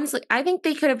 Honestly, I think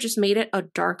they could have just made it a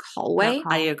dark hallway.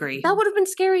 I agree. That would have been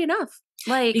scary enough.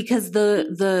 Like, because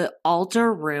the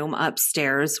altar room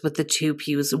upstairs with the two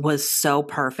pews was so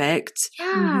perfect.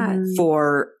 Yeah.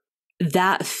 For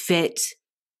that fit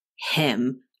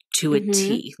him to a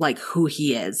T, like who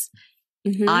he is.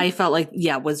 I felt like,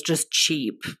 was just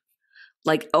cheap.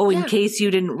 Like, in case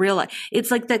you didn't realize.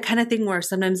 It's like that kind of thing where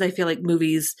sometimes I feel like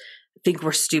movies think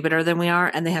we're stupider than we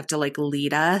are and they have to like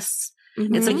lead us.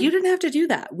 It's like, you didn't have to do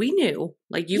that. We knew.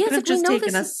 Like, you could have just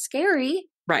taken us. Is scary.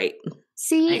 Right.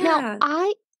 See, now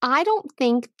I don't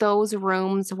think those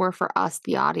rooms were for us,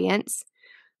 the audience.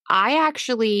 I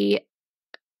actually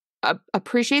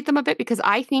appreciate them a bit, because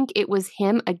I think it was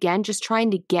him again just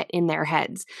trying to get in their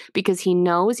heads, because he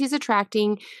knows he's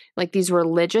attracting like these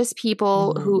religious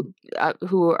people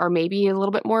who are maybe a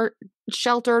little bit more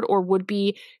sheltered or would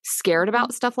be scared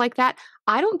about stuff like that.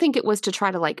 I don't think it was to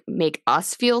try to like make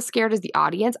us feel scared as the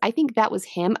audience. I think that was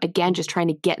him again just trying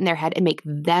to get in their head and make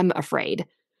them afraid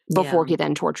before he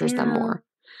then tortures them more.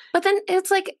 But then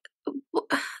it's like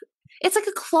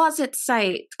a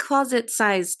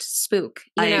closet-sized spook,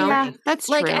 you know? Yeah, that's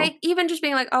like, true. Even just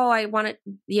being like, oh, I want it,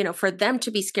 you know, for them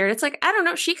to be scared. It's like, I don't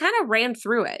know. She kind of ran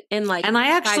through it in like, and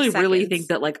I actually 5 really seconds. think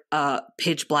that like a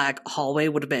pitch black hallway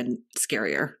would have been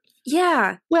scarier.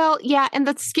 Yeah. Well, yeah, and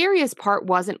the scariest part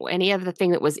wasn't any of the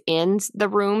thing that was in the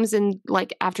rooms and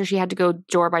like after she had to go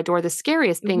door by door. The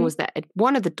scariest thing was that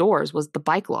one of the doors was the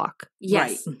bike lock.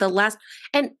 Yes. Right. The last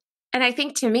and I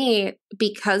think to me,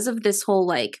 because of this whole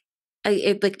like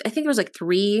I think there was like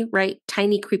 3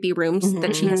 tiny creepy rooms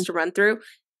that she has to run through.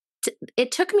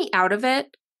 It took me out of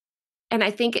it, and I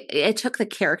think it took the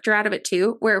character out of it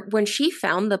too. Where when she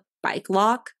found the bike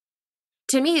lock,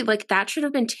 to me, like that should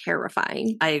have been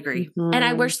terrifying. I agree, and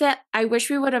I wish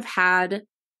we would have had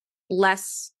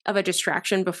less of a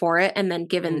distraction before it, and then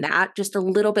given that just a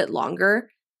little bit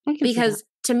longer. Because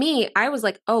to me, I was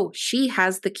like, oh, she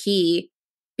has the key.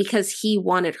 Because he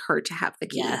wanted her to have the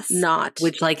key, not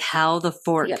which like how the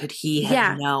fort could he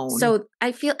have known? So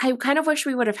I kind of wish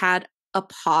we would have had a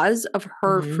pause of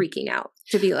her freaking out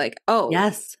to be like, oh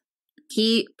yes,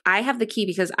 I have the key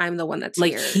because I'm the one that's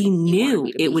like here. He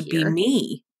knew it would be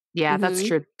me. Yeah, that's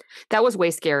true. That was way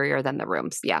scarier than the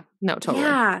rooms. Yeah, no, totally.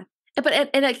 Yeah,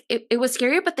 but it was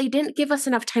scarier, but they didn't give us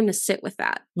enough time to sit with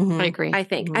that. I agree. I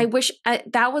think I wish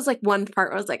that was like one part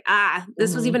where I was like,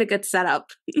 this was even a good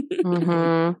setup.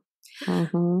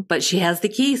 But she has the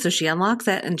key, so she unlocks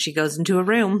it and she goes into a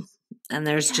room, and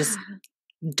there's just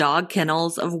dog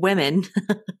kennels of women,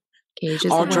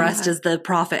 all dressed as the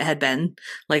prophet had been,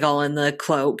 like all in the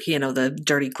cloak, you know, the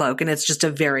dirty cloak, and it's just a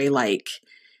very like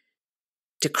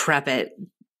decrepit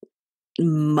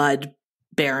mud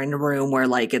barren room where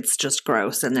like it's just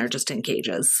gross and they're just in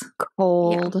cages,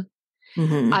 cold.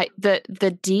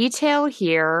 The detail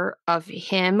here of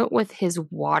him with his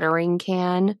watering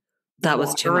can, that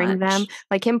was too much. Them,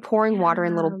 like him pouring water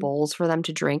in little bowls for them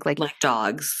to drink, like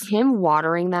dogs. Him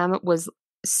watering them was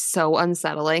so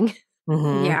unsettling.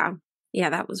 Yeah,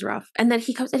 that was rough. And then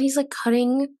he comes and he's like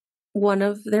cutting one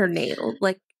of their nails,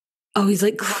 like he's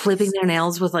like clipping their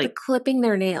nails with like clipping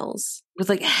their nails with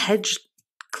like hedge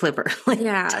clipper,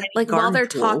 like while they're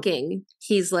talking,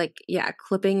 he's like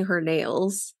clipping her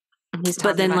nails.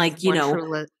 But then like, you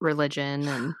know,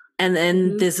 religion and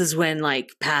then this is when like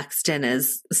Paxton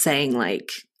is saying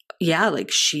like,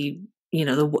 like she, you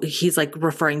know, he's like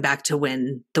referring back to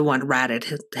when the one ratted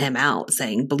him out,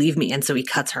 saying believe me, and so he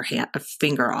cuts her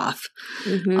finger off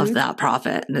of that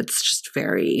prophet, and it's just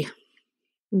very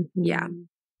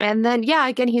and then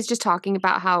again he's just talking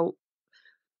about how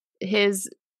his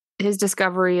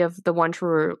discovery of the one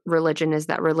true religion is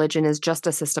that religion is just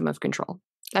a system of control.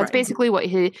 That's basically what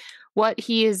he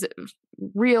has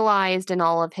realized in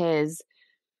all of his.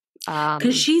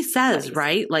 Because she says,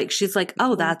 right? Like she's like,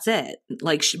 oh, that's it.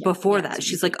 Like before that,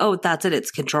 she's like, oh, that's it.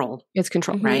 It's control. It's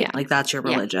control, right? Like that's your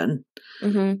religion.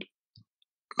 And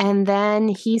then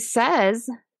he says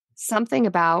something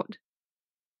about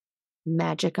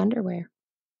magic underwear.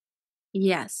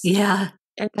 Yes. Yeah.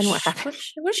 And then what happened?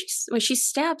 She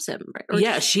stabs him. Right? Or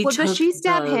does she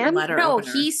stab him? No,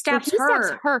 he stabs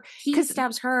her. He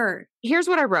stabs her. Here's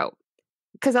what I wrote.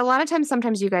 Because a lot of times,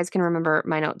 sometimes you guys can remember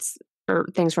my notes or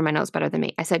things from my notes better than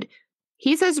me. I said,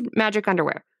 he says magic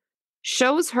underwear.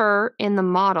 Shows her in the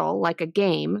model like a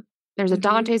game. There's a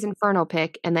Dante's Inferno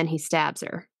pic, and then he stabs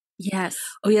her. Yes.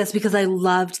 Oh, yes, because I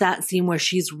loved that scene where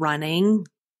she's running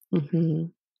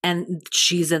and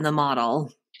she's in the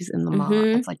model. She's in the model.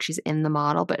 It's like she's in the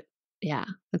model, but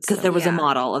because there was a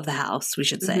model of the house, we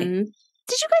should say. Did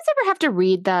you guys ever have to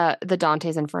read the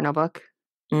Dante's Inferno book,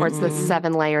 where it's the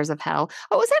 7 layers of hell?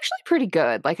 Oh, it was actually pretty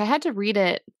good. Like I had to read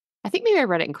it. I think maybe I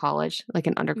read it in college, like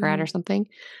in undergrad or something.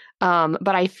 But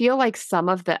I feel like some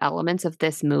of the elements of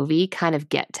this movie kind of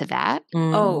get to that.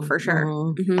 Oh, for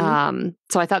sure.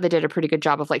 So I thought they did a pretty good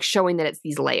job of like showing that it's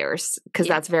these layers, because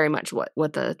that's very much what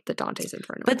the Dante's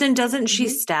Inferno. But then doesn't she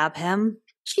stab him?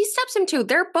 She stabs him too.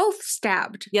 They're both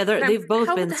stabbed. Yeah, they've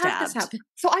both been stabbed.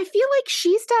 So I feel like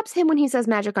she stabs him when he says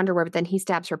magic underwear, but then he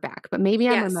stabs her back. But maybe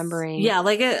I'm remembering. Yeah,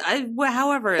 like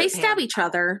however they stab each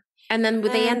other, and then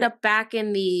they end up back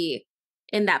in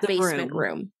that basement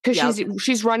room because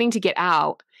she's running to get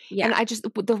out, Yeah. And I just,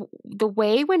 the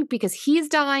way because he's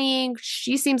dying,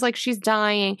 she seems like she's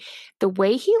dying. The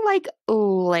way he like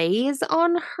lays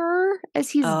on her as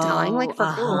he's dying, like for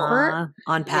comfort.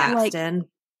 On Paxton.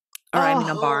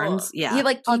 On Barnes. Yeah. He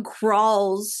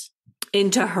crawls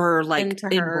into her into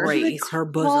her. embrace, her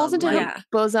bosom. Crawls into her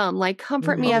bosom, like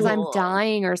comfort me as I'm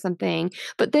dying or something.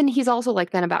 But then he's also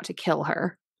like then about to kill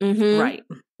her. Right.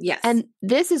 Yes. And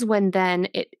this is when then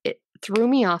it threw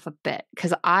me off a bit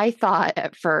because I thought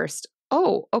at first,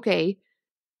 oh, okay,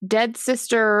 dead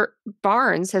sister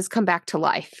Barnes has come back to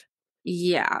life.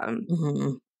 Yeah.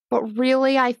 But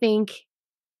really, I think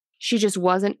she just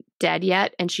wasn't dead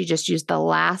yet, and she just used the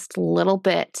last little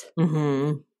bit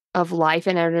of life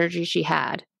and energy she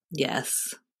had.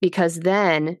 Yes. Because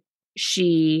then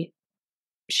she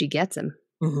gets him.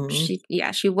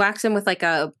 She whacks him with like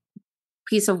a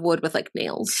piece of wood with like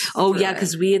nails. Oh yeah,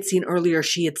 because we had seen earlier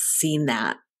she had seen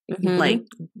that. Like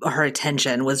her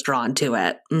attention was drawn to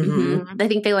it. I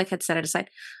think they like had set it aside.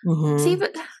 See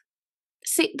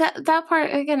that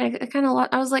part again, I kind of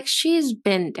I was like, she's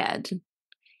been dead.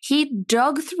 He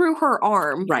dug through her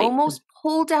arm, almost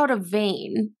pulled out a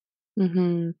vein.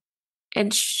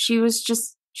 And she was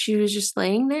just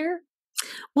laying there.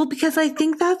 Well, because I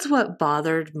think that's what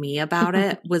bothered me about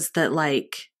it was that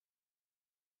like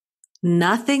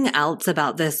nothing else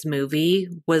about this movie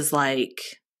was like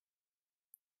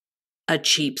a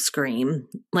cheap scream.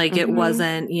 Like it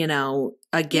wasn't, you know,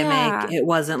 a gimmick. Yeah. It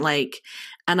wasn't like,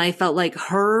 and I felt like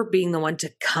her being the one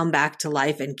to come back to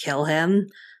life and kill him,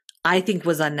 I think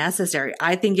was unnecessary.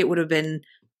 I think it would have been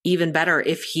even better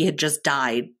if he had just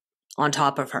died on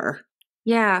top of her.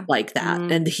 Yeah. Like that.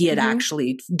 And he had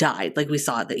actually died. Like we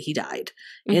saw that he died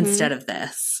instead of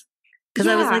this. Because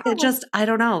I was like, I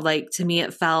don't know. Like to me,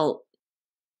 it felt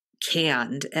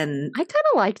canned and I kind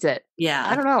of liked it. Yeah.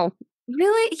 I don't know.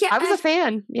 Really? Yeah. I was a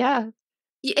fan. Yeah.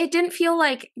 It didn't feel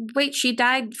like, wait, she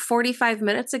died 45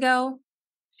 minutes ago?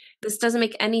 This doesn't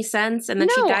make any sense. And then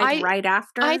she died right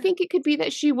after? I think it could be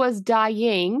that she was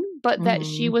dying, but that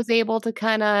she was able to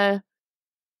kind of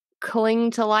cling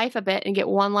to life a bit and get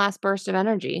one last burst of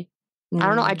energy. I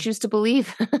don't know. I choose to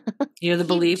believe. You're the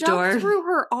belief door. Through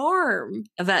her arm.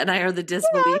 Yvette and I are the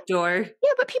disbelief door.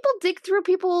 Yeah, but people dig through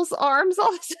people's arms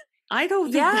all the time. I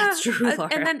don't think that's true, Laura.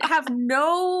 And then have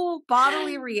no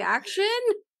bodily reaction?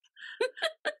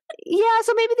 Yeah,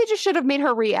 so maybe they just should have made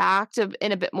her react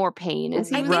in a bit more pain. And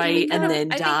then die.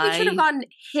 I think we should have gotten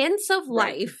hints of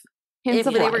life if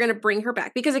they were going to bring her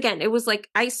back. Because again, it was like,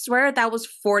 I swear that was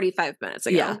 45 minutes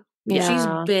ago. Yeah. She's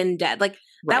been dead. Like,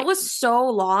 that was so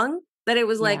long that it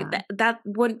was like, that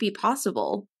wouldn't be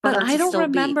possible. But I don't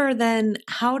remember then,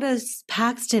 how does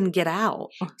Paxton get out?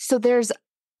 So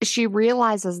she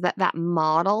realizes that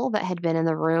model that had been in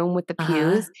the room with the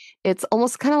pews, it's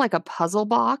almost kind of like a puzzle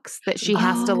box that she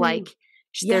has to like,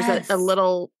 there's a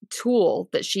little tool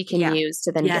that she can use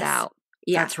to then get out.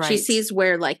 Yeah, that's right. She sees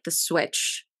where like the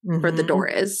switch for the door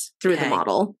is through the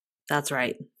model. That's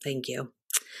right. Thank you.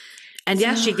 And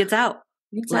she gets out.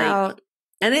 Gets out.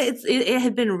 And it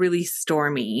had been really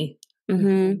stormy,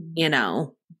 you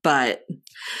know, but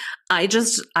I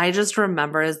just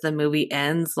remember as the movie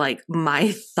ends, like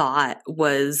my thought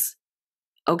was,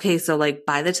 okay, so like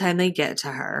by the time they get to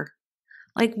her,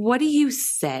 like, what do you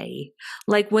say?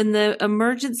 Like when the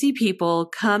emergency people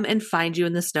come and find you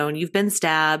in the snow and you've been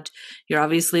stabbed, you're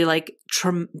obviously like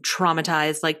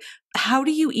traumatized. Like, how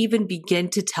do you even begin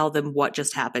to tell them what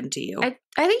just happened to you? I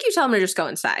think you tell them to just go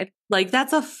inside. Like,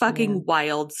 that's a fucking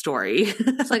wild story.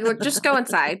 It's like, look, just go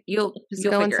inside. You'll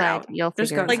figure it out. You'll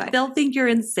figure it out. Like, they'll think you're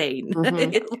insane.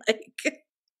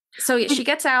 So she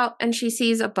gets out and she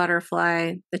sees a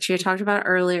butterfly that she had talked about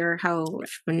earlier, how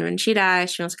when she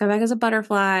dies, she wants to come back as a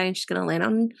butterfly and she's going to land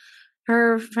on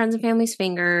her friends and family's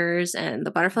fingers and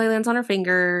the butterfly lands on her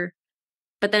finger.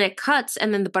 But then it cuts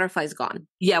and then the butterfly's gone.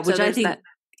 Yeah, which I think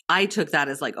I took that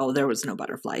as like, oh, there was no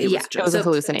butterfly. It was a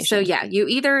hallucination. So yeah, you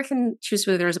either can choose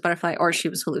whether there was a butterfly or she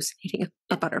was hallucinating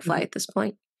a butterfly at this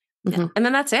point. And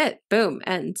then that's it. Boom.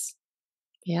 Ends.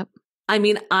 Yep. I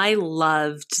mean, I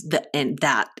loved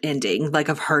that ending, like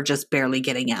of her just barely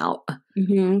getting out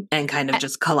and kind of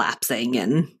just collapsing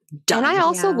and done. And I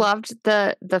also loved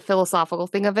the philosophical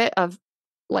thing of it, of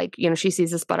like, you know, she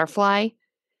sees this butterfly,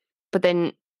 but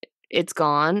then it's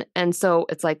gone. And so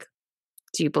it's like,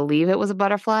 do you believe it was a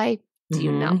butterfly? Do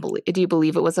you not believe? Do you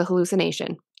believe it was a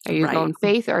hallucination? Are you going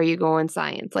faith or are you going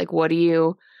science? Like, what do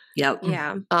you? Yep.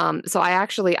 Yeah. So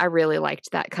I really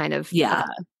liked that kind of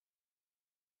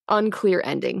unclear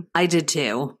ending. I did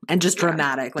too. And just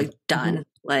dramatic, like done.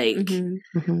 Like,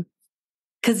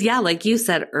 because like you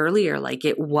said earlier, like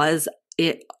it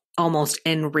almost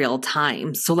in real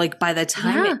time. So like by the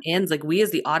time it ends, like we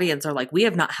as the audience are like, we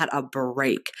have not had a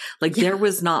break. Like there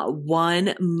was not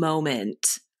one moment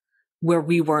where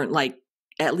we weren't like,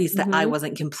 at least that I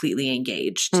wasn't completely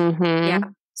engaged. Yeah.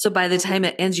 So by the time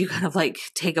it ends, you kind of like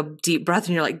take a deep breath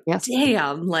and you're like,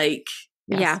 damn, like,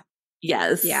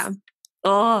 yes. Yeah.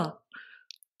 Oh,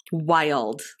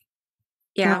 wild.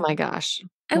 Yeah. Oh my gosh.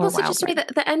 I will say just to me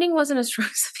that the ending wasn't as strong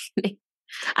as the beginning.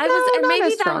 And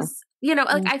maybe that was, you know,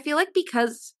 like I feel like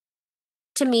because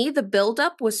to me the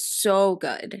buildup was so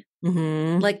good.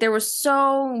 Like there was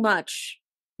so much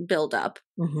buildup.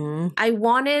 I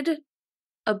wanted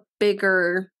a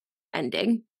bigger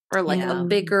ending or like a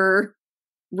bigger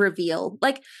reveal.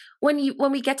 Like when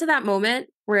we get to that moment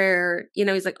where, you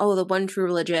know, he's like, oh, the one true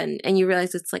religion, and you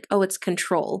realize it's like, oh, it's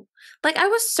control. Like I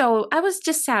was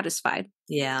dissatisfied.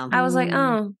 Yeah. I was like,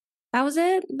 oh, that was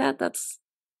it? That's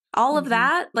all of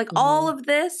that? Like all of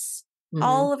this?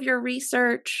 All of your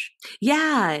research?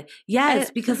 Yeah.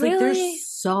 Yes, because really, like there's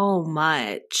so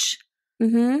much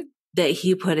that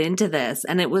he put into this.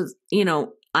 And it was, you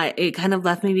know, it kind of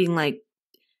left me being like,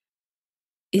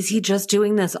 is he just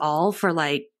doing this all for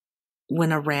like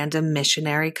when a random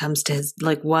missionary comes to his,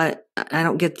 like what? I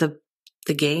don't get the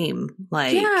game.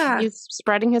 Like he's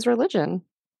spreading his religion.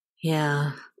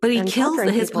 Yeah. But he kills them.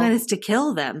 His plan is to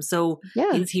kill them. So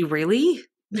is he really?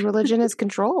 His religion is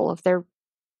control of their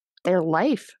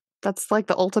life. That's like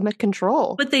the ultimate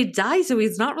control. But they die, so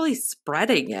he's not really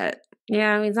spreading it.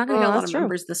 Yeah, I mean, he's not going to get a lot of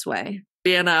numbers this way.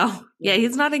 You know? Yeah,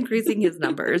 he's not increasing his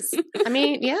numbers. I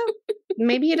mean, yeah.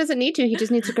 Maybe he doesn't need to. He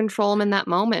just needs to control him in that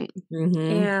moment.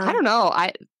 Yeah. I don't know.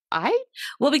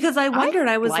 Well, because I wondered,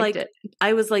 I was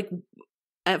like,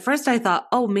 at first I thought,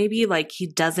 oh, maybe like he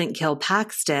doesn't kill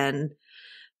Paxton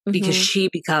because she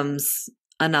becomes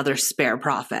another spare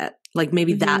prophet. Like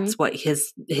maybe that's what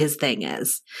his thing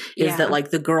is that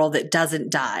like the girl that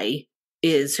doesn't die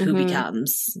is who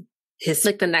becomes his,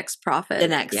 like the next prophet, the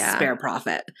next spare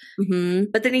prophet.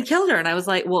 But then he killed her, and I was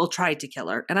like, well, tried to kill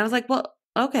her, and I was like, well,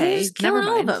 okay, just killing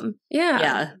all of them.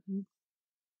 Yeah.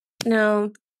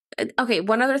 No. Okay.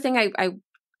 One other thing I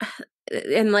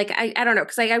and like I don't know,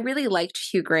 because I really liked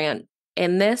Hugh Grant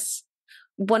in this.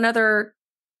 One other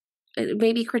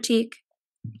maybe critique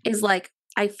is like,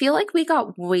 I feel like we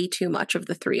got way too much of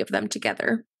the three of them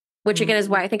together, which again is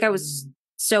why I think I was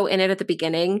so in it at the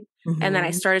beginning. And then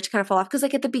I started to kind of fall off. Because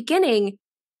like at the beginning,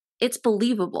 it's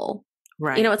believable.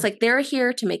 Right. You know, it's like they're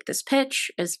here to make this pitch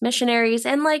as missionaries.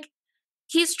 And like,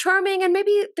 he's charming. And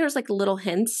maybe there's like little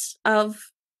hints of,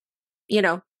 you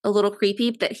know, a little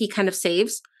creepy that he kind of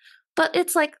saves. But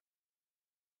it's like,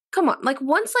 come on. Like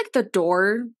once like the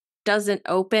door doesn't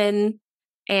open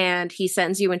and he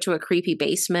sends you into a creepy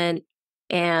basement.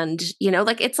 And, you know,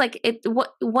 like, it's like,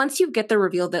 once you get the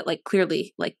reveal that, like,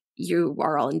 clearly, like, you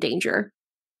are all in danger,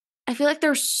 I feel like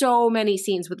there's so many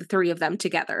scenes with the three of them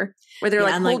together where they're,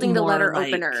 like, holding the letter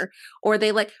opener, or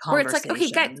they, like, where it's like, okay,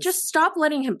 guys, just stop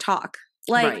letting him talk.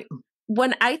 Like,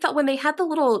 when they had the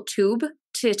little tube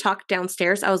to talk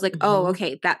downstairs, I was like, oh,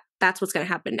 okay, that's what's going to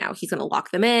happen now. He's going to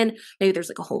lock them in. Maybe there's,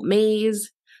 like, a whole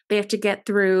maze they have to get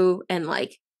through, and,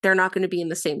 like, they're not going to be in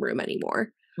the same room anymore.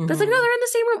 But it's like, no, they're in the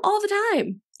same room all the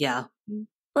time. Yeah.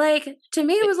 Like, to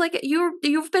me, it was like,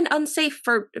 you've been unsafe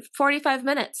for 45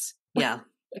 minutes. Yeah.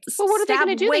 Well, what are they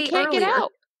going to do? They can't get out.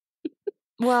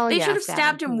 Well, they should have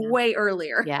stabbed him way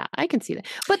earlier. Yeah, I can see that.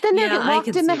 But then they're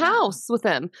locked in the house with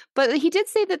him. But he did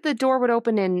say that the door would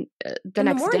open in the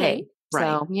next day. Right.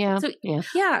 So, yeah.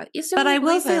 But I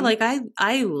will say, like,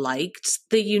 I liked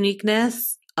the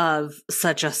uniqueness of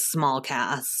such a small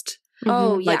cast.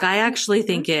 Oh, yeah. Like, I actually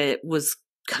think it was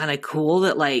kind of cool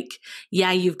that, like,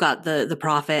 yeah, you've got the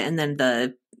prophet and then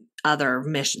the other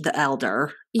the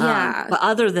elder. Yeah. But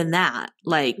other than that,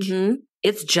 like,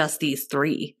 it's just these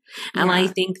three. And I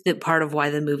think that part of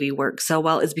why the movie works so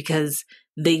well is because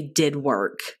they did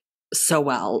work so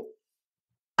well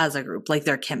as a group, like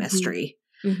their chemistry.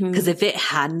 Because if it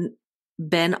hadn't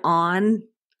been on,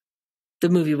 the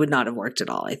movie would not have worked at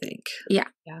all, I think. Yeah.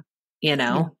 You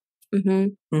know?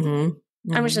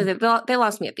 I'm just saying they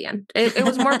lost me at the end. It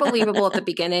was more believable at the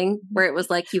beginning, where it was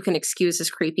like you can excuse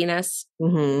his creepiness.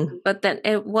 But then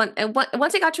once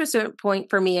it got to a certain point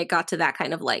for me, it got to that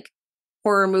kind of like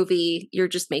horror movie. You're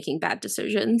just making bad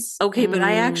decisions. Okay, but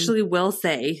I actually will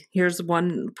say, here's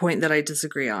one point that I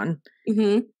disagree on.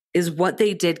 Is what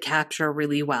they did capture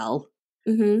really well.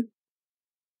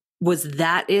 Was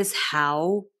that is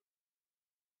how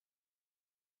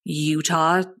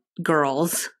Utah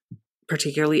girls,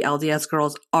 particularly LDS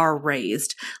girls, are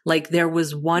raised. Like there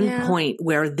was one point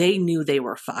where they knew they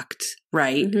were fucked,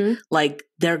 right? Like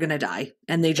they're going to die.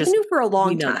 And they just knew for a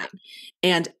long time.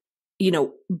 And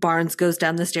Barnes goes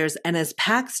down the stairs, and as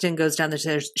Paxton goes down the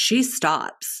stairs, she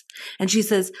stops and she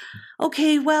says,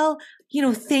 okay, well,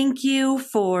 thank you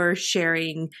for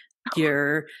sharing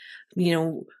your,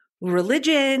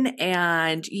 religion,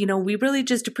 and we really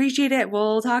just appreciate it.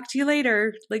 We'll talk to you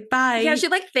later. Like, bye. Yeah, she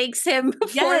like thanks him before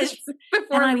Yes.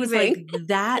 before and I leaving. was like,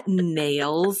 that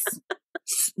nails.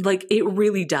 Like, it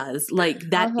really does. Like,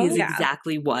 that is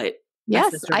exactly what a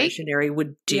sister missionary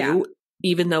would do,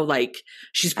 even though like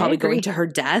she's probably going to her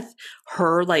death.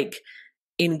 Her like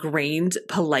ingrained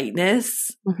politeness,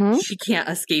 she can't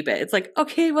escape it. It's like,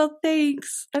 okay, well,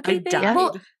 thanks. Okay, I died.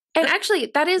 Well, and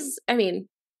actually, that is, I mean,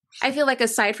 I feel like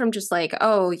aside from just like,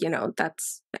 oh,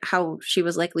 that's how she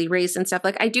was likely raised and stuff,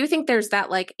 like I do think there's that,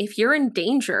 like, if you're in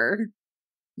danger,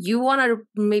 you want to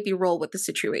maybe roll with the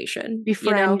situation.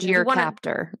 Befriend your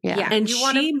captor. Yeah. And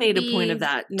she made a point of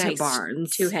that to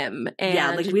Barnes. To him.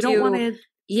 And like, we don't want to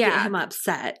get him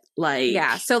upset. Like,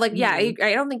 So like, I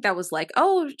don't think that was like,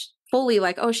 oh, fully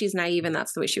like, oh, she's naive and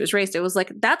that's the way she was raised. It was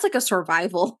like, that's like a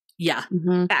survival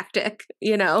tactic,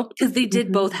 because they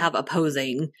did both have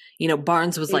opposing.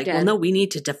 Barnes was like, well, no, we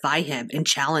need to defy him and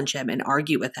challenge him and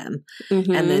argue with him, and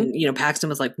then Paxton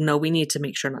was like, no, we need to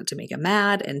make sure not to make him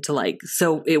mad, and to like,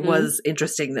 so it was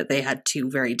interesting that they had two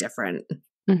very different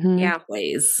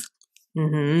ways.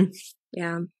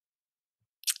 Yeah,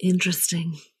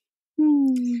 interesting.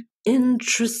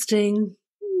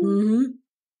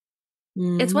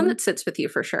 It's one that sits with you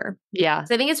for sure. Yeah,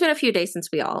 so I think it's been a few days since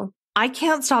we all. I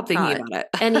can't stop thinking about it.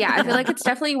 And I feel like it's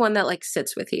definitely one that like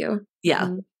sits with you. Yeah.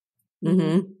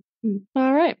 All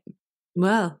right.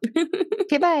 Well.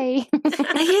 Okay, bye.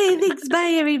 Okay, thanks.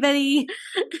 Bye, everybody.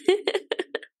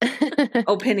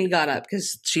 Oh, Penny got up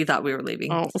because she thought we were leaving.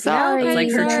 Oh, sorry. It's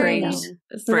like her trained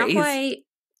phrase. Not quite.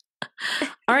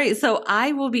 All right, so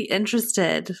I will be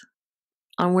interested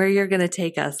on where you're going to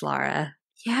take us, Laura.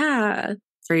 Yeah.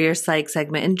 For your psych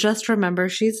segment. And just remember,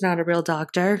 she's not a real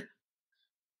doctor.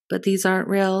 But these aren't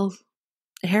real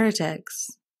heretics.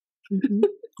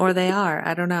 Or they are.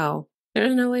 I don't know.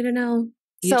 There's no way to know.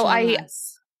 So I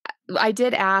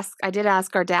did ask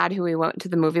our dad who we went to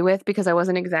the movie with, because I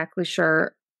wasn't exactly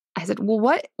sure. I said, well,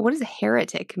 what does a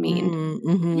heretic mean?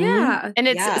 Yeah. And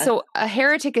it's so a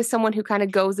heretic is someone who kind of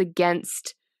goes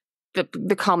against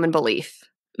the common belief.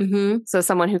 So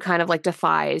someone who kind of like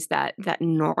defies that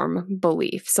norm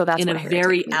belief. So that's in what a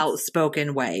very means.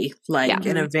 outspoken way, like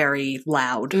in a very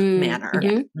loud manner.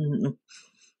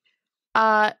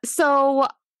 So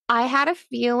I had a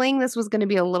feeling this was going to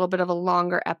be a little bit of a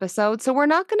longer episode, so we're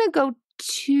not going to go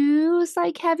too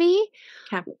psych heavy,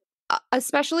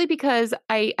 especially because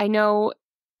I know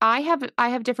I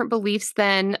have different beliefs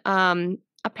than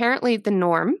apparently the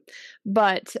norm,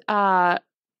 but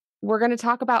we're going to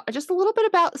talk about just a little bit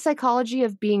about psychology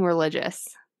of being religious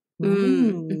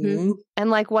and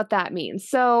like what that means.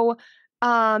 So,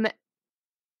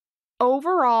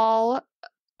 overall,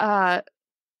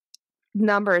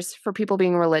 numbers for people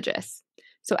being religious.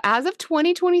 So as of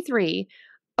 2023,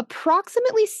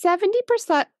 approximately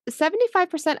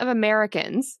 75% of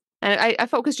Americans, and I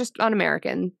focus just on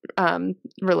American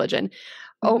religion,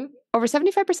 over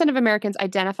 75% of Americans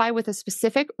identify with a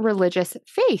specific religious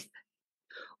faith.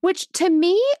 Which to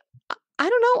me, I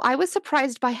don't know, I was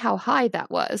surprised by how high that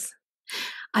was.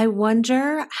 I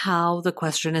wonder how the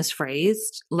question is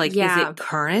phrased. Like, is it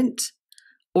current?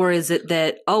 Or is it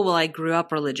that, oh, well, I grew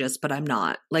up religious, but I'm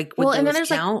not? Like, would and then those there's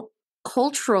count? Like,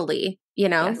 culturally,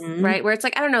 right? Where it's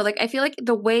like, I don't know, like, I feel like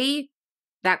the way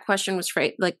that question was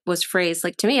phrased,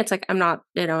 like, to me, it's like, I'm not,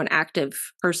 an active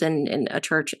person in a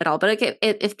church at all. But like,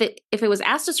 if it was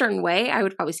asked a certain way, I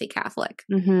would probably say Catholic.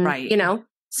 Right.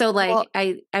 So like,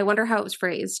 I wonder how it was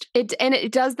phrased.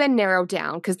 It does then narrow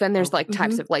down, because then there's like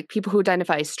types of like people who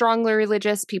identify as strongly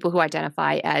religious, people who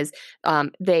identify as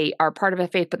they are part of a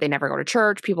faith but they never go to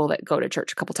church, people that go to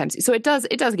church a couple times. So it does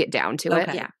get down to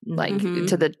it. Yeah. Like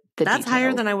to the That's details.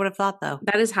 higher than I would have thought, though.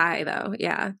 That is high, though.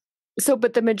 Yeah. So,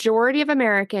 but the majority of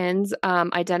Americans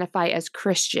identify as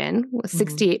Christian,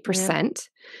 68%.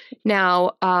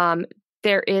 Now,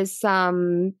 there is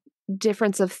some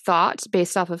difference of thought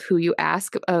based off of who you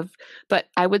ask but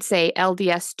I would say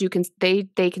LDS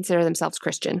they consider themselves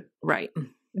Christian. Right.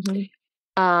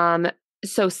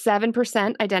 So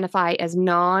 7% identify as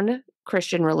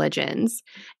non-Christian religions,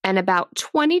 and about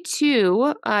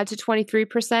 22 to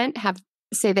 23%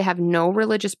 say they have no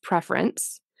religious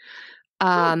preference.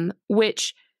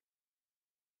 Which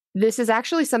this is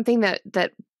actually something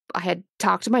that I had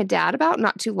talked to my dad about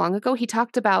not too long ago. He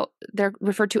talked about, they're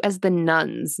referred to as the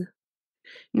nuns,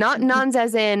 not nuns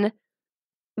as in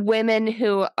women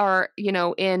who are,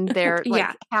 in their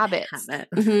habits.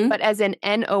 Mm-hmm. But as in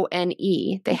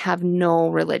NONE, they have no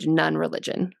religion, none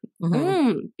religion.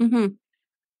 Mm-hmm.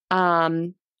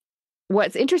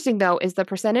 What's interesting though is the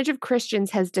percentage of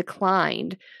Christians has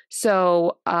declined.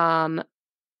 So 87%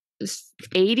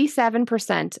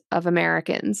 of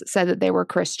Americans said that they were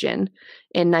Christian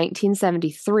in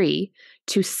 1973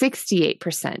 to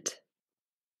 68%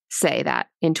 say that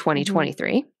in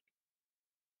 2023.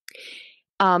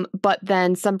 But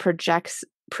then some projections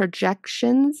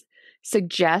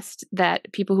suggest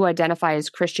that people who identify as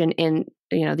Christian in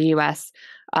the U.S.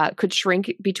 Could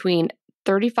shrink between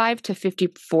 35 to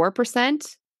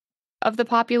 54% of the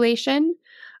population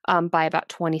by about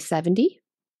 2070.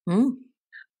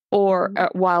 Or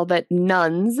while the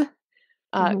nuns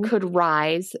could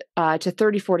rise to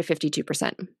 34 to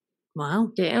 52%.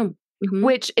 Wow. Damn. Mm-hmm.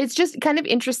 Which is just kind of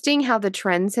interesting how the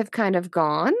trends have kind of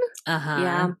gone.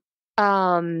 Yeah.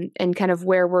 And kind of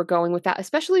where we're going with that,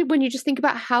 especially when you just think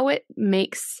about how it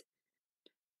makes,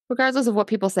 regardless of what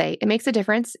people say, it makes a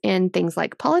difference in things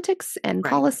like politics and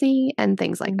policy and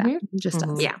things like that. It just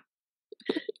does. Yeah.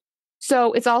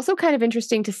 So it's also kind of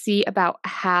interesting to see about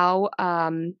how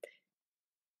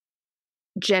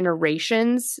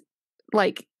generations,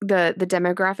 like the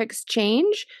demographics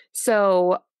change.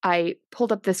 So I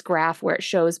pulled up this graph where it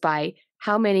shows by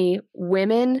how many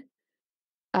women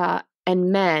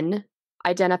and men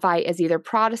identify as either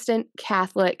Protestant,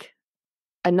 Catholic,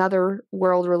 another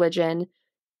world religion,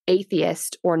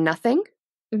 atheist, or nothing.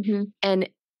 And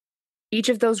each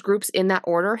of those groups in that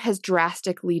order has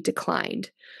drastically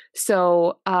declined.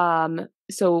 So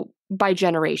by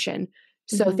generation.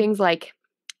 So things like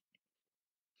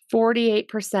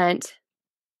 48%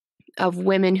 of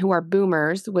women who are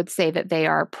boomers would say that they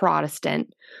are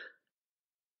Protestant,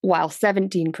 while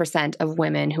 17% of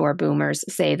women who are boomers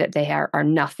say that they are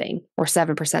nothing, or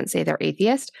 7% say they're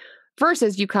atheist,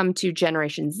 versus you come to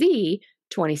Generation Z,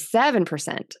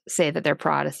 27% say that they're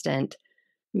Protestant,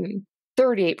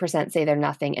 38% say they're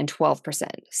nothing, and 12%.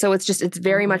 So it's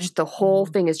very much the whole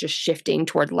thing is just shifting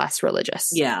toward less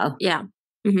religious. Yeah. Yeah.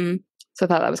 Mm-hmm. So I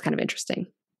thought that was kind of interesting.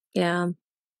 Yeah.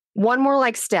 One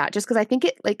more stat, just because I think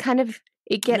it it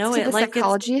gets to the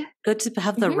psychology. Good to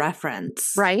have the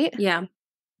reference. Right? Yeah.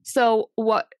 So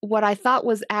what I thought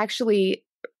was actually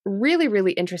really,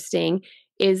 really interesting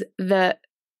is the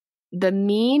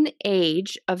mean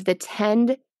age of the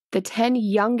 10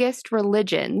 youngest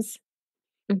religions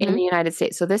in the United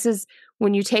States. So this is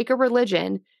when you take a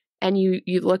religion and you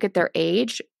look at their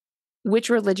age, which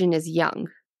religion is young?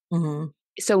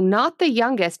 So not the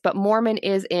youngest, but Mormon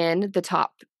is in the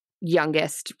top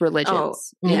youngest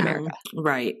religions in America.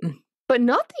 Right. But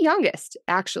not the youngest,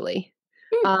 actually.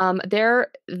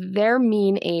 Their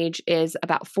mean age is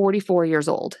about 44 years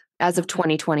old as of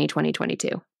 2020,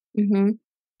 2022.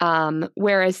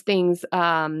 Whereas things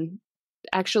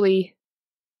actually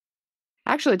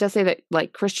it does say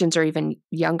that Christians are even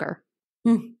younger.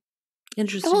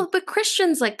 Interesting. Well, but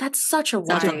Christians, that's such a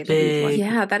wide. big.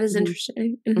 Yeah, that is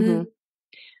interesting.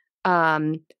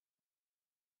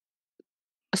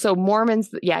 So Mormons,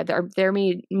 their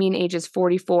mean age is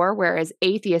 44, whereas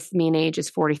atheists' mean age is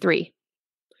 43.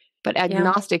 But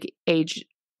agnostic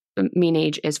mean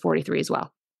age is 43 as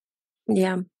well.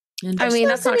 Yeah. I mean,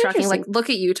 that's not shocking. Look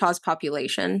at Utah's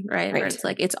population, right? Where it's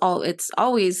it's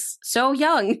always so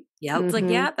young. Yeah. It's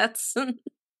that's.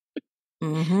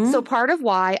 So part of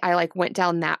why I went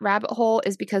down that rabbit hole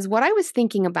is because what I was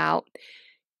thinking about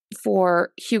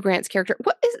for Hugh Grant's character,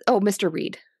 Mr.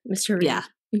 Reed. Mr. Reed. Yeah.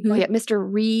 Oh yeah, Mr.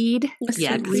 Reed.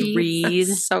 Reed.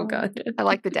 So good. I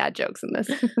like the dad jokes in this.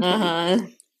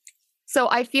 So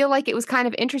I feel like it was kind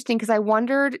of interesting because I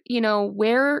wondered,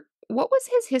 what was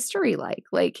his history like?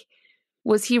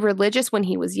 Was he religious when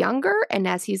he was younger, and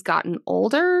as he's gotten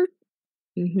older,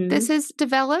 this has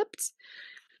developed?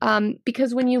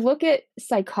 Because when you look at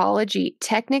psychology,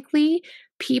 technically,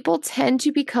 people tend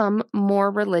to become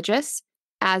more religious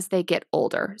as they get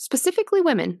older, specifically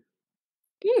women.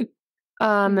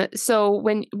 So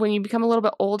when you become a little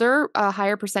bit older, a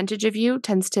higher percentage of you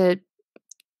tends to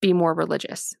be more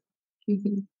religious.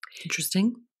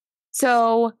 Interesting.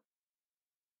 So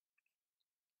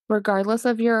regardless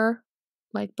of your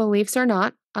beliefs or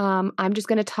not, I'm just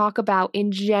going to talk about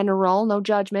in general, no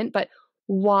judgment, but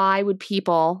why would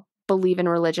people believe in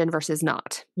religion versus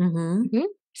not?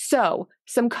 So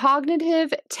some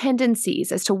cognitive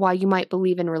tendencies as to why you might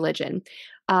believe in religion.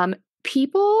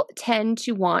 People tend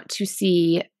to want to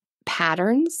see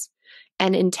patterns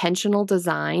and intentional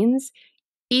designs,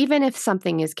 even if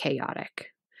something is chaotic.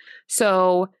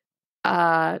 So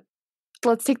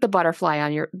let's take the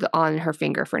butterfly on her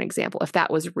finger for an example. If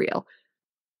that was real,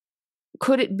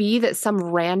 Could it be that some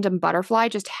random butterfly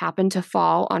just happened to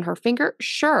fall on her finger?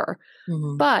 Sure.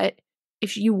 Mm-hmm. But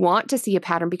if you want to see a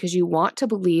pattern because you want to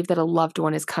believe that a loved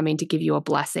one is coming to give you a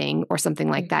blessing or something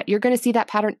like that, you're going to see that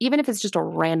pattern, even if it's just a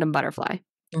random butterfly.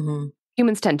 Mm-hmm.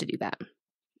 Humans tend to do that.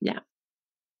 Yeah.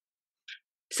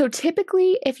 So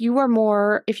typically, if you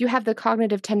have the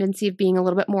cognitive tendency of being a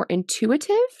little bit more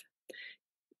intuitive,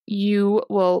 you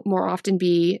will more often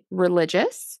be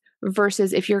religious,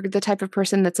 versus if you're the type of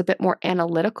person that's a bit more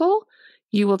analytical,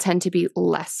 you will tend to be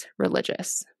less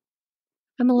religious.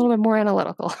 I'm a little bit more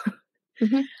analytical.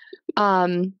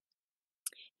 Mm-hmm.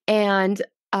 And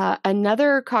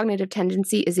another cognitive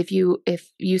tendency is if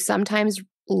you sometimes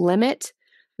limit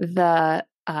the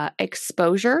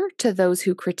exposure to those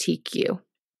who critique you.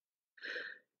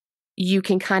 You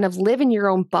can kind of live in your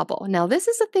own bubble. Now, this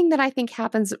is a thing that I think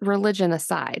happens, religion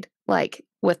aside. Like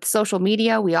with social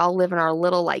media, we all live in our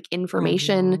little like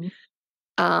information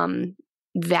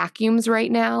vacuums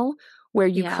right now, where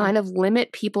you kind of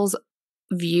limit people's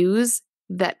views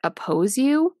that oppose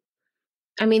you.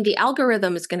 I mean, the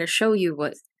algorithm is going to show you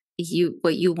what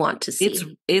you want to see.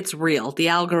 It's real. The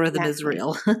algorithm is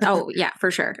real. Oh, yeah, for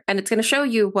sure. And it's going to show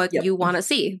you what you want to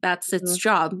see. That's its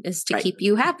job, is to keep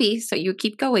you happy, so you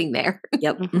keep going there.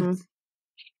 Yep.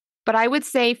 But I would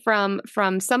say from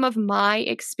some of my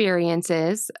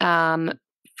experiences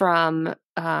from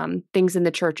things in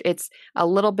the church, it's a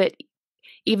little bit,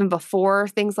 even before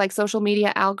things like social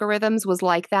media algorithms was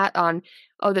like that, on,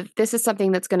 this is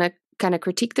something that's going to kind of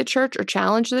critique the church or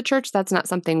challenge the church. That's not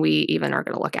something we even are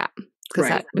going to look at,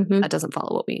 because that doesn't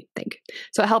follow what we think.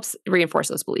 So it helps reinforce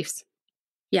those beliefs.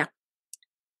 Yeah.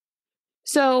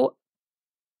 So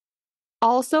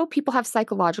also, people have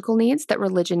psychological needs that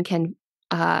religion can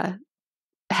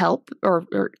help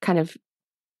or kind of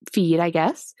feed, I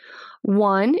guess.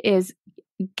 One is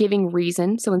giving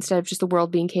reason. So instead of just the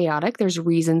world being chaotic, there's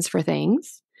reasons for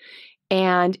things.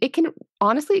 And it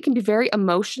can be very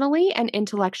emotionally and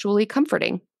intellectually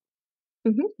comforting.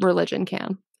 Religion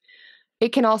can. It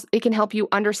can help you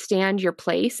understand your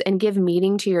place and give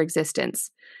meaning to your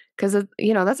existence. Because,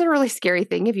 that's a really scary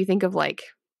thing if you think of like,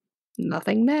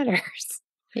 nothing matters.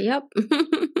 Yep.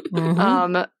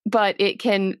 But it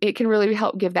can really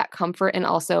help give that comfort and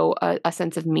also a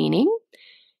sense of meaning.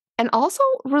 And also,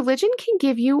 religion can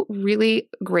give you really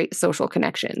great social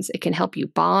connections. It can help you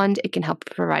bond. It can help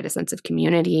provide a sense of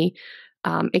community.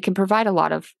 It can provide a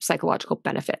lot of psychological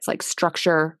benefits like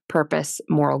structure, purpose,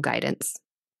 moral guidance.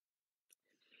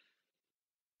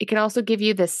 It can also give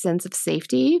you this sense of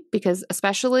safety, because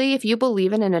especially if you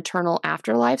believe in an eternal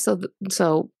afterlife,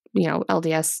 so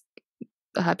LDS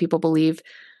people believe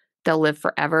they'll live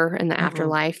forever in the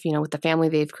afterlife, with the family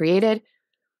they've created.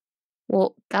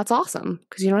 Well, that's awesome,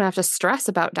 because you don't have to stress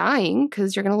about dying,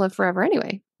 because you're going to live forever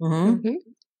anyway.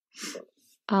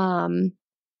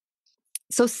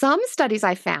 So some studies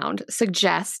I found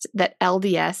suggest that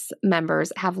LDS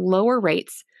members have lower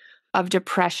rates of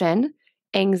depression,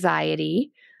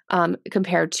 anxiety,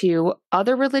 compared to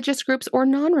other religious groups or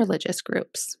non-religious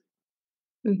groups.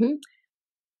 I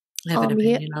have an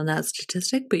opinion on that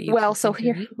statistic, but so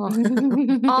here, on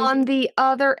the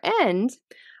other end,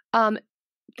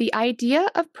 the idea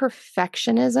of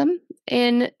perfectionism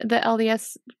in the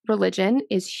LDS religion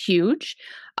is huge.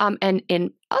 And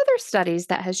in other studies,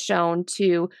 that has shown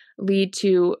to lead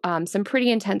to some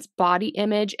pretty intense body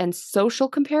image and social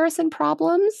comparison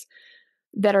problems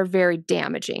that are very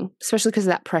damaging, especially because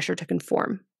of that pressure to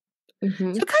conform. So it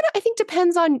kind of, I think,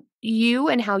 depends on you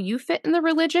and how you fit in the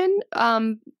religion.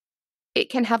 It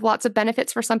can have lots of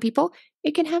benefits for some people.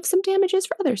 It can have some damages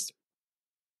for others.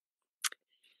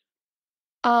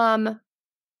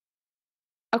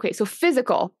 Okay, so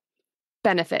physical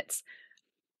benefits.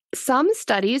 Some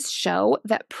studies show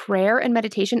that prayer and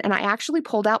meditation, and I actually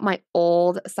pulled out my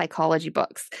old psychology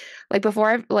books. Like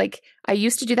before, I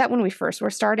used to do that when we first were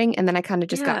starting, and then I kind of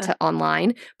just got to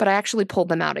online, but I actually pulled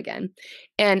them out again.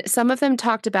 And some of them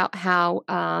talked about how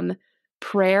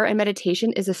prayer and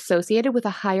meditation is associated with a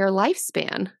higher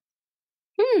lifespan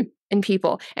in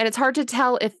people. And it's hard to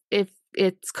tell if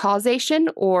it's causation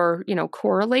or,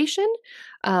 correlation.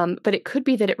 But it could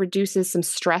be that it reduces some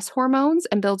stress hormones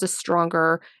and builds a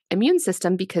stronger immune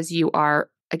system, because you are,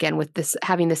 again, with this,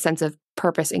 having this sense of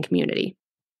purpose and community.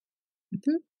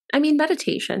 I mean,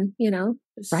 meditation,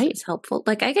 is helpful.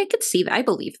 Like I could see that. I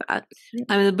believe that.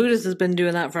 I mean, the Buddhist has been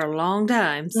doing that for a long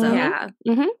time. So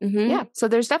yeah. So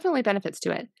there's definitely benefits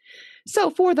to it. So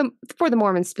for the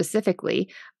Mormons specifically,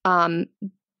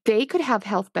 they could have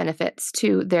health benefits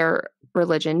to their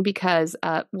religion because,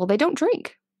 they don't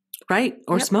drink. Right.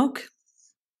 Or smoke.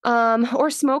 or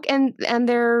smoke, and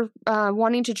they're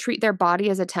wanting to treat their body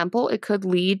as a temple. It could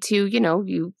lead to,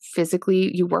 you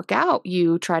physically, you work out,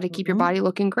 you try to keep your body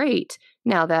looking great.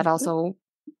 Now that also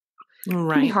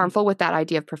can be harmful with that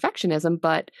idea of perfectionism,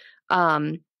 but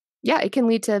it can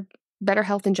lead to better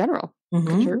health in general.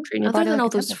 You're treating your Other body than like all a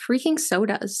those temple. freaking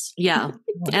sodas. Yeah.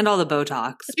 And all the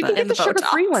Botox. You can get the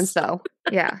sugar-free ones though.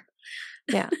 Yeah.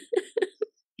 Yeah.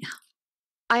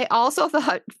 I also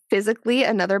thought physically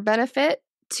another benefit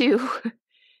to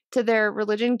their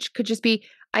religion could just be,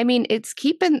 it's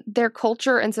keeping their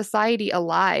culture and society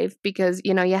alive because,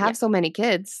 you have so many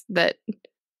kids that,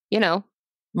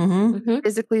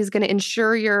 physically is going to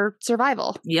ensure your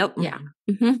survival. Yep. Yeah.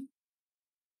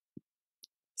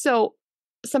 So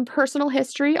some personal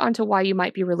history onto why you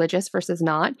might be religious versus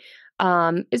not.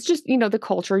 It's just, the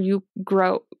culture you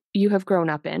have grown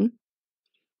up in.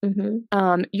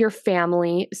 Your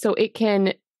family. So it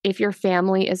can, if your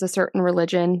family is a certain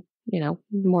religion,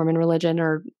 Mormon religion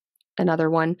or another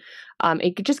one,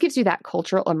 it just gives you that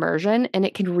cultural immersion, and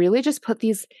it can really just put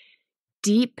these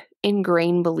deep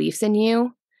ingrained beliefs in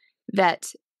you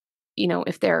that,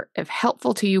 if they're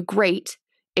helpful to you, great.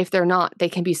 If they're not, they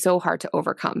can be so hard to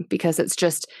overcome because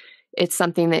it's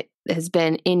something that has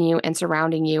been in you and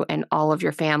surrounding you and all of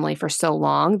your family for so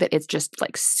long that it's just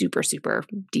like super, super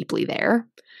deeply there.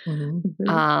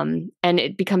 And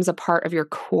it becomes a part of your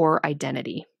core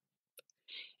identity.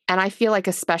 And I feel like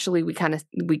especially we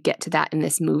get to that in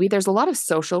this movie. There's a lot of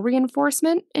social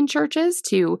reinforcement in churches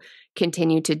to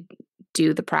continue to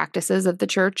do the practices of the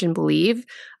church and believe.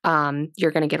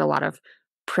 You're going to get a lot of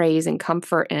praise and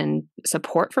comfort and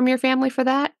support from your family for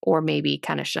that, or maybe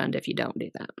kind of shunned if you don't do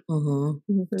that.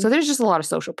 So there's just a lot of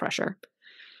social pressure.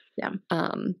 Yeah.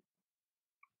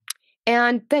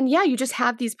 And then, you just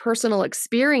have these personal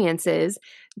experiences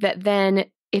that then,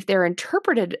 if they're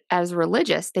interpreted as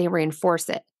religious, they reinforce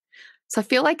it. So I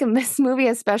feel like in this movie,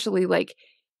 especially, like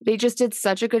they just did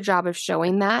such a good job of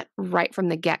showing that right from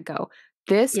the get-go.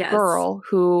 This girl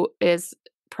who is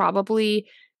probably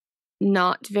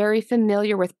not very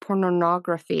familiar with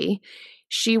pornography,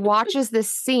 she watches this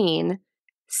scene,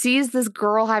 sees this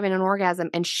girl having an orgasm,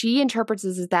 and she interprets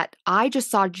this as that I just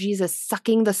saw Jesus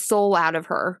sucking the soul out of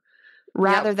her,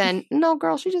 rather than, no,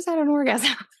 girl, she just had an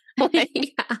orgasm.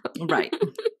 Right.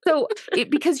 So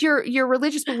because your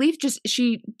religious belief,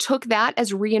 she took that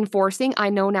as reinforcing, I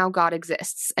know now God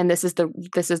exists and this is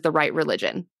the right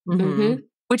religion.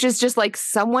 Which is just like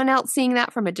someone else seeing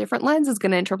that from a different lens is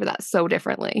going to interpret that so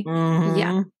differently.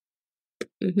 Yeah.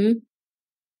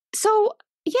 So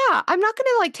I'm not going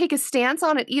to like take a stance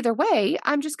on it either way.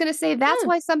 I'm just going to say that's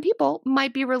why some people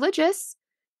might be religious.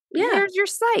 Here's your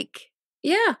psych.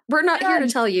 Yeah. We're not here to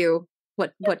tell you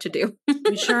what to do.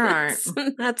 We sure aren't.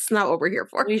 That's not what we're here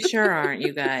for. We sure aren't,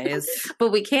 you guys.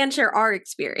 But we can share our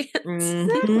experience.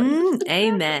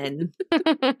 Amen.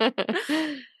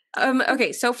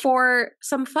 Okay, so for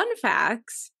some fun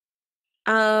facts,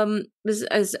 this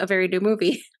is a very new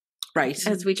movie. Right.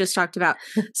 As we just talked about.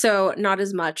 So not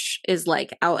as much is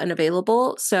like out and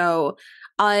available. So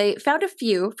I found a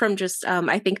few from just,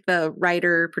 I think the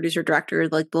writer, producer, director,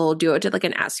 like the little duo did like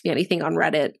an Ask Me Anything on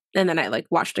Reddit. And then I like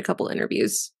watched a couple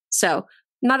interviews. So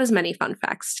not as many fun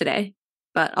facts today,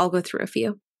 but I'll go through a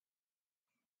few.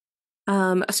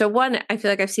 So one, I feel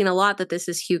like I've seen a lot that this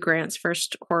is Hugh Grant's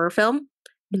first horror film.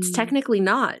 It's technically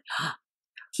not.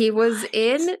 He was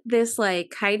in this like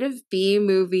kind of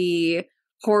B-movie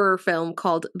horror film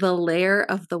called The Lair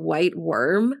of the White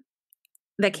Worm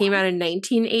that came out in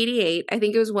 1988. I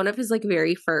think it was one of his like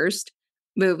very first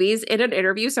movies. In an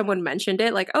interview, someone mentioned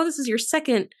it like, oh, this is your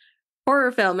second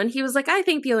horror film. And he was like, I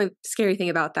think the only scary thing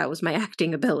about that was my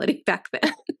acting ability back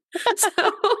then. So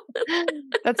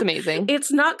that's amazing.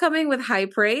 It's not coming with high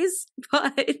praise,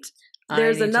 but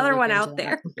there's another one out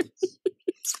there.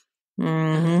 They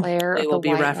will be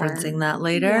referencing that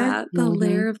later. Yeah, The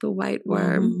Lair of the White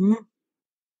Worm.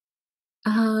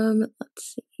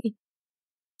 Let's see.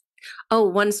 Oh,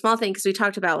 one small thing, because we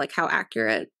talked about like how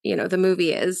accurate, the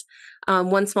movie is.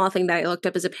 One small thing that I looked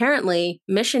up is apparently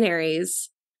missionaries,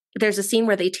 there's a scene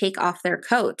where they take off their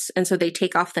coats. And so they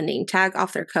take off the name tag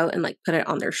off their coat and like put it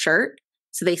on their shirt.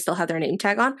 So they still have their name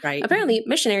tag on. Right. Apparently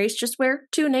missionaries just wear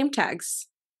 2 name tags.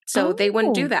 So they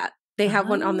wouldn't do that. They have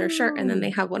one on their shirt and then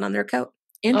they have one on their coat.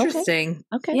 Interesting.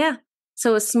 Okay. Yeah.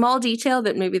 So a small detail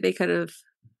that maybe they could have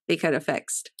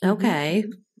fixed. Okay.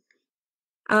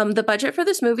 The budget for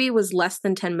this movie was less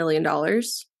than $10 million,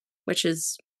 which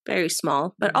is very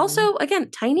small. But also, again,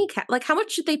 tiny like how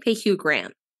much did they pay Hugh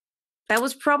Grant? That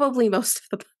was probably most of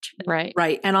the budget. Right.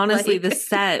 Right. And honestly, the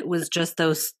set was just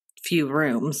those few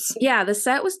rooms. Yeah, the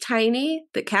set was tiny.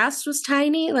 The cast was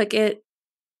tiny. Like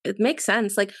it makes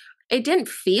sense. Like it didn't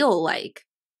feel like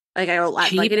I don't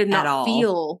like it did not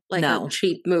feel like a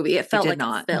cheap movie. It felt like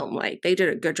a film. Like they did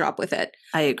a good job with it.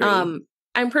 I agree.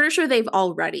 I'm pretty sure they've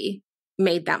already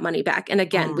made that money back. And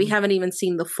again, we haven't even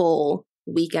seen the full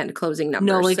weekend closing numbers.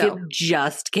 No, like it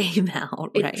just came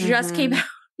out. Right? It just came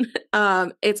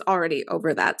out. It's already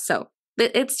over that. So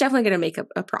it's definitely going to make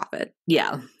a profit.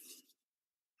 Yeah.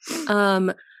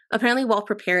 Apparently while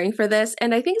preparing for this,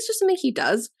 and I think it's just something he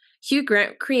does, Hugh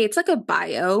Grant creates like a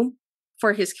bio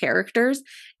for his characters.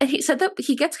 And he said that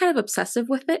he gets kind of obsessive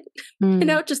with it,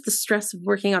 just the stress of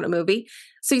working on a movie.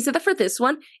 So he said that for this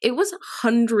one, it was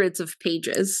hundreds of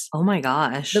pages. Oh my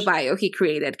gosh. The bio he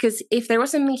created. Because if there was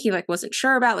something he like wasn't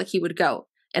sure about, like he would go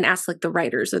and ask like the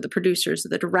writers or the producers or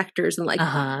the directors and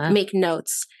like make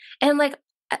notes. And like,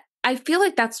 I feel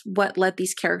like that's what led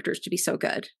these characters to be so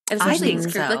good. And especially I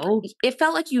think so. Like, it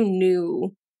felt like you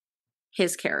knew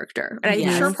his character. And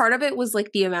I'm sure part of it was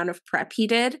like the amount of prep he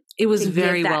did. It was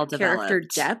very well developed. Character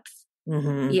depth.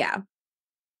 Yeah.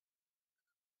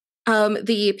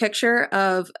 The picture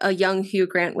of a young Hugh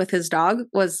Grant with his dog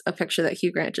was a picture that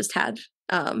Hugh Grant just had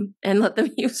and let them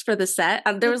use for the set.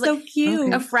 There was like so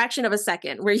cute. A fraction of a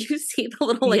second where you see the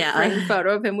little like framed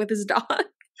photo of him with his dog.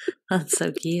 That's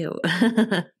so cute.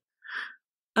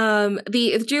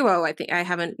 The duo, I think I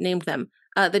haven't named them.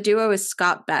 The duo is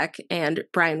Scott Beck and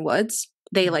Brian Woods.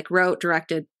 They like wrote,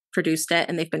 directed, produced it,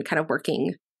 and they've been kind of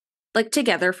working like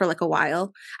together for like a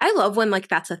while. I love when like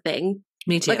that's a thing.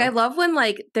 Me too. Like I love when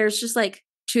like there's just like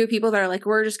two people that are like,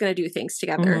 we're just gonna do things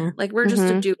together. Like we're just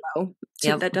a duo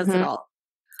that does it all.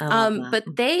 But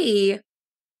they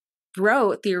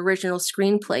wrote the original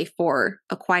screenplay for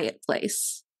A Quiet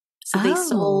Place. So they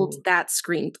sold that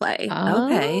screenplay.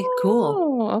 Okay,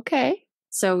 cool. Okay.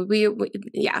 So we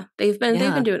they've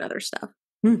been doing other stuff.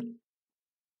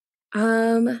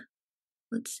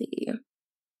 Let's see.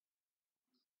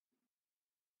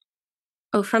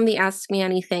 Oh, from the Ask Me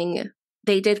Anything,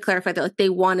 they did clarify that like they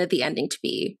wanted the ending to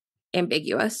be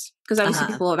ambiguous because obviously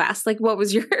people have asked like, what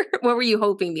were you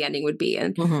hoping the ending would be?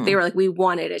 And they were like, we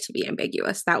wanted it to be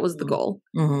ambiguous. That was the goal.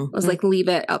 It was like leave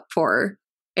it up for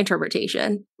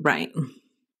interpretation. Right.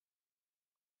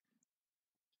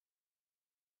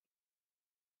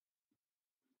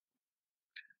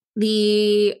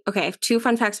 I have two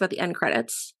fun facts about the end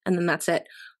credits, and then that's it.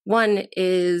 One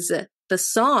is the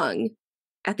song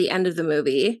at the end of the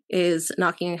movie is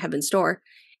Knocking on Heaven's Door,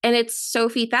 and it's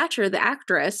Sophie Thatcher, the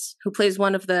actress who plays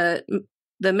one of the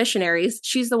missionaries.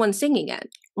 She's the one singing it.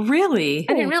 Really?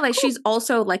 I didn't realize she's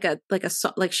also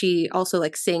she also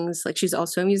like sings, like she's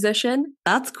also a musician.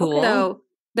 That's cool. So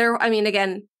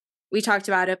again, we talked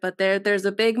about it, but there's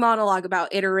a big monologue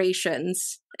about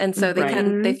iterations. And so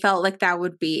they felt like that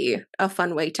would be a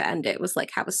fun way to end it, was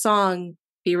like have a song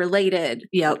be related,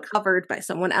 covered by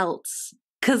someone else.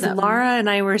 Because Laura and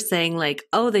I were saying like,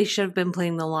 oh, they should have been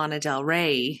playing the Lana Del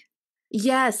Rey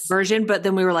version, but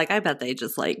then we were like, I bet they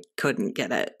just like couldn't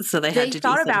get it, so they had to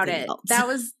thought do about it.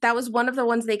 Else. That was one of the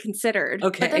ones they considered.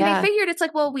 Okay, but then they figured it's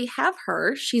like, well, we have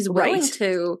her; she's willing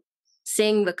to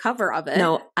sing the cover of it.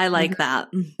 No, I like that.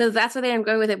 So that's why they ended up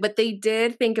going with it. But they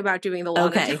did think about doing the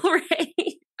Lana Del Rey.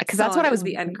 Because that's what I was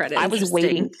the end credits. I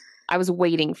was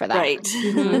waiting for that. Right.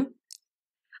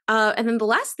 And then the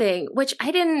last thing, which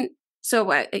I didn't. So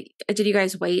what did you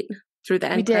guys wait through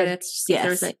the end credits?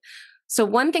 Yes. So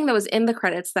one thing that was in the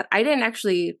credits that I didn't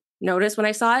actually notice when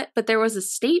I saw it, but there was a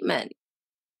statement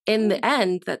in the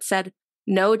end that said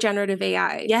no generative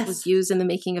AI was used in the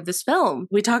making of this film.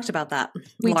 We talked about that.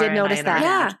 We did notice that.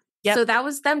 Yeah. Yep. So that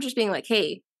was them just being like,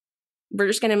 hey, we're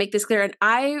just going to make this clear. And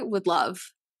I would love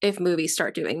if movies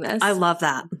start doing this. I love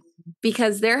that.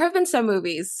 Because there have been some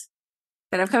movies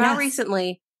that have come out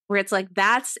recently where it's like,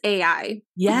 that's AI.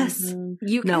 Yes.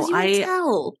 You can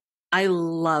tell. I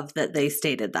love that they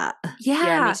stated that.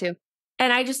 Yeah, me too.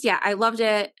 And I just, I loved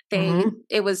it.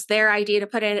 It was their idea to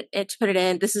put it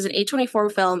in. This is an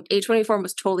A24 film. A24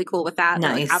 was totally cool with that.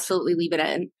 Nice. Like, absolutely leave it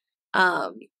in.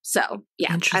 So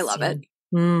yeah, I love it.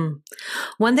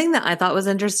 One thing that I thought was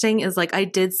interesting is like I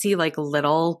did see like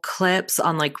little clips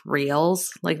on like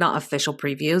reels, like not official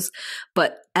previews,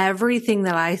 but everything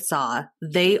that I saw,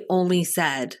 they only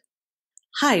said,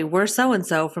 "Hi, we're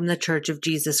so-and-so from the Church of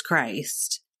Jesus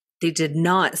Christ." They did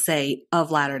not say of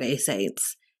Latter-day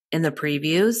Saints in the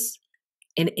previews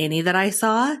in any that I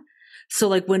saw. So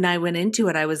like when I went into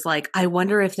it, I was like, I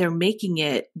wonder if they're making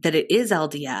it that it is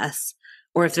LDS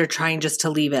or if they're trying just to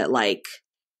leave it like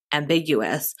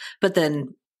ambiguous. But then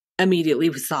immediately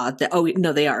we saw that, oh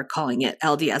no, they are calling it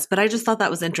LDS. But I just thought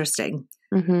that was interesting.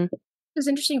 It was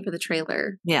interesting for the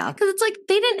trailer. Yeah. Because it's like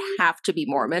they didn't have to be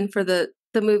Mormon for the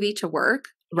movie to work.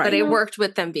 Right. But it worked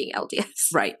with them being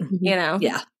LDS. Right. You know?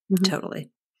 Yeah,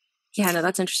 totally. Yeah, no,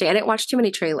 that's interesting. I didn't watch too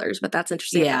many trailers, but that's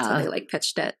interesting. Yeah. That's how they like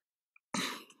pitched it.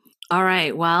 All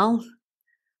right. Well,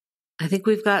 I think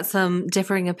we've got some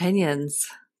differing opinions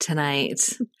tonight.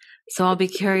 So I'll be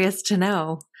curious to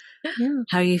know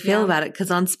how you feel about it.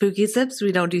 Because on Spooky Sips,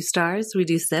 we don't do stars, we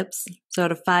do sips. So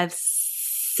out of 5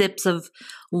 sips of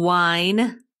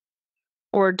wine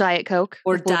Or Diet Coke.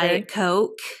 or with blueberry. Diet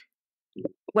Coke,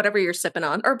 Whatever you're sipping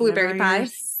on. Or blueberry whatever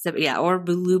pie. yeah, or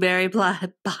blueberry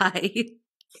pie.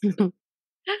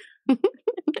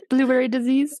 Blueberry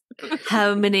disease.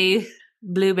 How many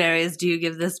blueberries do you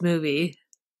give this movie?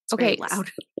 It's very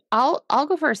loud. I'll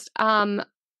go first. I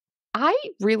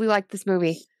really like this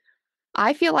movie.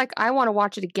 I feel like I want to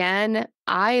watch it again.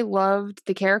 I loved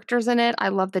the characters in it. I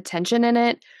love the tension in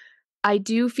it. I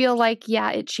do feel like,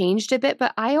 it changed a bit,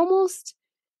 but I almost,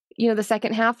 the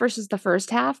second half versus the first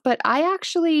half, but I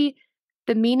actually,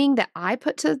 the meaning that I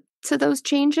put to those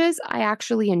changes, I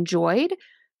actually enjoyed.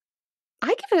 I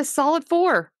give it a solid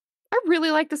 4. I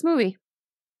really like this movie.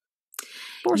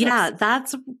 4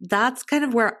 6. That's kind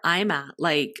of where I'm at.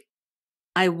 Like,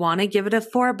 I want to give it a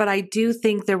 4, but I do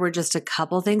think there were just a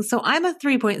couple things. So I'm a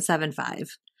 3.75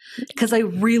 because I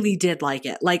really did like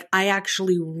it. Like, I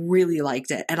actually really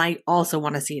liked it. And I also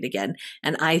want to see it again.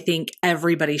 And I think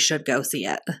everybody should go see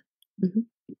it. Mm-hmm.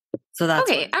 So that's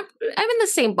okay. I'm in the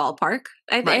same ballpark.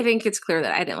 I think it's clear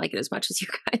that I didn't like it as much as you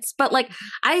guys, but like,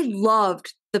 I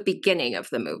loved the beginning of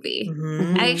the movie.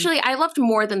 Mm-hmm. I loved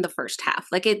more than the first half.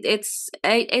 Like it's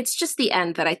just the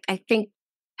end that I think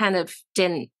kind of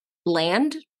didn't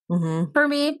land for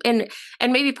me. And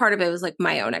maybe part of it was like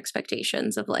my own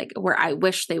expectations of like where I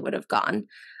wish they would have gone.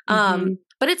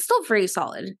 But it's still very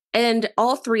solid. And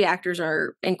all 3 actors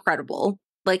are incredible.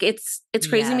 Like it's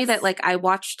crazy to me that like I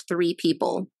watched 3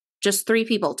 people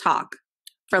talk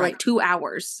for like 2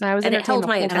 hours. And it held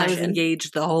my attention. And I was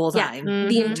engaged the whole time. Yeah,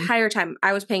 the entire time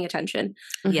I was paying attention.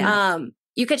 Yeah.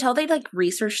 You could tell they like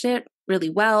researched it really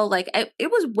well. Like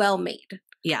it was well made.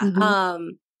 Yeah.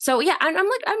 So yeah, I'm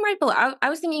right below. I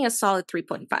was thinking a solid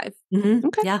 3.5.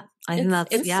 Okay. Yeah. I think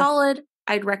it's solid.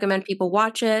 I'd recommend people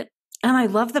watch it. And I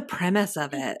love the premise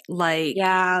of it. Like,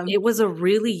 it was a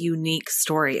really unique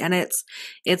story. And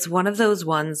it's one of those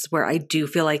ones where I do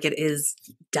feel like it is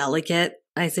delicate,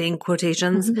 I say in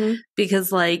quotations,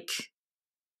 because like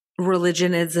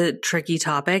religion is a tricky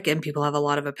topic and people have a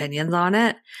lot of opinions on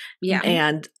it. Yeah.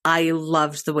 And I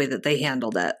loved the way that they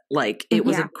handled it. Like, it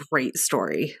was a great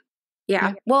story.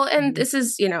 Yeah. Well, and this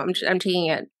is, I'm taking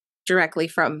it directly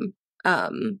from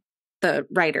the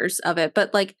writers of it,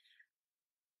 but like,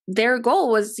 their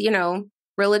goal was,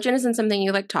 religion isn't something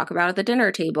you like talk about at the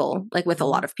dinner table, like with a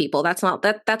lot of people. That's not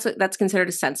that's considered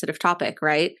a sensitive topic,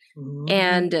 right?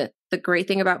 And the great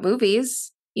thing about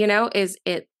movies, is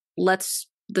it lets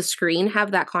the screen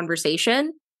have that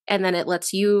conversation, and then it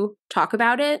lets you talk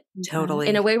about it totally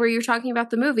in a way where you're talking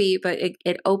about the movie, but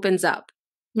it opens up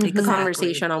the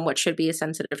conversation on what should be a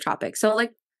sensitive topic. So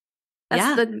like,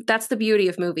 that's the beauty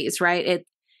of movies, right?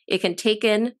 It can take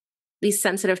in these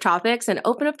sensitive topics and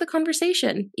open up the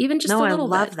conversation, even just a little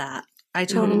bit. I love that. I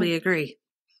totally agree.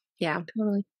 Yeah,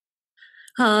 totally.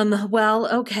 Well,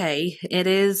 okay. It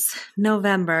is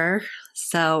November.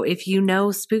 So if you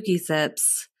know Spooky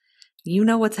Sips, you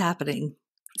know what's happening.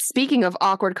 Speaking of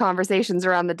awkward conversations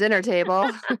around the dinner table,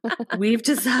 we've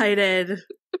decided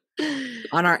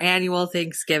on our annual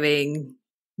Thanksgiving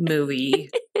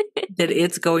movie that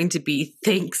it's going to be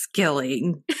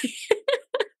Thanksgiving.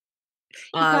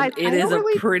 Guys, it is a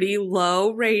pretty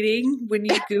low rating when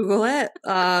you Google it.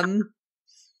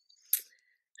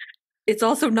 It's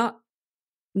also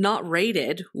not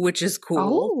rated, which is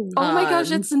cool. Oh my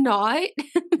gosh, it's not.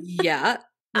 Yeah.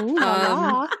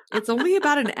 It's only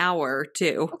about an hour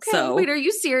too. Okay, so wait, are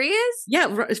you serious?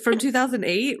 Yeah, it's from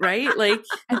 2008, right? Like,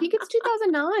 I think it's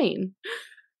 2009.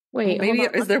 Wait, maybe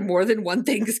is there more than one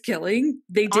Thanksgiving?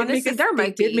 They did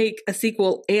make a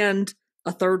sequel and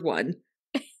a third one.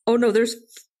 Oh no, there's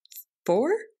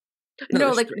 4?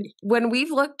 No, like 3. When we've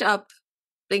looked up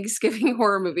Thanksgiving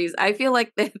horror movies, I feel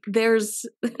like there's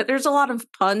a lot of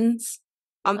puns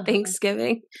on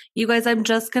Thanksgiving. You guys, I'm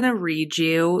just going to read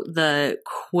you the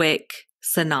quick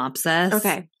synopsis.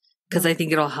 Okay. Because I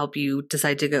think it'll help you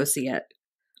decide to go see it.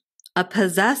 A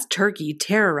possessed turkey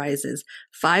terrorizes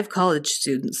 5 college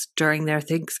students during their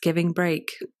Thanksgiving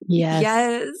break.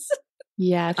 Yes.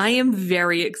 I am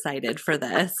very excited for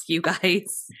this, you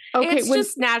guys. Okay, it's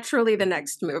just naturally the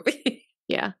next movie.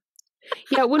 Yeah.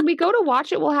 When we go to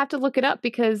watch it, we'll have to look it up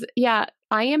because,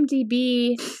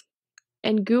 IMDb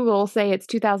and Google say it's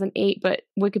 2008, but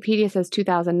Wikipedia says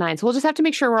 2009. So we'll just have to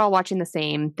make sure we're all watching the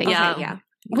same thing. Yeah.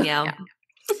 Yeah.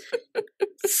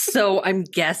 So I'm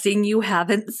guessing you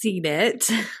haven't seen it.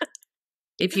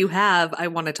 If you have, I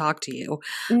want to talk to you.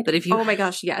 But if you oh my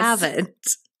gosh, yes. haven't,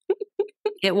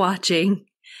 get watching,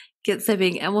 get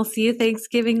sipping, and we'll see you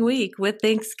Thanksgiving week with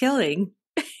Thanksgiving.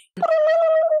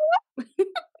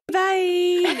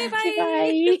 Bye. Okay, bye.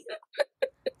 Bye.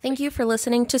 Thank you for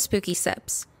listening to Spooky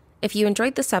Sips. If you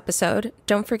enjoyed this episode,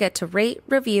 don't forget to rate,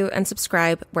 review, and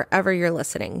subscribe wherever you're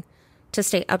listening. To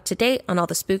stay up to date on all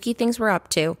the spooky things we're up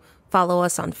to, follow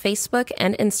us on Facebook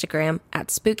and Instagram at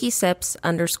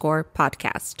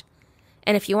spookysips_podcast.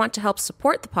 And if you want to help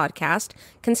support the podcast,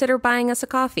 consider buying us a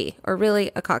coffee, or really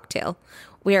a cocktail.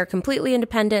 We are completely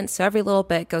independent, so every little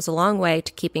bit goes a long way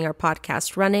to keeping our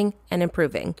podcast running and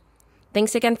improving.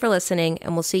 Thanks again for listening,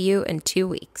 and we'll see you in 2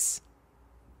 weeks.